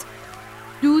شود.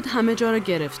 دود همه جا را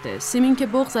گرفته. سیمین که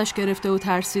بغضش گرفته و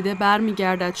ترسیده بر می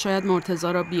گردد شاید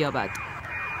مرتضی را بیابد.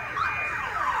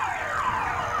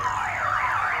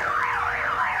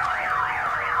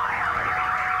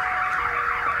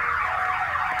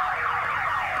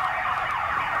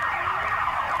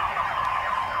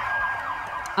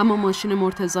 اما ماشین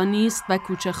مرتضی نیست و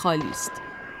کوچه خالی است.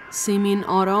 سیمین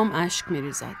آرام اشک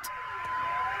می‌ریزد.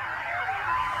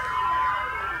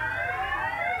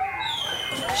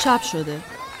 شب شده.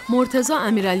 مرتضی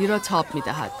امیرعلی را تاب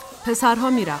می‌دهد. پسرها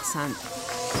می‌رقصند.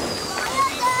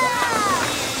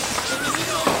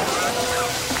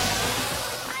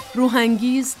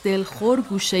 روحانگیز دلخور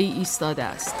گوشه‌ای ایستاده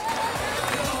است.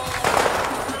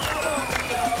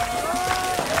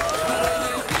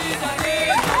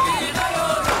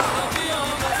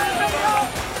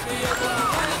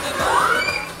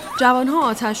 جوانها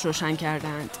آتش روشن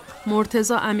کردند.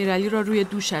 مرتضی امیرعلی را روی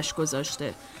دوشش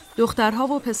گذاشته. دخترها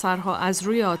و پسرها از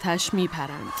روی آتش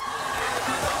میپرند.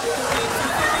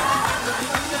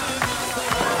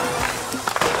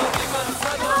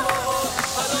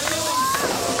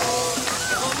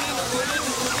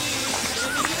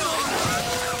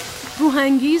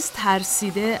 روحانگیز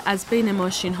ترسیده از بین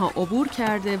ماشین ها عبور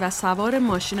کرده و سوار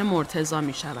ماشین مرتضی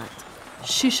می شود.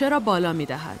 شیشه را بالا می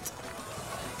دهد.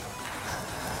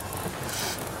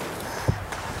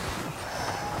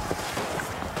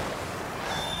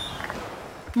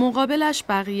 مقابلش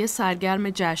بقیه سرگرم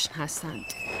جشن هستند.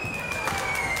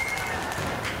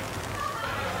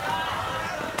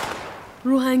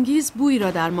 روحانگیز بویی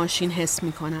را در ماشین حس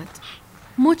می کند.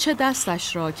 مچ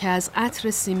دستش را که از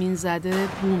عطر سیمین زده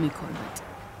بو می کند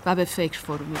و به فکر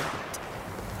فرو می رود.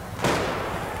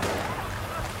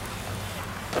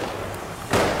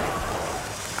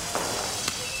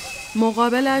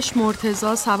 مقابلش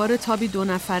مرتضی سوار تابی 2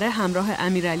 نفره همراه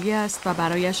امیرعلی است و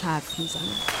برایش حرف می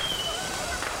زند.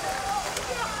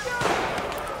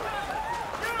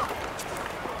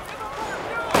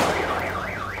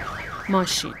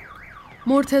 ماشین.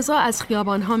 مرتضی از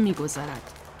خیابان‌ها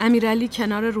می‌گذرد. امیرعلی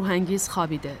کنار روحانگیز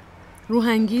خوابیده.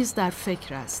 روحانگیز در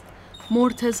فکر است.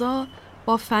 مرتضی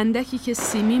با فندکی که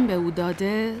سیمین به او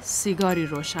داده سیگاری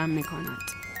روشن می‌کند.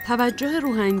 توجه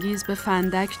روحانگیز به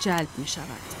فندک جلب می‌شود.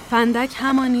 فندک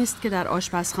همانی است که در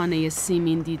آشپزخانه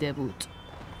سیمین دیده بود.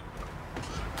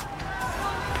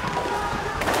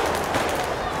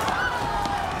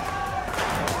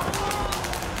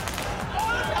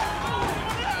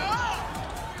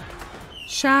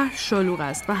 شهر شلوغ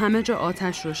است و همه جا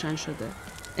آتش روشن شده.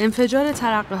 انفجار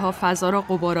ترقه ها فضا را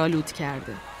غبارآلود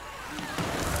کرده.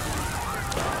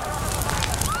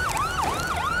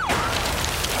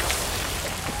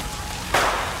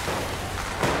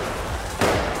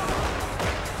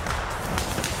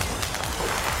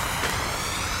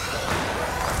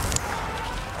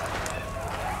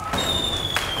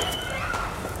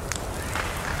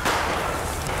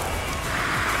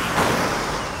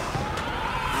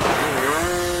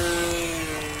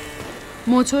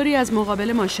 موتوری از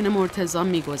مقابل ماشین مرتضی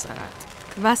می‌گذرد.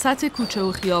 وسط کوچه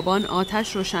و خیابان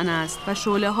آتش روشن است و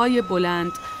شعله‌های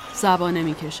بلند زبانه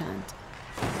می‌کشند.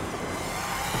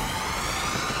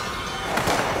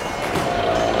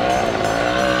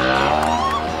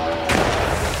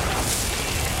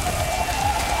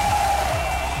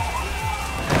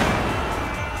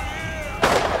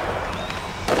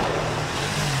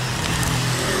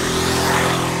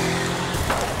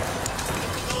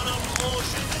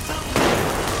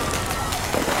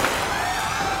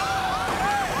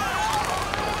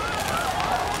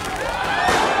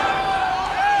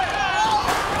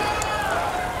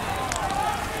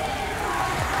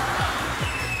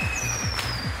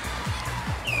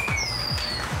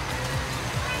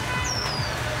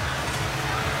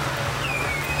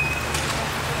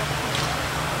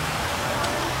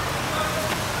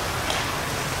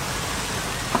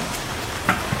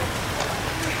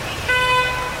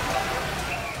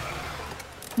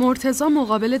 مرتضی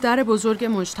مقابل در بزرگ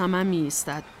مجتمع می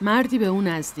ایستد. مردی به او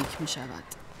نزدیک می شود.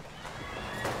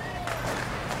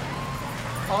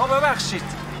 آقا ببخشید.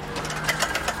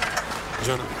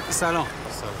 جانم. سلام.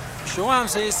 شما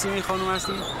همسایه سیمی خانم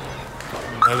هستید؟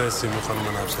 بله سیمی خانم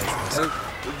من همسایه هستم.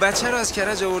 بچه رو از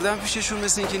کرج آوردم پیششون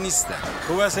مثل این که نیستن.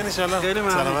 خوب هستین ان شاءالله؟ خیلی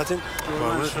ممنون. سلامتین؟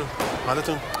 قربونتون.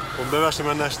 حالتون؟ خب ببخشید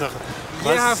من نشناختم.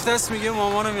 یه هفته است میگه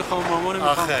مامانو میخوام.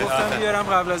 گفتم بیارم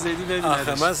قبل از عیدی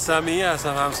ببینیدش. من سمیعی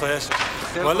هستم همسایه‌اش.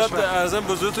 والا ارزم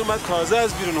بزرگتون من تازه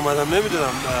از بیرون اومدم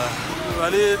نمیدونم.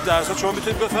 ولی درسا شما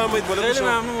میتونید بفرمایید بالا خیلی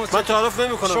ممنون. من تعارف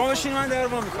نمی‌کنم. شما بشین من در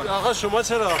وا می‌کنم. آقا شما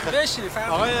چرا آخه؟ بشین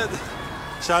آقای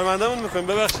شرمنده‌مون می‌کنیم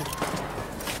ببخشید.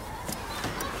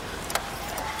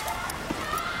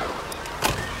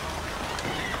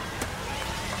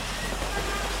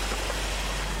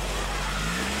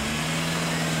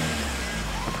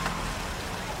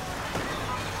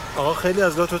 آقا خیلی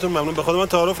از لطفتون ممنون. به خود من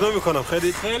تعارف نمی‌کنم.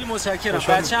 خیلی متشکرم.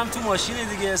 بچه‌م تو ماشین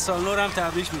دیگه. سال نو هم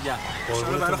تبریک میگم. ان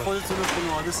شاءالله برای خودتون و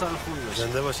خانواده سال خوبی باشه.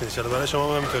 زنده باشین. ان شاءالله برای شما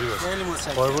هم همینطوری باشه. خیلی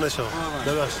متشکرم. قربون شما.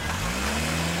 ببخشید.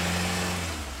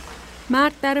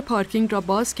 مرد در پارکینگ را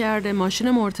باز کرده.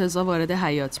 ماشین مرتضی وارد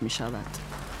حیاط می‌شود.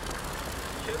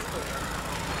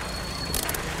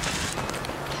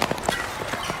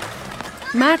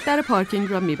 مرد در پارکینگ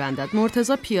را می‌بندد.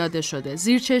 مرتضی پیاده شده.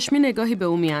 زیر چشمی نگاهی به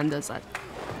او می‌اندازد.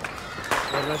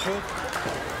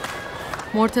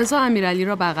 مرتضی امیرعلی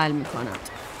را بغل می‌کند.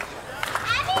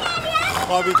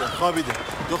 خوابیده.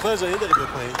 دختر جان یه دقیقه بیا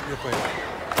پایین.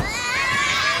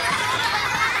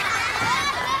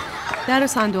 در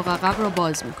صندوق عقب را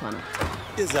باز می‌کند.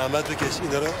 یه زحمت بکش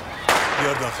اینا رو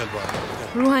بیار داخل با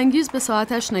هم. روح‌انگیز به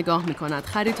ساعتش نگاه می‌کند.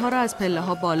 خریدها را از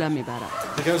پله‌ها بالا می‌برد.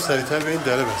 یکم سریعتر به این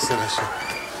دره بسته بشه.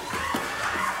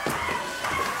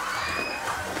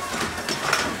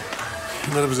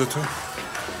 اینا رو بذار تو.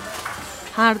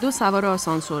 هر دو سوار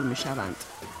آسانسور می‌شوند.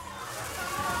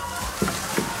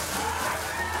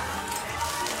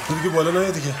 دیگه بالا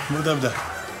نیا دیگه. مردم در.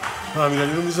 من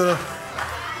امیرعلی رو میذارم.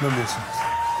 من برسم.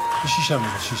 شیشم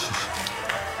میده. شیش.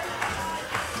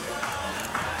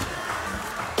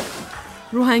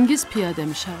 روح‌انگیز پیاده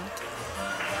می‌شود.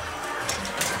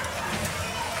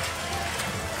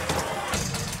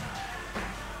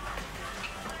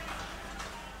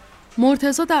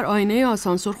 مرتضی در آینه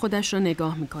آسانسور خودش را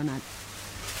نگاه می‌کند.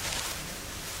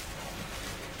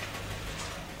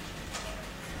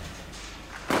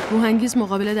 روح‌انگیز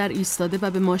مقابل در ایستاده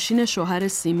و به ماشین شوهر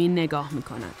سیمین نگاه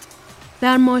می‌کند.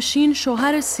 در ماشین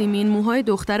شوهر سیمین موهای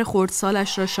دختر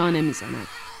خردسالش را شانه می‌زند.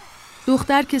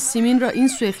 دختر که سیمین را این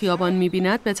سوی خیابان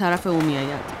می‌بیند به طرف او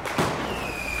می‌آید.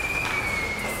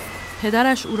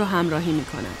 پدرش او را همراهی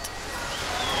می‌کند.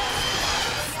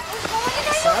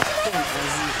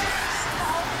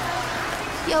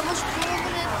 یواش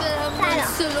قربونت برم.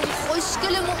 سلام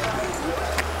خوشگلمون.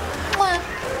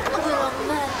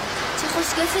 چه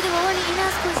خوشگل شده مامان. این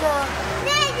از کجا؟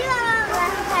 نه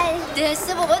مامان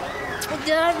دسته بابا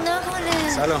درد نکنه.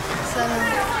 سلام.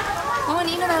 مامان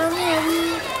اینو برام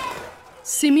میاری؟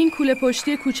 سیمین کوله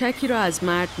پشتی کوچکی را از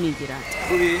مرد میگیرد.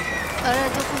 خوبی؟ آره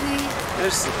تو خوبی؟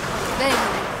 مرسی. بریم.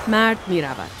 مرد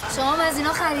میرود. شما از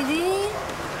اینا خریدی؟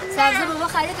 سبزی بابا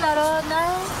خرید برات؟ نه؟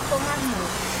 خب من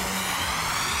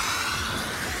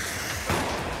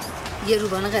یه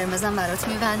روبان قرمزم برات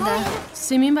میبندم.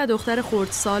 سیمین و دختر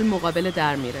خردسال مقابل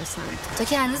در میرسند. تو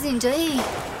که هنوز اینجایی؟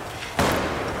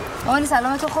 مامانی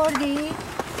سلامتو خوردی؟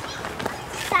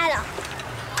 سلام.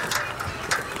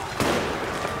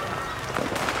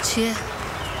 چیه؟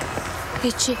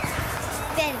 هیچی.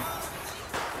 بریم.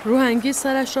 روحانگیز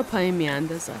سرش را پایین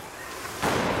میاندازد.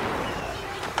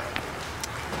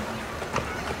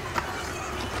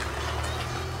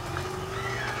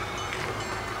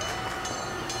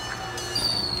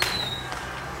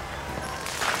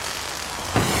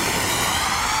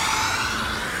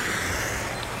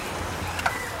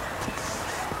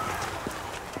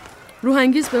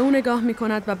 روحانگیز به او نگاه می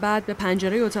کند و بعد به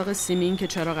پنجره اتاق سیمین که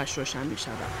چراغش روشن می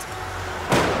شود.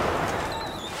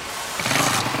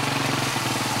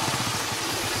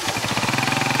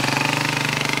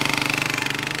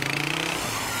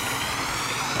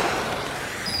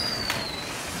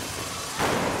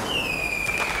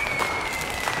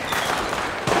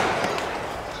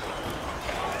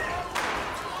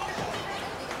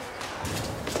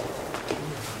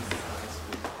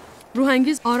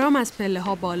 روحانگیز آرام از پله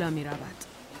ها بالا می رود.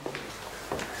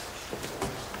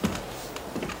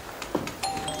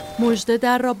 مژده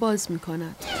در را باز می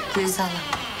کند. سلام.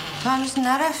 تو هنوز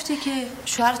نرفتی که؟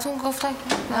 شوهرتون گفتن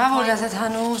نبردتت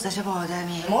هنوز دشه با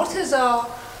آدمی. مرتضا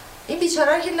این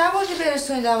بیچاره رو که نبردی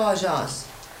برسونیدم آژانس.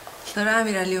 داره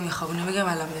امیرعلی رو میخوابونه. میگم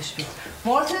الان بهش بید.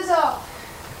 مرتضا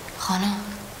خانم.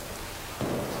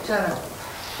 چرا؟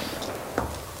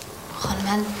 خانم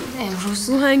من امروز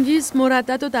روحانگیز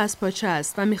مردد و دستپاچه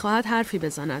است و میخواهد حرفی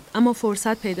بزند اما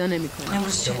فرصت پیدا نمی‌کند.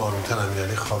 امروز چه؟ آرومتر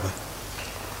امیرعلی خوابه.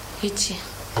 هیچی.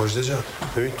 مژده جان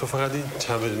ببین تو فقط این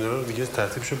چند بدونه رو دیگه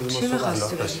ترتیب شو بده ما صبح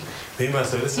الاف بشیم. به این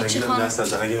مسائل سنگین دست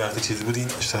از اگه وقتی چیزی بود این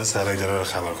اشتباه سرای داره رو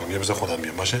خبر کنم. یا بذار خودم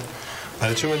بیام باشه.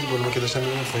 برای چی اومدی بالا که داشتم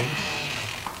میرم پایین؟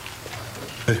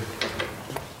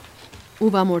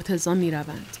 او و مرتضی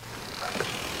میروند.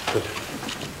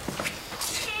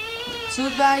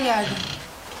 زود برگردیم.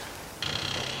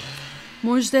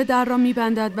 مژده در را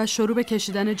میبندد و شروع به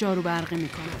کشیدن جارو برقی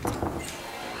میکند.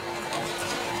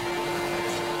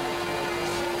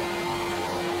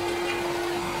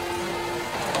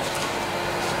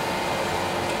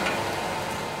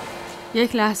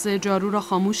 یک لحظه جارو را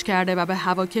خاموش کرده و به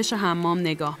هواکش حمام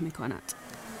نگاه میکند.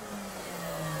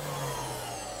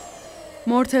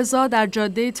 مرتضی در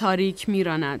جاده تاریک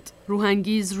میراند.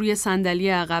 روحانگیز روی صندلی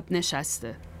عقب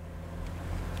نشسته.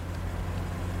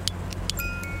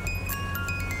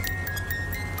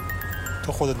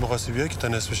 تو خودت می‌خواستی بیای که تا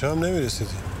نصف شب هم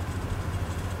نمی‌رسیدی.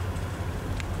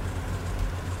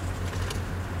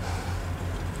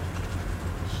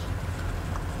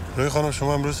 روی خانم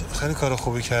شما امروز خیلی کار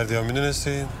خوبی کردی ها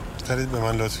میدونستی؟ خیلی به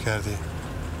من لطف کردی.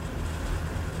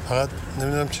 فقط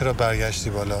نمیدونم چرا برگشتی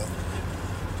بالا.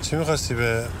 چی می‌خواستی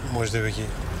به مژده بگی؟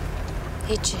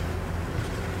 هیچی.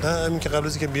 نه همین که قبل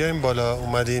از اینکه بیایم بالا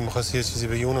اومدی می‌خواستی یه چیزی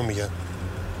بگی اونو میگم.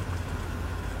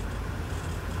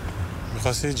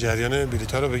 می‌خواستی جریان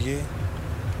بلیط‌ها رو بگی؟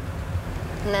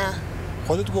 نه.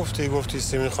 خودت گفتی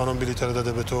سیمین خانم بلیط‌ها رو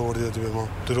داده به تو آوردی دادی به ما.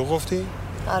 دروغ گفتی؟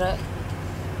 آره.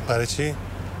 برای چی؟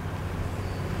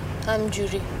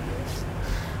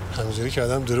 همینجوری که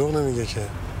آدم دروغ نمیگه که.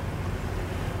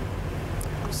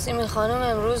 سیمین خانم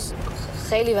امروز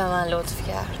خیلی به من لطف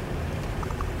کرد.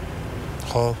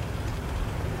 خب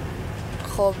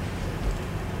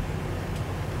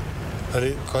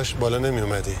ولی کاش بالا نمی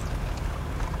اومدی.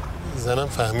 زنم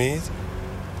فهمید؟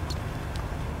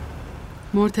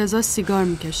 مرتضی سیگار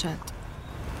میکشد.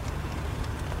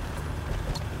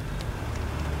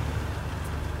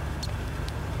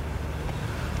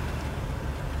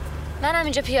 منم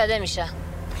اینجا پیاده میشم.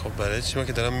 خب برای چی؟ من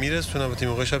که دارم میرسونم به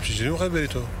موقع شب چجوری میخوای بری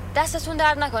تو؟ دستتون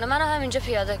درد نکنه منو همینجا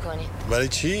پیاده کنی. برای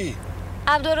چی؟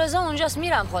 عبدالرضا اونجاست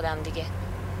میرم خودم دیگه.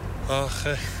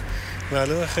 آخه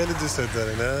معلومه خیلی دوستت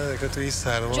داره نه؟ که تو این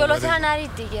سرما جلوتر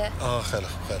نرید دیگه. خیلی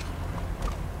خوب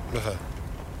بفرم.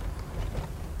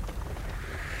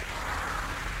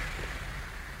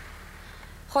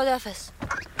 خداحافظ.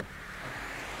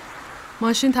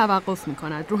 ماشین توقف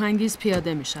میکند. روحانگیز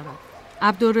پیاده میشود.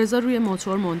 عبدالرضا روی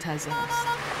موتور منتظر است.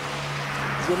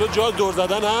 جلو جا دور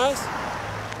زدن هست؟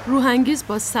 روحانگیز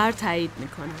با سر تایید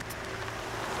میکند.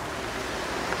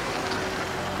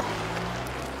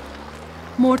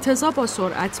 مرتضی با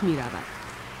سرعت میرود.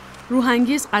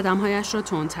 روحانگیز قدمهایش را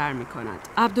تندتر میکند.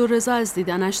 عبدالرضا از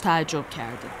دیدنش تعجب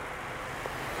کرده.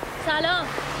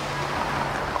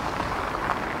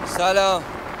 سلام.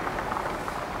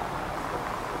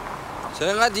 چرا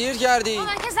اینقدر دیر کردی؟ من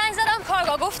که زنگ زدم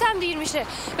کارگاه گفتم دیر میشه.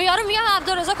 به یارو میگم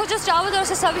عبدالرضا کجاست جواب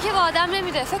درست حسابی که به آدم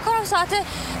نمیده. فکر کنم ساعت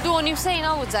 2:30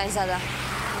 اینا بود زنگ زدم.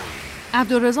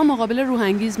 عبدالرضا مقابل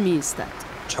روحانگیز میایستد.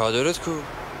 چادرت کو؟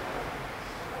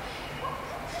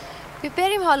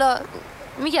 بریم حالا،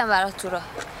 میگم برات تو راه.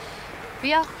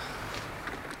 بیا.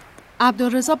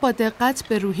 عبدالرضا با دقت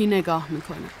به روحی نگاه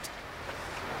میکند.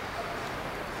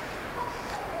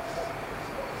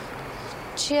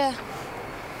 چیه؟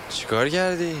 چیکار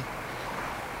کردی؟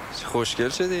 چه خوشگل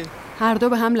شدی؟ هر دو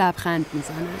به هم لبخند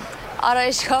میزنند.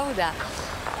 آرایشگاه بودم.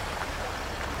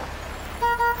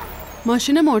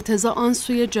 ماشین مرتضی آن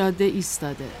سوی جاده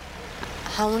ایستاده.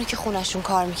 همونی که خونشون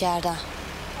کار میکردن.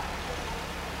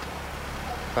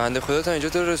 بنده خدا تا اینجا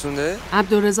تو رسونده؟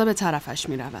 عبدالرضا به طرفش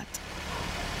میرود.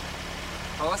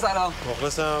 آقا سلام.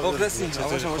 مخلصم. مخلصیم.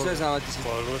 آقا شما چه زحمت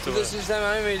کشیدید؟ تو داشتم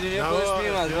همین میدونی خوش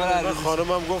میومد. من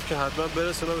خانمم گفت که حتما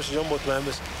برسونمش اینجا مطمئن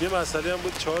بشه. یه مسئله هم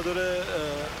بود چادر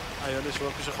عیال شما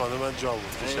پیش خانم من جا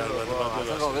بود. شرمنده من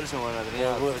اصلا قابل شما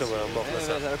نداره. قربونت برم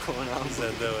مخلصم.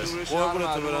 زنده باشی.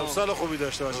 قربونت برم. سال خوبی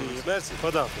داشته باشی. مرسی.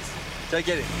 خداحافظ.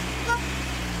 چاکریم.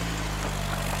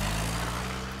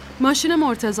 ماشین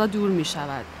مرتضی دور می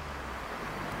شود.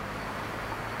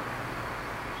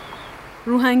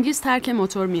 روحانگیز ترک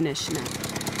موتور می نشینه.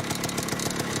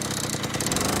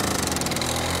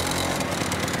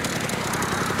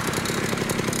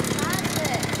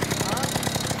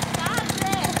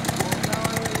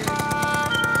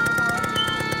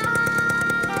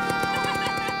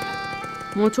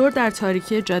 موتور در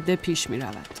تاریکی جاده پیش می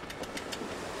رود.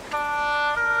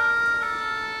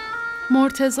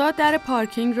 مرتضی در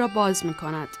پارکینگ را باز می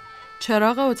کند.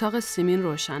 چراغ اتاق سیمین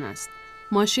روشن است.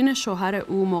 ماشین شوهر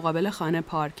او مقابل خانه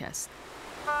پارک است.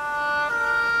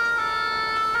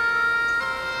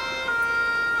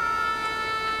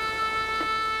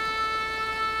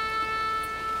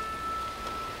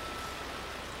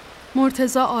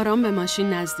 مرتضی آرام به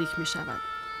ماشین نزدیک می شود.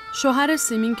 شوهر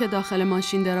سیمین که داخل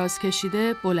ماشین دراز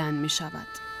کشیده بلند می شود.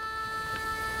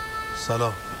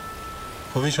 سلام.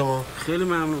 خوبی شما؟ خیلی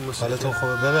ممنون. حالتون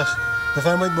خوبه؟ ببخشید.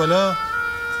 بفرمایید بالا.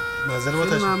 نظر ما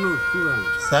خیلی ممنون. خوبم.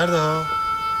 سرده ها.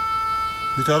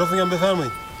 بی‌تعارف میگم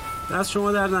بفرمایید. دست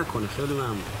شما در نکنه. خیلی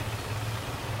ممنون.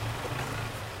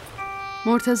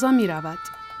 مرتضی می رود.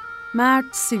 مرد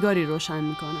سیگاری روشن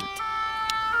می کند.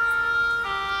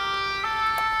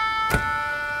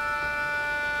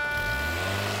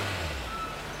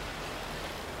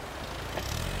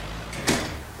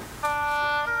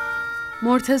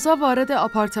 مرتضی وارد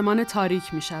آپارتمان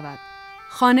تاریک می شود.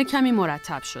 خانه کمی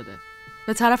مرتب شده.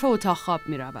 به طرف اتاق خواب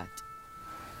می رود.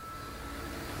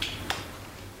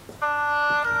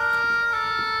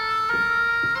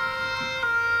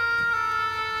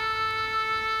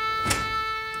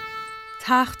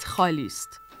 تخت خالی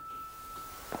است.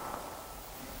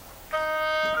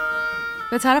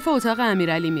 به طرف اتاق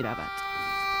امیرعلی می رود.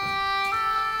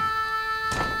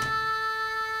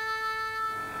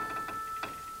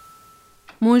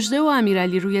 مژده و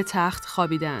امیرعلی روی تخت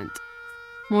خوابیدند.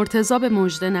 مرتضی به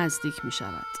مژده نزدیک می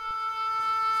شود.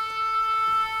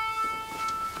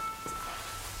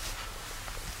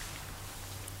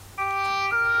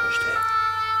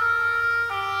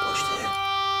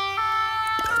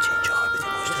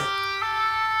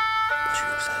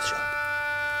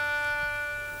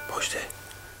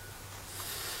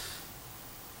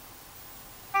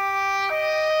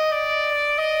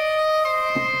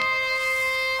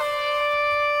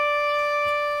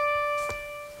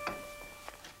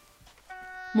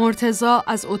 مرتضی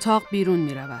از اتاق بیرون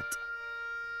می رود.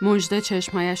 مژده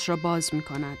چشمهایش را باز می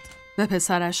کند. به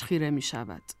پسرش خیره می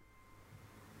شود.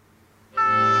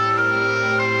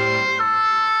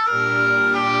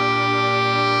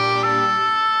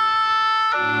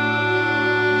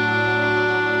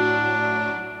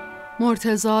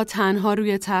 مرتضی تنها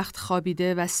روی تخت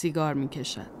خوابیده و سیگار می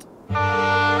کشد.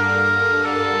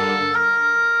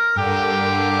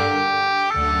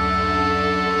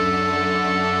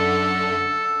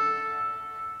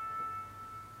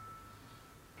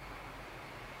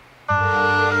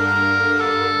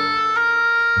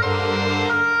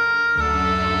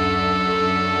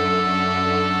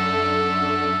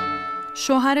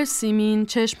 شوهر سیمین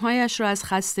چشمهایش را از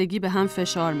خستگی به هم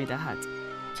فشار می دهد.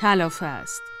 کلافه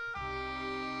است.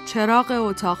 چراغ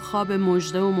اتاق خواب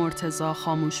مژده و مرتضی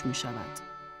خاموش می شود.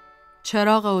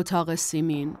 چراغ اتاق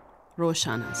سیمین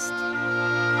روشن است.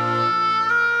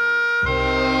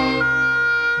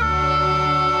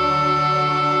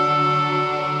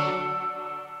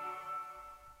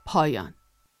 پایان.